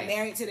 You're not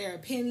married to their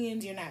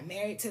opinions. You're not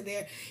married to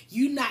their...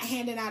 You're not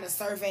handing out a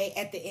survey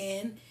at the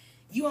end.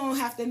 You don't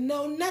have to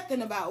know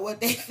nothing about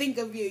what they think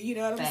of you. You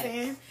know what I'm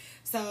saying?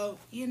 So,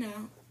 you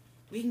know,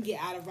 we can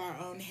get out of our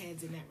own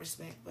heads in that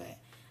respect. But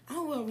I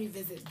will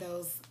revisit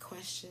those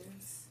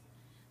questions.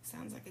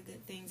 Sounds like a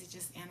good thing to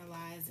just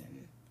analyze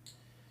and...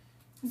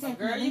 So,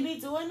 girl, you be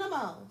doing the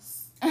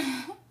most.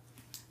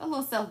 A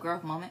little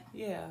self-growth moment.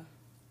 Yeah.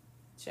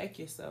 Check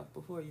yourself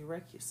before you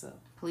wreck yourself.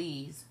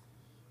 Please.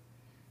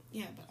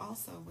 Yeah, but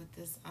also with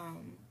this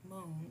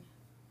moon,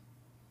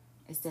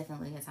 it's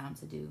definitely a time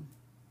to do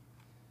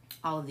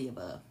all of the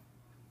above.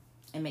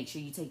 And make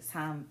sure you take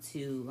time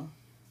to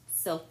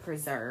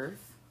self-preserve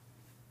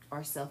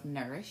or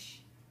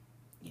self-nourish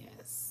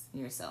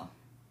yourself.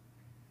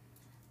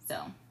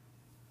 So,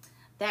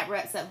 that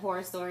wraps up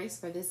horror stories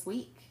for this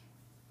week.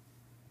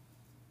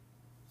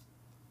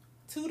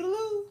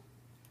 Toodaloo.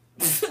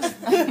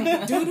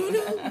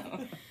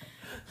 Doo-doo-doo.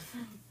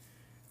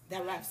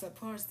 That wraps up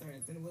horror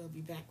stories, and we'll be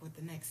back with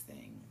the next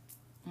thing.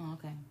 Oh,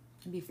 okay.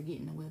 I'll be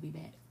forgetting that we'll be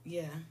back.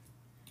 Yeah.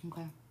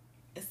 Okay.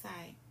 It's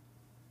like...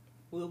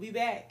 We'll be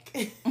back.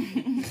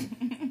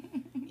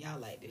 Y'all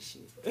like this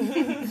shit.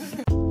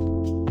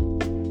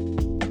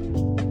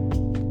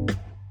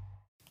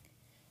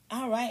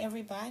 All right,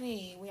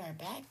 everybody. We are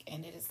back,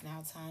 and it is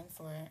now time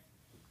for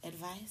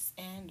advice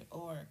and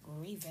or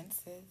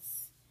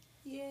grievances.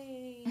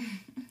 Yay.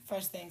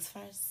 First things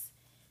first,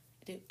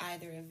 do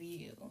either of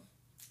you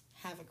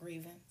have a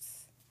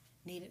grievance,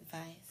 need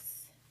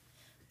advice,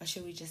 or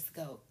should we just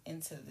go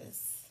into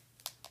this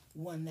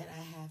one that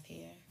I have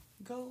here?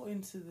 Go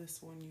into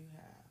this one you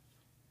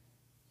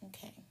have.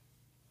 Okay.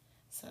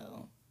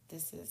 So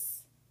this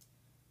is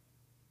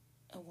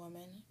a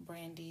woman.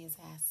 Brandy is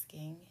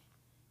asking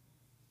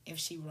if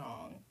she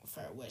wrong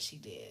for what she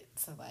did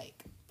to,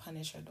 like,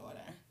 punish her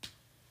daughter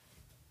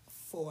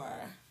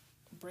for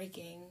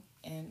breaking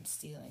and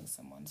stealing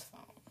someone's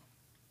phone.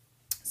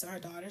 So her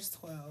daughter's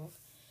 12,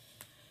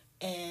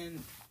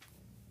 and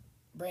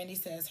Brandy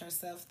says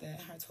herself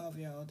that her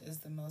 12-year-old is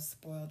the most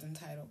spoiled,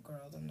 entitled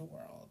girl in the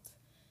world,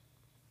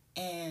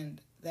 and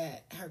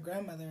that her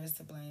grandmother is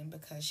to blame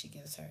because she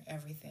gives her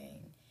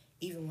everything,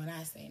 even when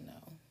I say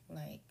no.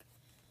 Like,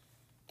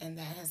 and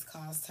that has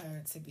caused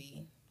her to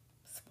be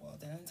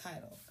spoiled and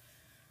entitled.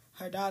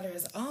 Her daughter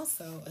is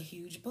also a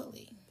huge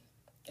bully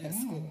at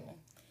school.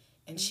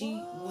 And she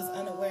was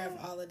unaware of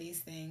all of these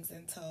things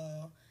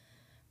until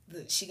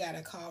she got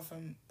a call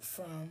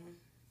from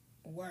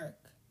work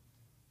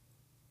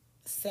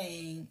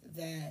saying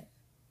that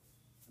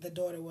the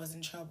daughter was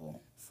in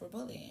trouble for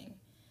bullying.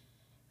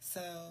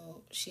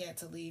 So she had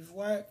to leave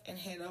work and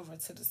head over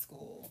to the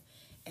school.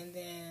 And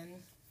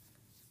then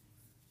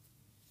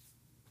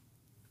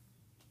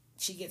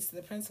she gets to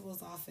the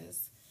principal's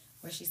office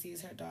where she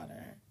sees her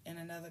daughter and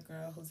another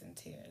girl who's in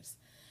tears.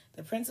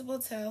 The principal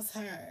tells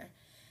her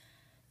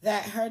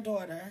that her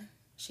daughter,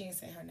 she didn't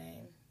say her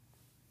name,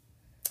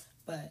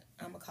 but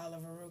I'm going to call her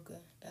Veruca.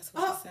 That's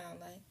what she sound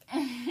like.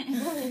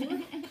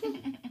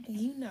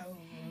 You know who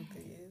Veruca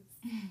is.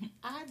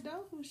 I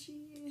know who she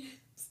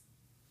is.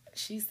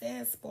 She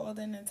said spoiled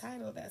and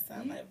entitled. That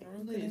sounds like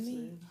Veruca to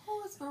me.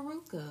 Who is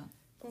Veruca?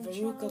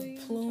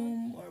 Veruca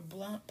Plum or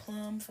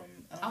Plum from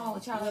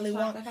Charlie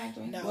Chocolate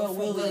Factory? No, well,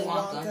 Willy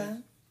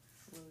Wonka.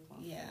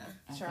 Yeah.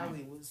 Okay.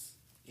 Charlie was...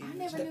 I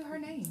never knew her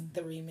name.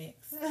 The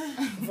remix.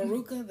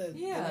 Veruca, the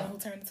one who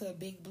turned into a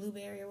big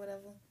blueberry or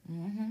whatever.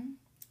 Mm-hmm.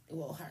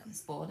 Well, her.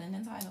 Spoiled and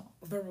entitled.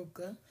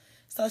 Veruca.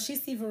 So she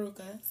see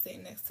Veruca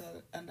sitting next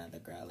to another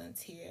girl in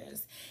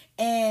tears.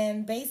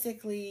 And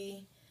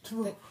basically...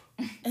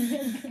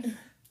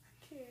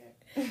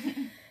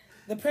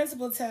 the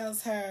principal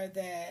tells her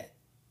that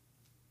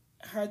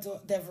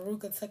that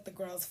Veruca took the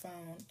girl's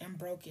phone and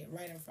broke it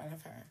right in front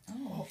of her.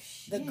 Oh,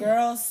 shit. The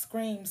girl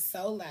screamed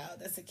so loud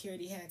that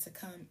security had to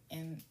come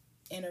and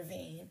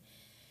intervene.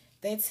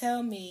 They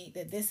tell me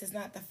that this is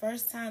not the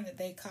first time that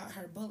they caught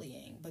her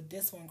bullying, but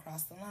this one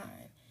crossed the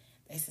line.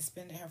 They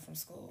suspended her from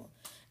school.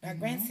 Now,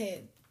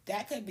 granted,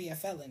 that could be a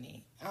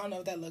felony. I don't know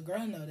if that little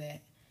girl know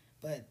that,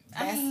 but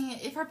I mean,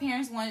 if her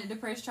parents wanted to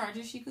press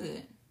charges, she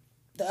could.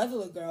 The other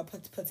little girl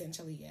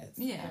potentially, yes.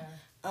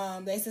 Yeah.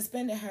 They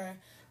suspended her.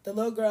 The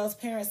little girl's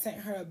parents sent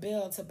her a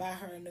bill to buy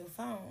her a new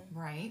phone.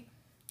 Right.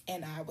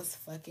 And I was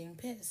fucking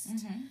pissed.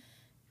 Mm-hmm.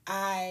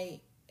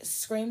 I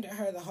screamed at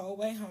her the whole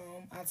way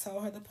home. I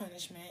told her the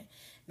punishment.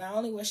 Not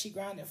only was she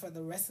grounded for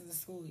the rest of the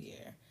school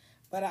year,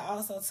 but I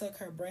also took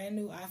her brand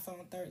new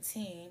iPhone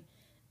 13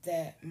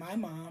 that my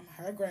mom,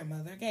 her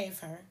grandmother, gave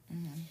her.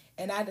 Mm-hmm.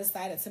 And I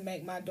decided to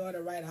make my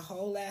daughter write a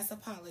whole ass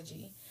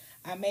apology.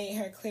 I made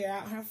her clear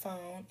out her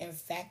phone and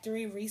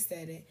factory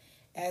reset it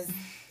as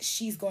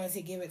she's going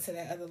to give it to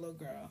that other little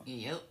girl.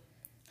 Yep.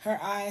 Her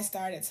eyes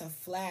started to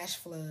flash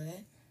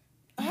flood,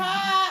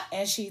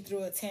 and she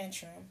threw a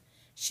tantrum.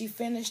 She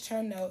finished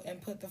her note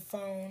and put the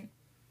phone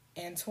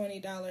and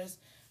 $20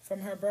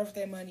 from her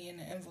birthday money in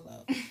the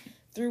envelope.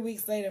 3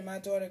 weeks later, my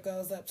daughter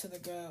goes up to the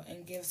girl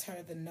and gives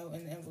her the note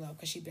in the envelope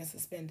because she'd been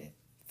suspended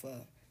for,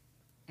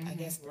 I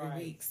guess, 3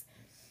 weeks.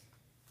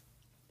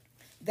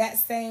 That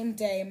same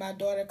day, my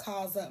daughter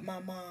calls up my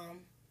mom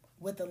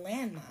with a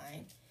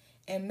landline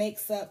and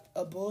makes up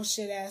a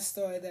bullshit-ass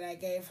story that I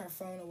gave her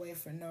phone away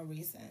for no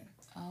reason.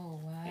 Oh,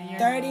 wow.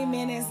 30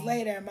 minutes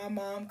later, my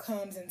mom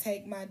comes and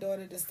take my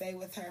daughter to stay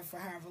with her for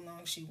however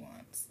long she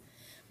wants.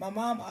 My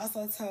mom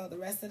also told the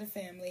rest of the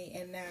family,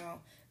 and now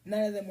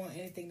none of them want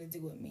anything to do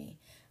with me.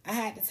 I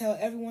had to tell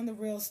everyone the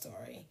real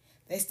story.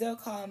 They still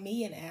call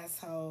me an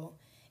asshole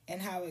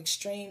and how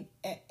extreme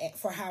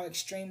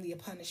the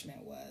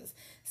punishment was,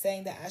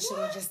 saying that I should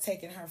have just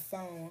taken her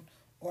phone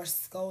or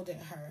scolded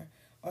her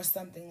or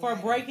something for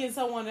like breaking that.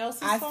 someone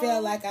else's I phone?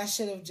 feel like I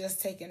should have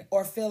just taken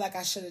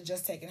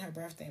her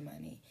birthday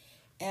money.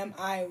 Am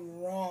I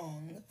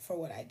wrong for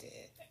what I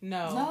did?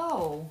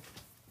 No.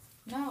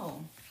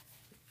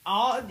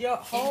 All your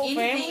whole If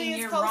family anything, is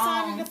you're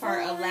co-signing wrong the for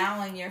phone?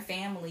 allowing your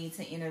family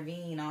to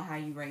intervene on how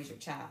you raise your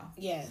child.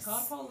 Yes.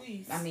 Call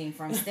police. I mean,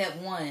 from step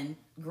one,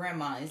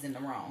 grandma is in the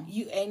wrong.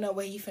 You ain't no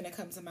way you finna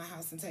come to my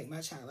house and take my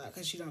child out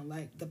because you don't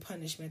like the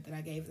punishment that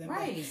I gave them.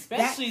 Right.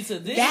 Especially to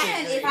this.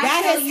 And if I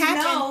that tell has you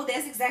happened. no,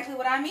 that's exactly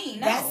what I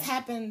mean. No. That's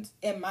happened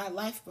in my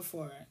life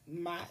before.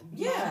 I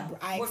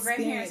Where grandparents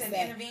experienced have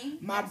that.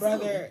 intervened. My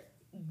Absolutely. brother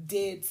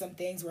did some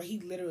things where he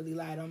literally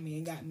lied on me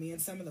and got me in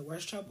some of the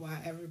worst trouble I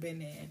ever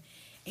been in.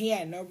 He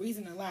had no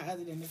reason to lie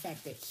other than the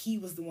fact that he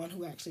was the one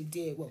who actually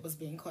did what was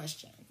being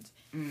questioned.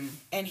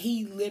 And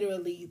he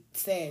literally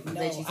said,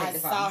 no, I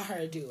saw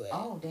her do it.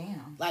 Oh,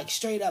 damn. Like,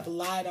 straight up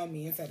lied on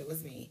me and said it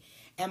was me.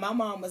 And my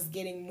mom was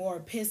getting more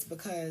pissed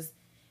because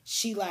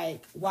she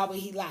like, why would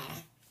he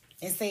lie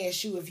and say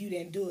it's you if you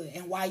didn't do it?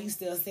 And why you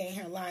still sitting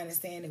here lying and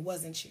saying it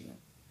wasn't you?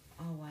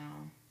 Oh,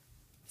 wow.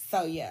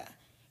 So, yeah.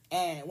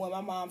 And when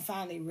my mom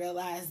finally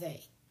realized that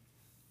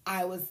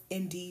I was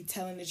indeed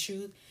telling the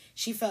truth,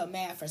 she felt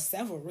mad for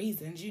several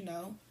reasons, you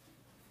know.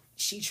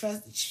 She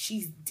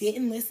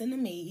didn't listen to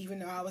me, even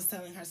though I was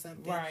telling her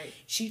something. Right.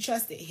 She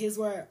trusted his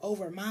word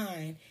over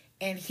mine,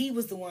 and he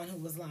was the one who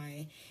was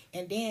lying.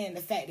 And then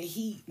the fact that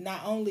he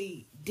not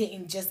only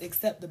didn't just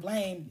accept the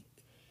blame,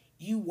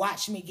 you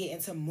watched me get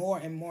into more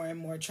and more and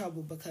more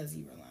trouble because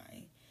you were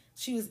lying.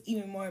 She was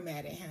even more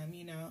mad at him,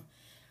 you know.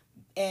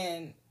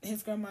 And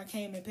his grandma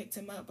came and picked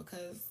him up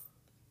because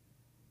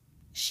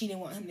she didn't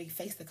want him to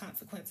face the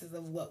consequences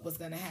of what was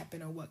going to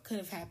happen or what could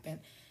have happened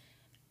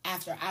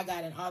after I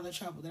got in all the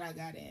trouble that I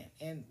got in.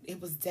 And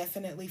it was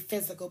definitely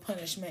physical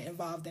punishment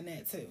involved in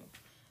that too.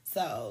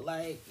 So,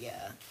 like,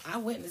 yeah, I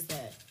witnessed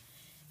that.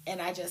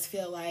 And I just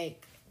feel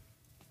like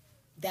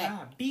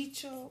that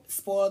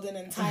spoiled and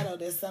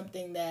entitled is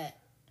something that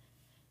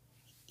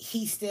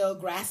he's still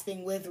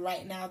grasping with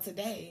right now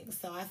today.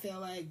 So I feel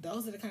like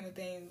those are the kind of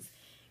things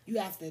you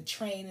have to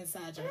train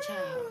inside your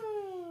child.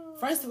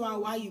 First of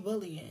all, why are you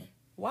bullying?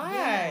 Why?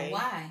 Yeah,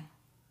 why?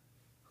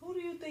 Who do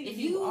you think If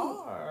you you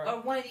are?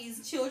 one of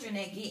these children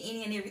that get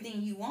any and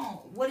everything you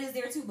want, what is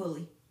there to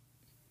bully?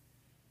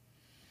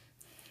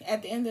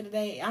 At the end of the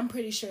day, I'm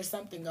pretty sure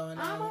something going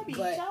on. I'm gonna beat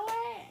but your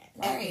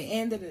ass. at the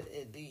end of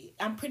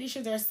I'm pretty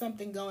sure there's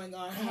something going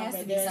on. There has However,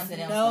 to be there's something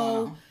else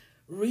going on.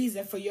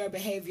 reason for your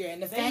behavior.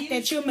 And the They fact that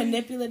used you're to-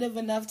 manipulative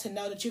enough to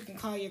know that you can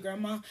call your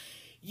grandma,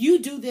 you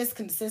do this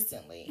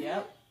consistently.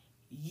 Yep.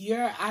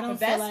 I don't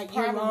But feel like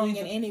you're wrong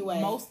in the- any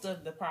way. Most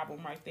of the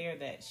problem right there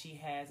that she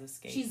has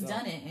escaped. She's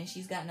done it and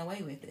she's gotten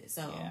away with it.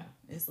 So Yeah.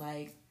 it's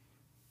like,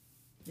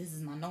 this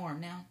is my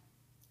norm now.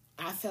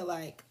 I feel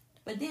like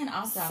But then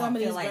also, Some I of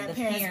feel these like the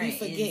grandparents be parent is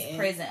forgetting.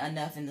 present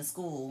enough in the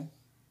school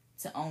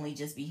to only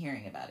just be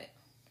hearing about it.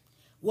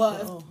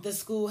 if the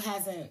school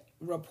hasn't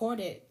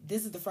reported,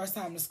 this is the first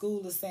time the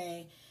school is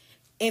saying,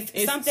 if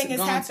It's something is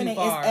gone too happening,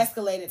 far. it's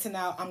escalated to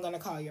now, I'm going to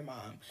call your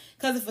mom.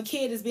 Because if a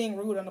kid is being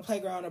rude on the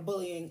playground or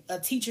bullying, a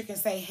teacher can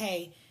say,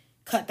 hey,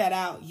 cut that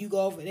out. You go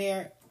over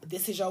there.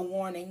 This is your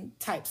warning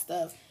type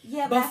stuff.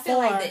 Yeah, but I feel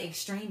like Before- the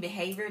extreme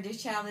behavior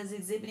this child is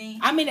exhibiting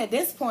I mean, at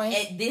this point,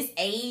 at this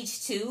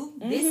age too,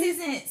 this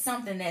isn't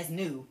something that's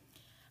new.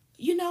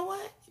 you know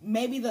what?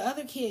 Maybe the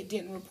other kid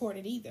didn't report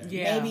it either.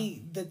 Yeah.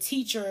 Maybe the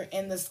teacher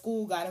and the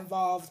school got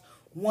involved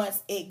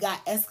once it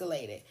got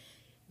escalated.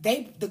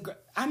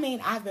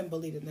 I've been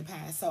bullied in the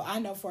past, so I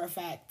know for a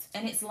fact.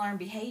 And it's learned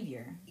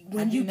behavior.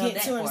 When I do you know get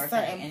that to a for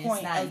fact. certain And point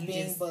it's not of you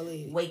being just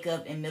bullied. wake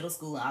up in middle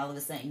school and all of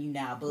a sudden you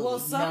now bullied. Well,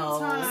 No,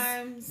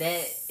 sometimes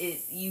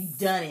you've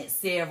done it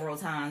several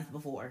times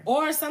before.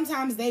 Or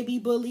sometimes they be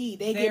bullied.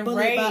 They They're get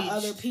bullied by enraged.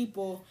 other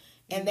people,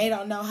 and they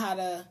don't know how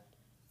to.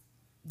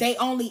 They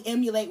only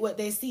emulate what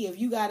they see. If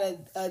you got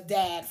a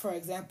dad, for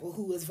example,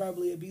 who is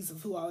verbally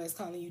abusive, who always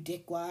calling you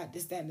dickwad,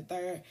 this, that, and the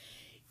third,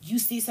 you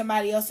see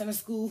somebody else in the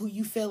school who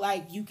you feel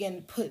like you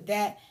can put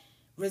that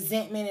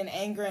resentment and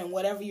anger and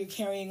whatever you're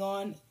carrying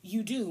on,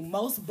 you do.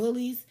 Most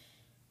bullies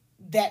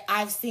that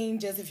I've seen,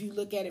 just if you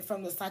look at it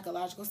from the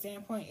psychological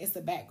standpoint, it's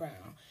the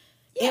background.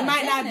 Yeah, it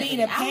might not be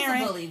the I was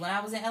parent. a bully when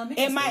I was in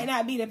elementary It school. might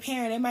not be the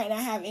parent. It might not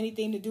have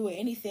anything to do with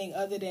anything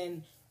other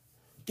than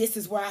this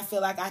is where I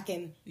feel like I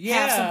can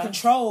have some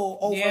control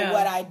over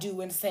what I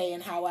do and say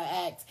and how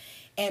I act.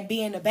 And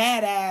being a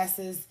badass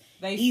is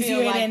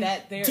easier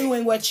than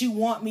doing what you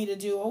want me to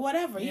do or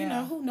whatever. You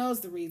know, who knows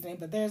the reasoning,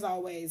 but there's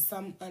always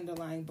some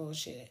underlying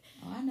bullshit.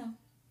 Oh, I know.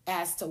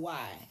 As to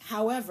why.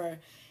 However,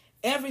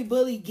 every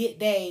bully get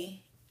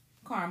they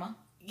karma.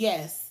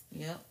 Yes.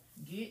 Yep.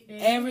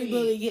 Every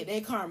bully get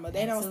their karma.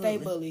 They Absolutely. don't stay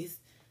bullies.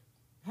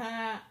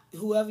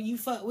 Whoever you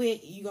fuck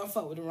with, you gonna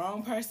fuck with the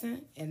wrong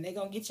person, and they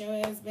gonna get your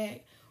ass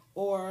back,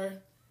 or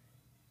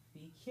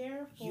be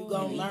careful.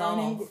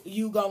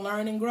 You gonna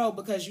learn and grow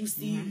because you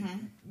see.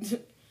 Mm-hmm.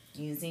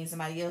 You seen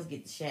somebody else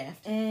get the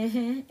shaft.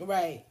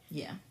 Right.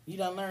 Yeah. You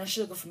done learn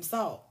sugar from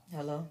salt.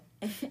 Hello.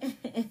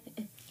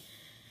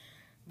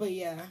 But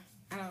yeah,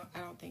 I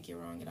don't think you're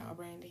wrong at all,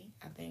 Brandy.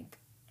 I think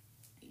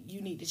you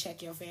need to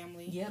check your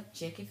family. Yep,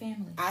 check your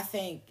family. I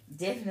think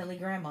definitely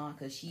grandma,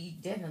 because she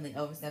definitely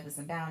overstepping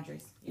some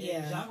boundaries.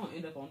 Yeah, y'all gonna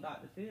end up on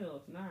Dr.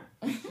 Phil if not.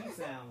 She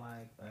sound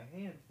like a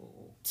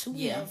handful. 2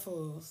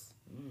 handfuls,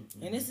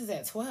 and this is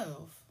at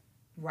 12.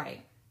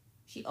 Right.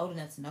 She old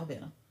enough to know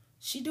better.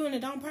 She doing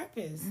it on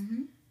purpose.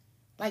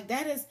 Like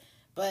that is,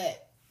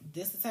 but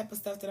this is the type of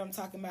stuff that I'm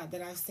talking about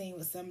that I've seen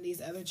with some of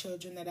these other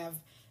children that I've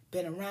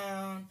been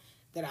around,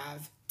 that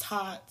I've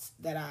taught,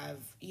 that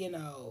I've,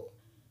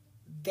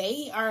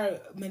 they are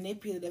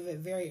manipulative at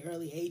very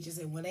early ages.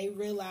 And when they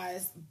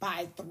realize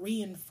by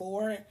 3 and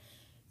 4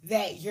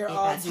 that you're if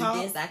all I do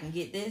taught, this, I can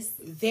get this.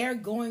 They're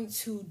going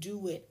to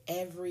do it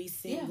every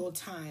single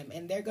time.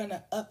 And they're going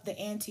to up the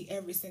ante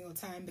every single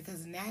time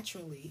because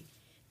naturally,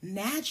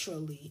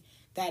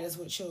 that is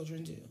what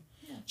children do.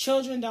 Yeah.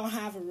 Children don't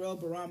have a real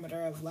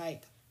barometer of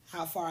like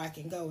how far I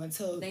can go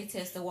until they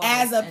test the water.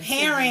 As a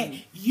parent,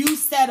 you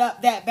set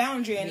up that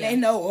boundary and they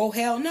know, oh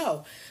hell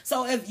no.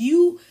 So if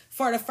you,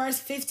 for the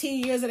first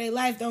 15 years of their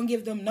life, don't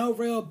give them no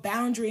real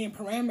boundary and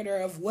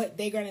parameter of what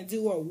they're going to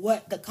do or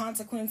what the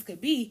consequence could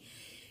be,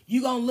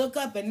 you going to look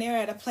up and they're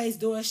at a place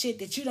doing shit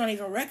that you don't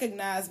even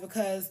recognize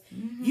because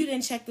you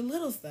didn't check the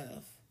little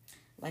stuff.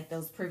 Like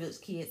those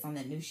privileged kids on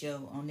that new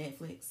show on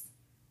Netflix,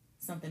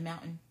 Something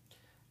Mountain.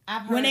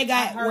 I've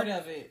heard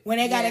of it. When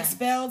they got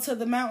expelled to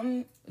the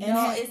mountain.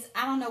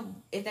 I don't know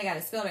if they got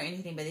expelled or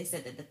anything, but they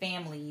said that the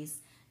families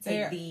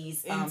take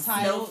these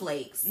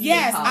snowflakes.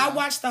 Yes, I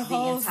watched the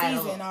whole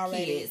season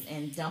already. Kids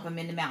and dump them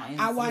in the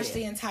mountains. I watched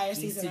the entire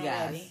season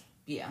already.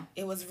 Yeah.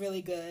 It was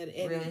really good.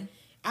 Really?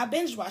 I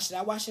binge watched it.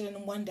 I watched it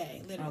in one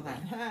day, literally.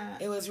 Okay.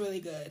 It was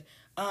really good.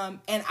 And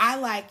I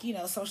like,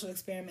 social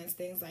experiments,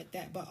 things like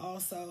that, but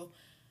also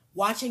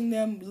watching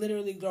them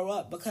literally grow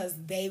up because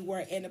they were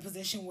in a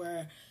position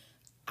where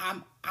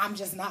I'm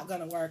just not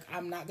gonna work.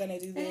 I'm not gonna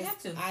do this.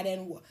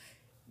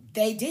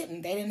 They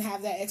didn't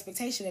have that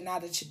expectation, and now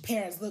the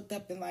parents looked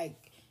up and like,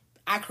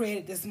 I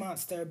created this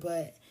monster,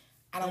 but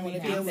I don't want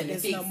to deal with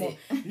this no more.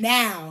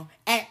 Now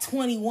at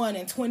 21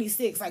 and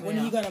 26, like when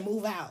are you gonna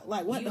move out?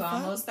 Like what the fuck?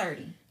 You almost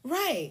 30,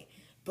 right?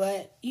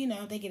 But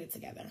they get it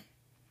together.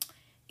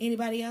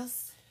 Anybody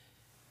else?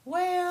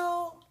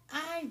 Well,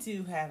 I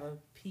do have a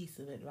piece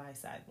of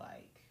advice I'd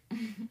like.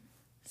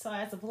 So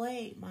as of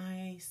late,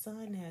 my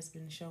son has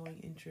been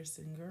showing interest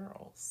in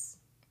girls.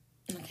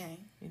 Okay.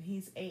 And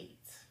he's 8.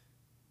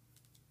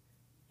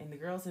 And the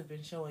girls have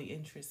been showing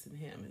interest in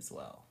him as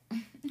well.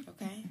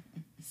 Okay.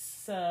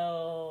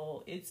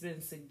 So it's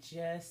been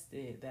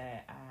suggested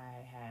that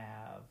I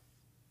have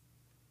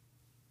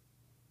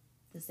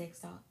the sex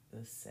talk.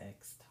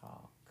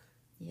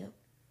 Yep.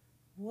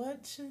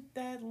 What should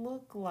that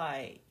look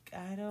like?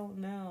 I don't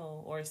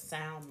know. Or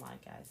sound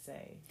like, I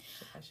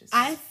should say.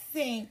 I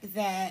think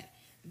that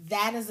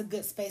is a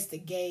good space to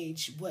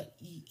gauge what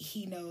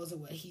he knows or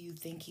what you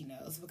think he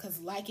knows. Because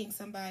liking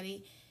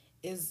somebody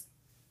is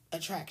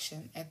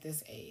attraction at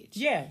this age.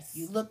 Yes.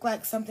 You look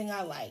like something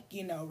I like,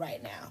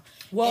 right now.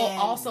 Well,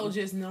 also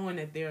just knowing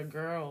that there are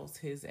girls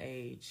his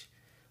age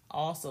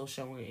also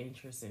showing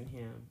interest in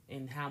him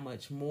and how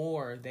much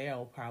more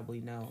they'll probably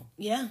know.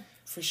 Yeah,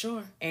 for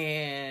sure.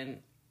 And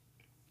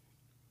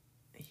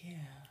yeah.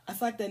 I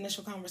feel like the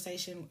initial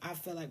conversation, I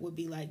feel like would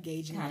be like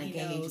gauging kind of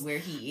gauge where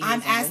he is.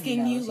 I'm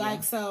asking you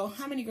so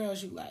how many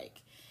girls you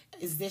like?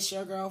 Is this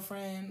your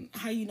girlfriend?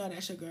 How you know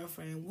that's your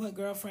girlfriend? What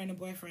girlfriend and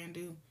boyfriend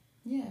do?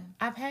 Yeah.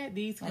 I've had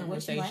these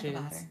conversations. What you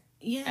like about her?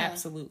 Yeah.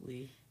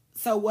 Absolutely.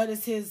 So what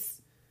is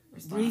his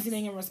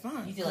reasoning and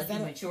response? You feel like he's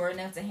mature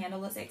enough to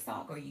handle a sex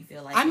talk, or you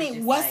feel like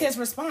what's his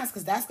response?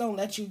 Because that's gonna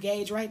let you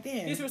gauge right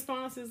there. His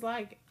response is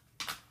like,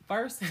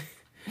 first,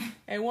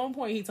 at one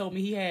point he told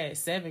me he had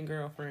 7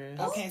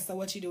 girlfriends. Okay, so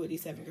what you do with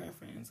these 7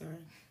 girlfriends? Or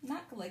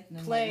not collecting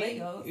them like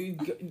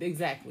Legos.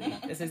 Exactly.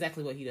 That's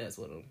exactly what he does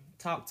with them.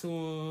 Talk to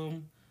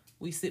them.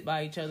 We sit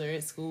by each other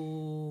at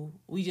school.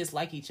 We just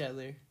like each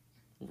other.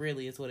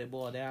 Really, is what it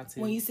boiled down to.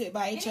 When you sit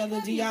by each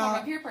other, do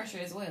y'all peer pressure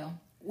as well?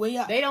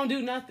 They don't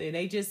do nothing.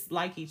 They just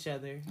like each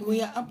other.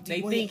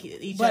 They think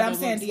each other. But I'm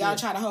saying, do y'all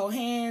try to hold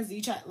hands? Do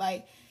you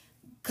try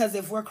Because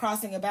if we're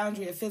crossing a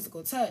boundary of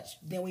physical touch,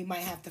 then we might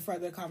have to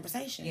further the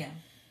conversation. Yeah.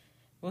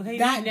 Well, he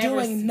Not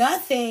never doing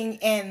nothing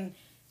and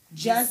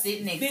just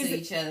sitting next to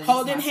each other,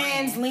 holding just my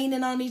hands, friend.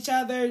 leaning on each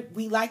other.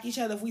 We like each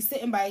other. If we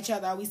sitting by each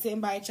other, are we sitting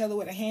by each other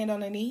with a hand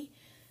on the knee?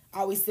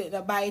 Are we sitting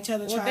up by each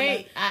other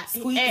trying to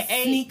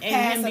sneak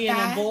past him a being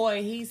thigh? a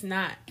boy, he's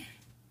not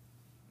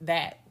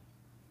that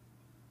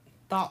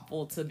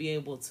thoughtful to be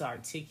able to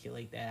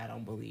articulate that. I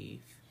don't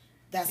believe.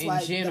 That's in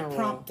why general. the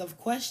prompt of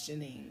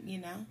questioning, you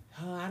know.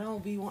 I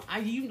don't be one.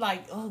 You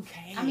like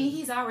okay? I mean,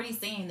 he's already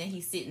saying that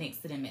he sit next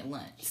to them at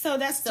lunch. So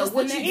that's So just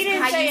what the you- next. he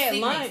didn't how you say at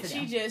sit next lunch. to them?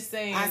 He just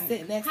saying I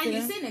sit next How to you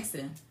them. sit next to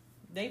them?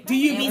 They Do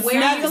you probably- be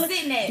Where are you snuggling?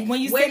 sitting at?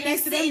 When you Where sit you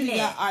next to them, sitting are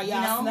y'all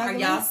at? Are snuggling?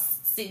 y'all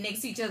sitting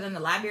next to each other in the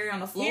library on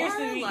the floor?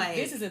 Here's the, Like,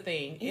 this is the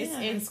thing. It's Yeah.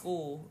 in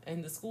school,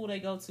 and the school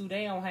they go to,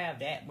 they don't have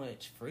that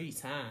much free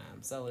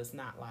time, so it's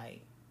not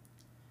like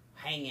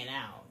hanging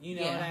out. You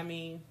know Yeah. what I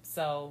mean?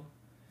 So,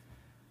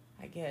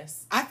 I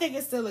guess I think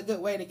it's still a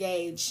good way to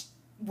gauge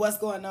what's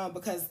going on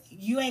because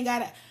you ain't got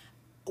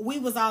to. We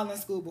was all in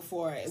school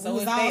before. So We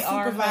was if all they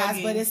are supervised,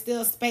 hugging- but it's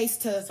still space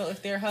to. so.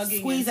 If they're hugging,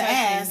 Squeeze and a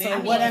touching, ass then or I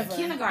mean, whatever.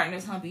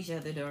 kindergartners hump each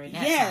other during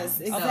that Yes,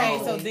 time. exactly.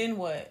 Okay, so then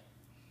what?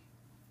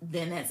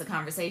 Then that's a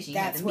conversation. You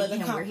That's have where to meet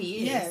the him where he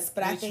is. Yes,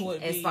 but I Which think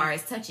would As be- far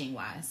as touching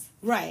wise,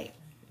 right.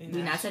 And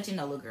we're I- not touching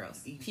no little girls.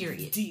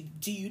 Period.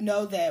 Do you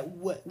know that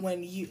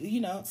when you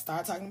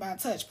start talking about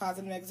touch,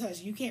 positive, negative touch,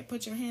 you can't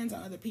put your hands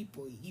on other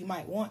people. You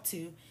might want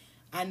to.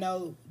 I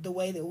know the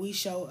way that we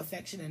show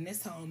affection in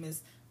this home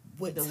is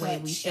with The touch. way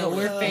we show But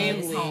we're love in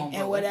family. this home, and but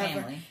we're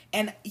whatever. family.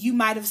 And you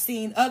might have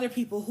seen other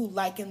people who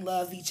like and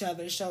love each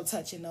other show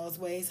touch in those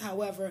ways.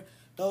 However,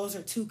 those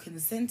are two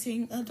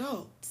consenting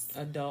adults.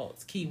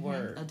 Adults,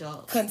 keyword.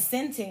 Adults.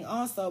 Consenting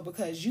also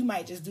because you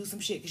might just do some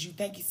shit because you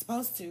think you're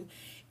supposed to,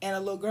 and a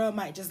little girl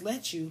might just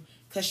let you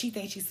because she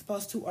thinks she's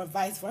supposed to, or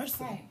vice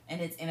versa. Right.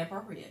 And it's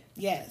inappropriate.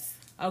 Yes.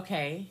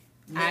 Okay,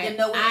 Let them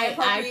know what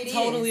inappropriate I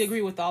totally is.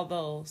 agree with all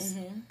those.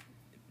 Mm-hmm.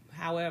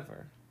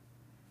 However,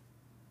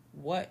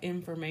 what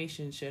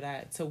information should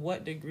I? To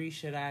what degree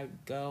should I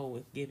go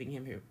with giving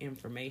him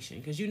information?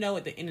 Because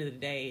at the end of the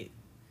day,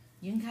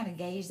 You can kind of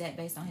gauge that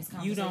based on his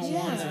conversation. You don't and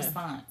his wanna-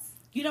 response.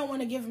 You don't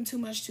want to give him too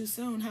much too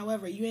soon.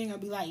 However, you ain't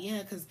gonna be like,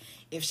 yeah, because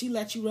if she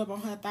let you rub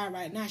on her thigh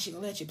right now, she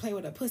gonna let you play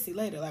with her pussy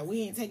later. Like,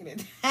 we ain't taking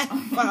it that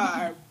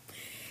far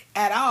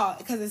at all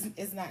because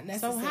it's not so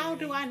necessary. how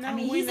do I know? I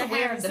mean, when he's to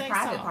aware have of the sex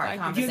private talk? part Like,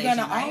 conversation. You're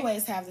gonna right?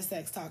 always have the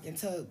sex talk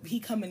until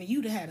he coming to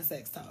you to have the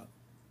sex talk.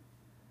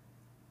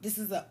 This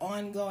is an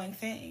ongoing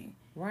thing.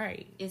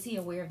 right? Is he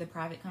aware of the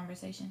private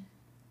conversation?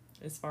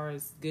 As far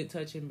as good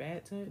touch and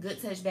bad touch,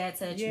 Good touch, bad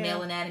touch, Yeah.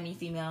 male anatomy,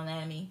 female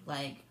anatomy.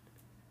 Like,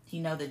 he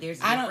know that there's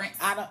a I difference.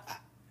 don't.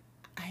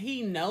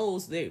 he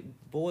knows that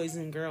boys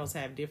and girls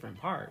have different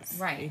parts,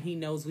 Right. And he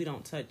knows we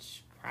don't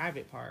touch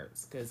private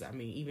parts because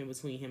even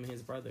between him and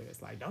his brother,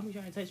 it's like, don't be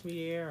trying to touch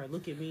me there or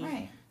look at me.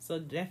 Right. So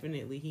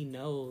definitely he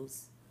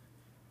knows.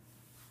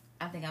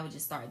 I think I would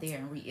just start there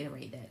and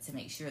reiterate that to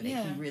make sure that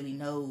Yeah. he really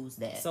knows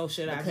that. So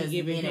should I be because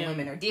giving men him and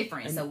women are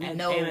different, so we an-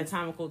 know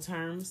anatomical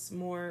terms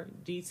more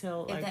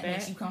detailed if like that that?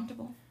 makes you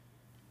comfortable.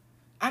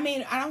 I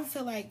mean, I don't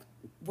feel like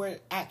we're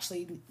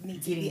actually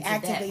need to Getting be to that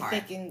actively part.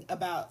 thinking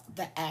about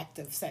the act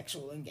of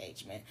sexual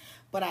engagement,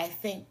 but I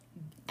think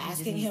just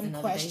asking needs to him know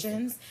the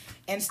questions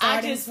and I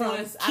starting just from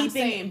want I'm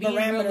saying keeping being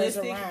parameters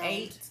realistic. around.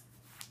 8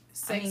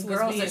 sex I mean, was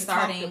girls being are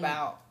starting talked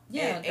about.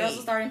 Yeah, at girls 8.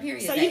 are starting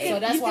periods. So at you 8. can- So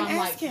that's why can I'm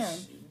ask like, him.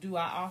 do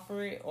I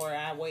offer it or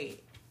I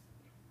wait?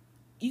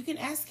 You can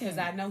ask him. Because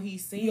I know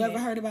he's seen You it. ever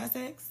heard about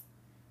sex?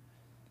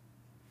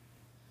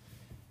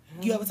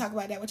 You ever talk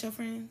about that with your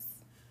friends?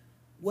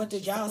 What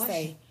did y'all What?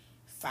 say?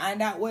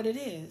 Find out what it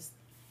is.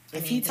 I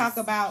If mean, he talk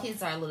 'cause about,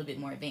 kids are a little bit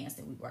more advanced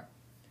than we were.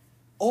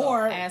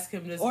 or ask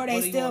him this, or what they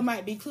do you still want?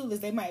 might be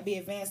clueless. They might be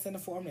advanced in the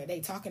form that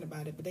they talking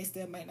about it, but they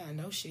still might not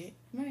know shit.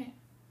 Right.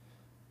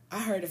 I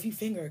heard if you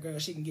finger a girl,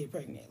 she can get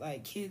pregnant.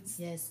 Like kids,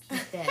 Yes,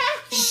 keep that.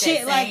 Keep Shit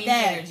that like same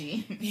that.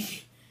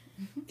 energy.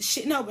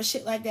 shit. No, but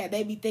shit like that,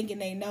 they be thinking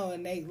they know,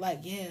 and they like,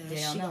 yeah, They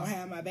she don't know. gonna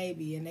have my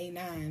baby, and they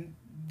 9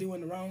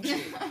 doing the wrong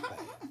shit. Like,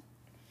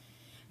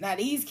 now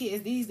these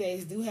kids these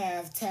days do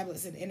have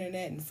tablets and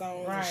internet and phones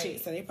and Right.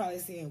 shit, so they probably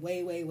seeing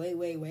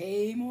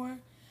way more.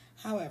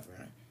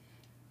 However,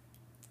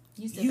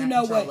 still you got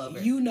know control what over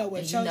it. you know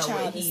what And your you know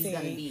child what is he's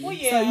gonna seeing. be. Well,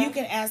 So yeah. you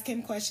can ask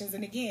him questions,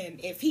 and again,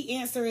 if he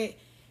answer it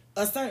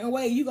a certain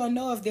way, you gonna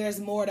know if there's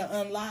more to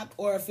unlock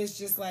or if it's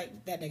just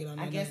like that nigga don't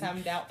know. I guess nothing.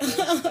 I'm doubtful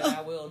that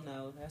I will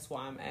know. That's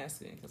why I'm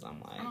asking because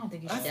I'm like, I don't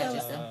think you I should feel, doubt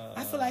yourself.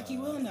 I feel like you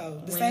will know. The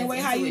Women's same way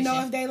how you know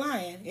intuition. if they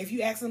lying. If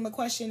you ask them a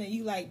question and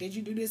you like, did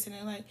you do this? And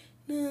they're like,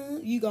 no,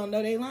 you gonna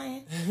know they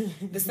lying.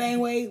 The same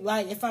way,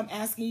 like if I'm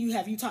asking you,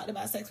 have you talked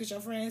about sex with your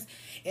friends?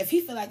 If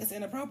he feel like it's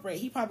inappropriate,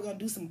 he probably gonna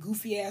do some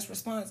goofy ass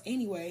response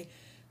anyway.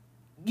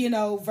 You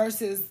know,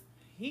 versus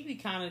he be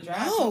kind of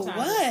dry No, sometimes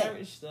what? to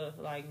search stuff.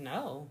 Like,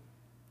 no.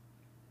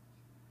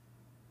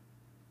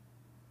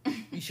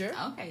 You sure?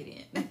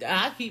 Okay, then.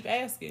 I keep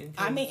asking.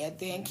 I mean,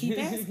 then keep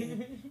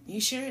asking. You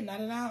sure?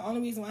 Not at all.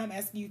 Only reason why I'm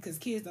asking you because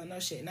kids don't know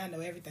shit and I know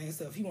everything.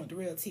 So if you want the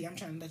real tea, I'm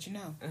trying to let you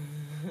know.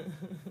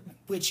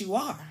 Which you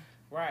are.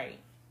 Right.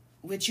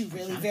 Which you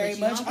really trying to very put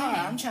you much on are.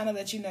 game. I'm trying to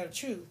let you know the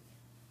truth.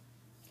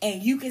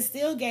 And you can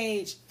still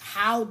gauge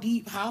how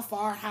deep, how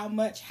far, how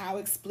much, how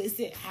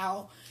explicit,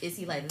 how Is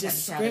he like the type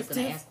of child that's going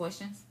descriptive. to ask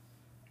questions?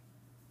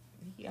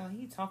 Yeah,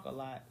 he talk a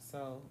lot,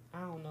 so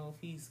I don't know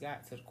if he's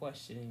got to the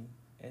questioning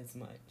as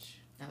much.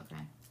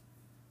 Okay.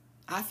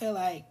 I feel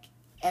like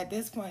at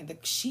this point,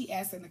 she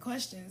asking the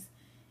questions.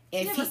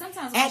 If Yeah, he, but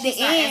sometimes at when she the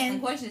start asking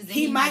end, questions, then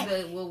he might be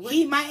like, well, what?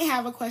 he might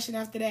have a question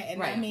after that,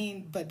 and I Right.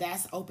 mean, but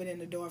that's opening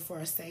the door for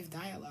a safe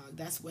dialogue.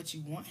 That's what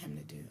you want him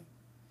to do.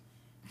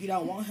 You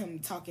don't want him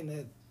talking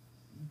to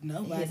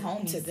nobody, His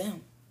homies. to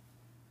them.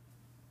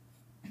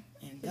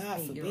 And God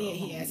His forbid eight-year-old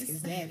he asks homies.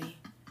 his daddy.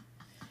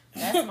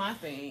 That's my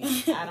thing.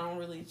 I don't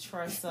really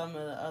trust some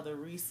of the other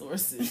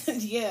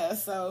resources Yeah,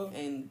 so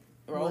and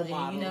Well, role then you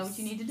models. know what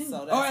you need to do.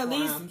 So that's Or at why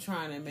least I'm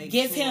trying to make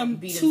give sure. him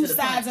beat him two to the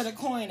sides punch. of the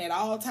coin at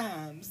all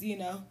times, you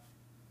know,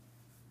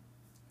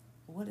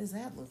 What does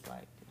that look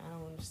like? I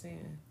don't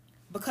understand.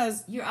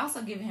 because You're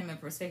also giving him a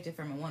perspective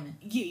from a woman.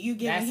 you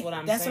give That's him, what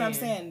I'm that's what I'm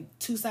saying. saying.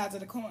 Two sides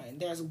of the coin.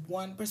 There's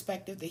one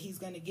perspective that he's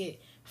going to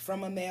get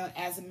from a male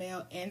as a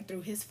male and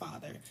through his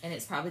father. And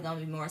it's probably going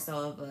to be more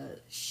so of a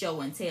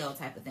show and tell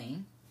type of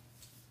thing.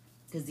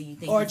 Because do you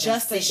think Or he's gonna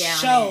just a sit down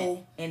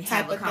show and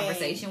type have a of thing.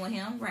 conversation with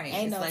him? Right.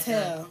 Ain't It's no like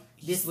tell.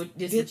 this what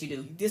you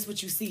do. This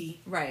what you see.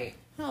 Right.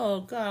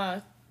 Oh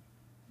God.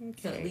 So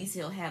at Okay. least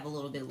he'll have a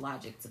little bit of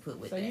logic to put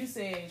with So it. you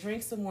said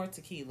drink some more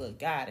tequila.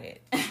 Got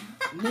it.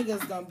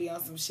 Niggas gonna be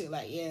on some shit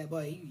like, yeah,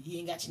 boy, you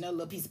ain't got your no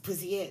little piece of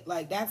pussy yet.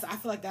 Like I feel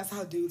like that's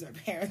how dudes are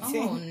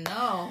parenting.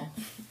 Oh no.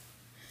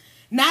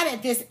 Not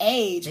at this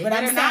age, They but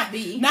I'm better not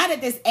saying be. not at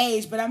this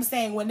age, but I'm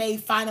saying when they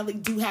finally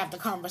do have the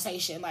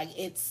conversation, like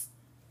it's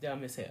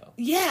Dumb as hell.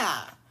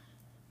 yeah.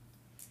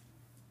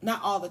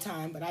 Not all the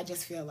time, but I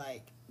just feel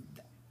like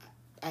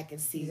I can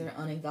see, These are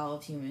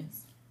uninvolved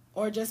humans.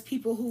 or just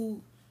people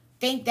who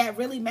think that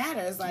really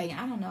matters. I Like mean,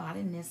 I don't know. I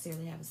didn't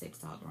necessarily have a sex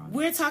talk growing up.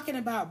 we're talking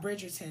about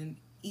Bridgerton,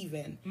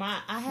 even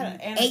I had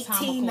an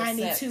anatomical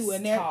 1892, sex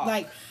and they're talk.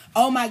 like,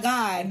 "Oh my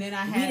God, And then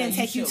I we had didn't a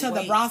take you you to should the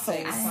wait brothels."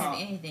 I sex didn't have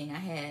talk. anything. I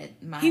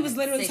had my. He was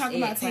literally sex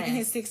talking ed about taking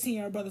class. his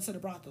 16-year-old brother to the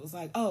brothels.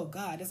 Like, oh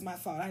God, it's my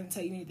fault. I didn't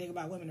tell you anything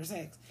about women or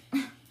sex.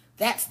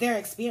 That's their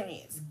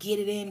experience. Get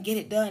it in, get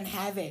it done,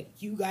 have it.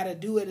 You got to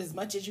do it as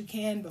much as you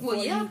can before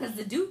Well, yeah, you. because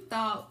the Duke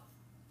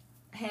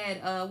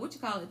had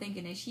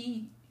thinking that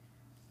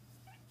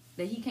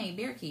he can't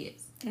bear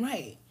kids.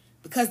 Right.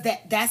 Because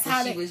that's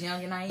how She they. was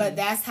young and naive. But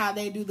that's how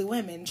they do the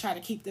women. Try to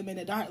keep them in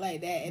the dark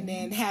like that, and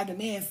Mm-hmm. then have the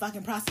men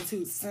fucking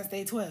prostitutes since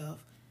they 12.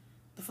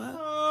 The fuck?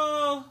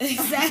 Oh,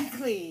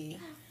 Exactly.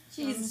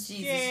 Jesus.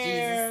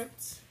 scared.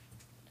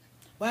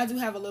 Well, I do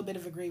have a little bit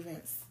of a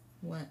grievance.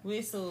 What?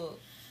 Whistle.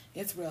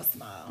 It's real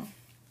small.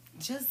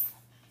 Just,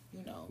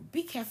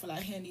 be careful out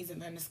here in these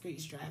Atlanta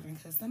streets driving,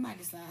 because somebody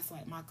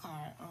sideswiped my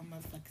car on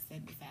motherfucking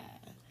 75.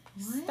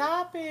 What?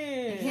 Stop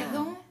it. Kept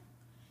going?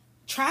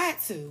 Tried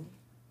to.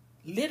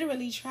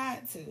 Literally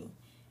tried to.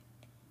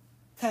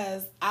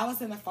 Because I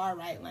was in the far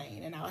right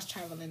lane, and I was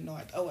traveling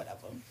north, or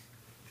whatever.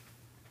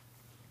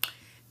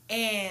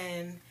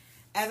 And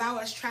as I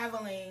was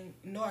traveling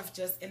north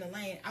just in the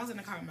lane, I was in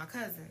the car with my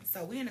cousin.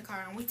 So we in the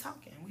car, and we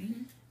talking.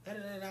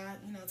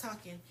 We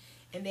talking.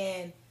 And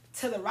then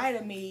to the right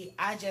of me,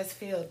 I just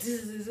feel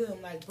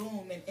like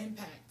boom and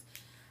impact.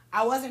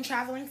 I wasn't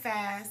traveling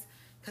fast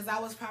because I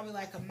was probably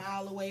like a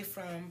mile away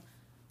from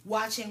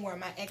watching where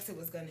my exit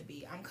was going to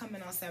be. I'm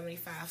coming on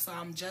 75, so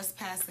I'm just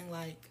passing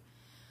like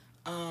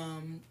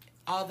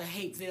all the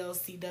Hapeville,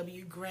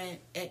 CW, Grant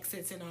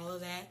exits and all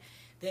of that.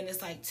 Then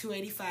it's like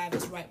 285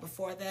 is right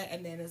before that,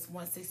 and then it's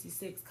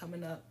 166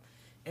 coming up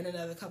in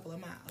another couple of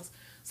miles.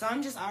 So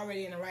I'm just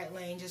already in the right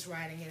lane, just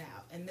riding it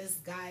out. And this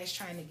guy is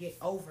trying to get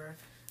over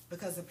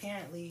because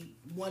apparently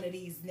one of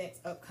these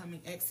next upcoming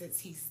exits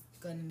he's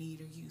going to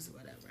need or use or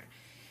whatever.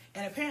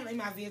 And apparently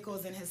my vehicle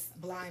is in his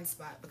blind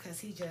spot because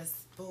he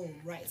just, boom,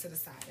 right to the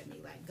side of me.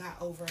 Like,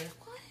 got over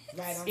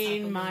right on top of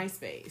In my me.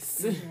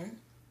 space.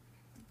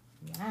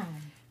 Wow.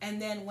 And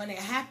then when it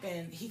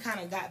happened, he kind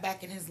of got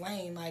back in his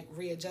lane, like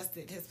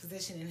readjusted his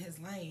position in his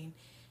lane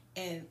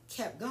and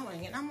kept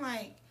going. And I'm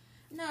like,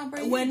 No,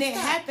 bro. when it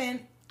happened,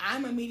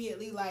 I'm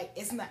immediately like,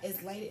 it's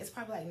late. It's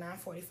probably like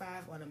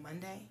 9:45 on a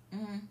Monday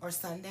or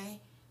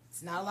Sunday.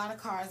 It's not a lot of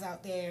cars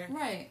out there.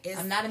 Right. It's-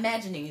 I'm not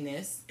imagining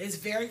this. It's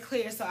very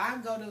clear. So I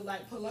go to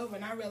like pull over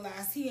and I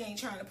realize he ain't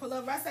trying to pull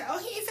over. I said, oh,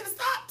 he ain't finna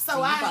stop. So So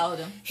you I followed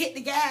him. hit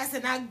the gas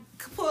and I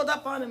pulled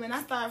up on him and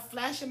I started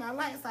flashing my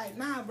lights like,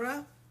 nah,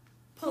 bruh,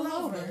 pull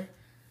over.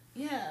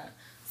 Yeah.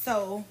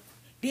 So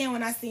then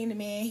when I seen the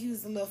man, he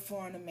was a little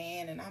foreigner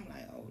man, and I'm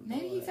like, oh,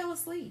 Maybe he Lord. fell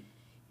asleep.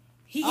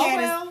 He Oh, had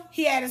well.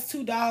 he had his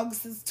two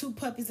dogs, his two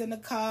puppies in the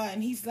car,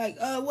 and he's like,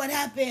 what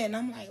happened?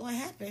 I'm like, what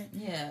happened?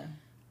 Yeah.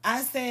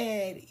 I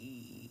said,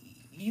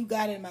 you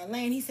got in my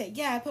lane. He said,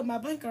 yeah, I put my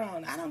blinker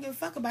on. I don't give a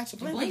fuck about your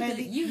blinker, Blinker,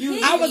 baby. you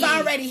hit I was me.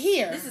 already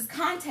here. This is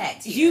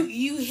contact here.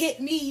 You hit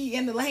me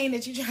in the lane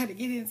that you tried to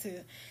get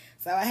into.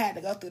 So I had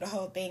to go through the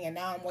whole thing, and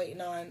now I'm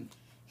waiting on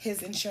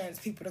his insurance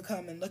people to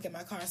come and look at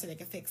my car so they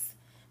can fix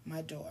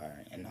my door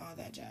and all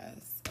that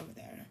jazz over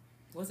there.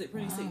 Was it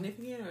pretty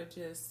significant or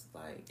just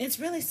like... It's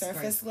really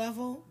surface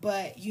level,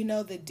 but you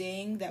know the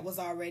ding that was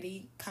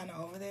already kind of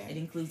over there? It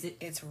includes it.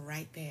 It's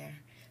right there.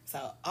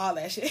 So all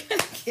that shit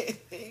get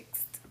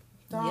fixed.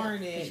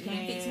 Darn Yep, it, you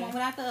can't fix man. one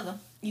without the other.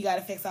 You got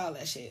to fix all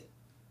that shit.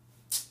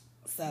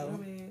 So Oh,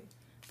 man.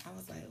 I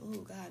was like, oh,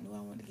 God, I knew I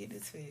wanted to get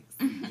this fixed.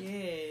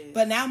 Yes.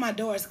 But now my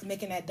door is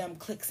making that dumb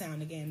click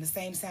sound again. The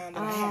same sound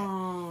that I had.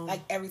 Oh.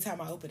 Like every time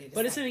I open it.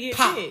 But it's like, going to get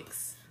pop,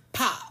 fixed.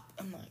 pop.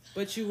 I'm like,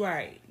 But you're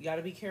right. You got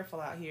to be careful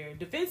out here.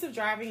 Defensive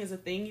driving is a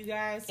thing, you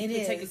guys. You It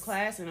can take a is.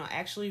 class and it'll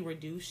actually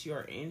reduce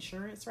your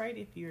insurance rate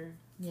if you're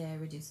Yeah,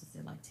 it reduces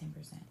it like 10%.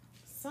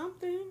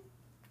 something.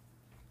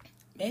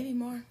 maybe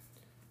more.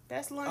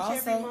 That's lunch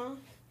Also- every month.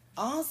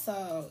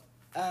 Also,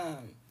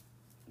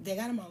 they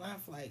got them online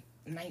for like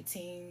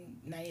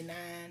 $19.99,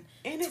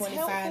 And it's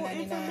helpful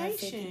 $25.99,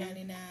 information.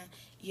 $50.99.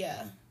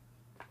 Yeah.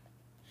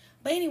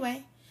 But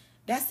anyway,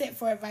 that's it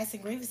for advice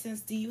and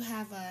grievances. Do you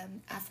have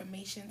an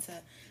affirmation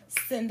to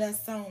send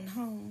us on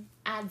home?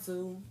 I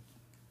do.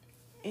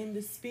 In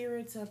the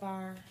spirit of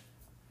our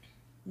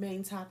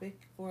main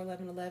topic for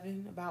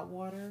 11:11 about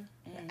water,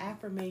 the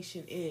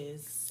affirmation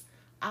is,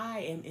 I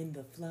am in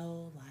the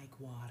flow like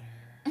water.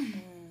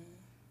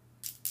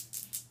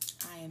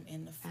 I am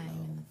in the I am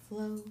in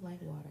flow. the flow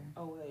like water.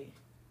 Oh, wait.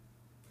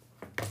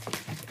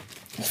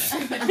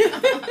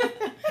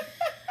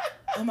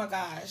 Oh my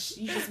gosh,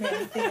 you just made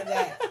me think of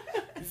that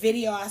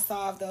video I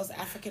saw of those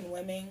African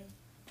women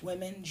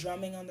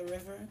drumming on the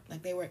river.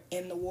 Like they were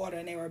in the water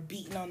and they were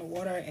beating on the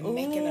water and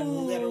making a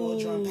literal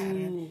drum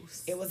pattern.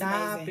 It was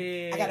Stop amazing.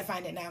 it. I gotta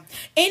find it now.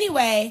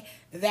 Anyway,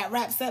 that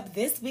wraps up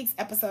this week's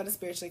episode of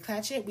Spiritually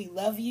Clatchet. We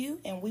love you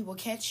and we will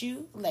catch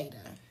you later.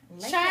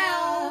 Later.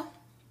 Ciao.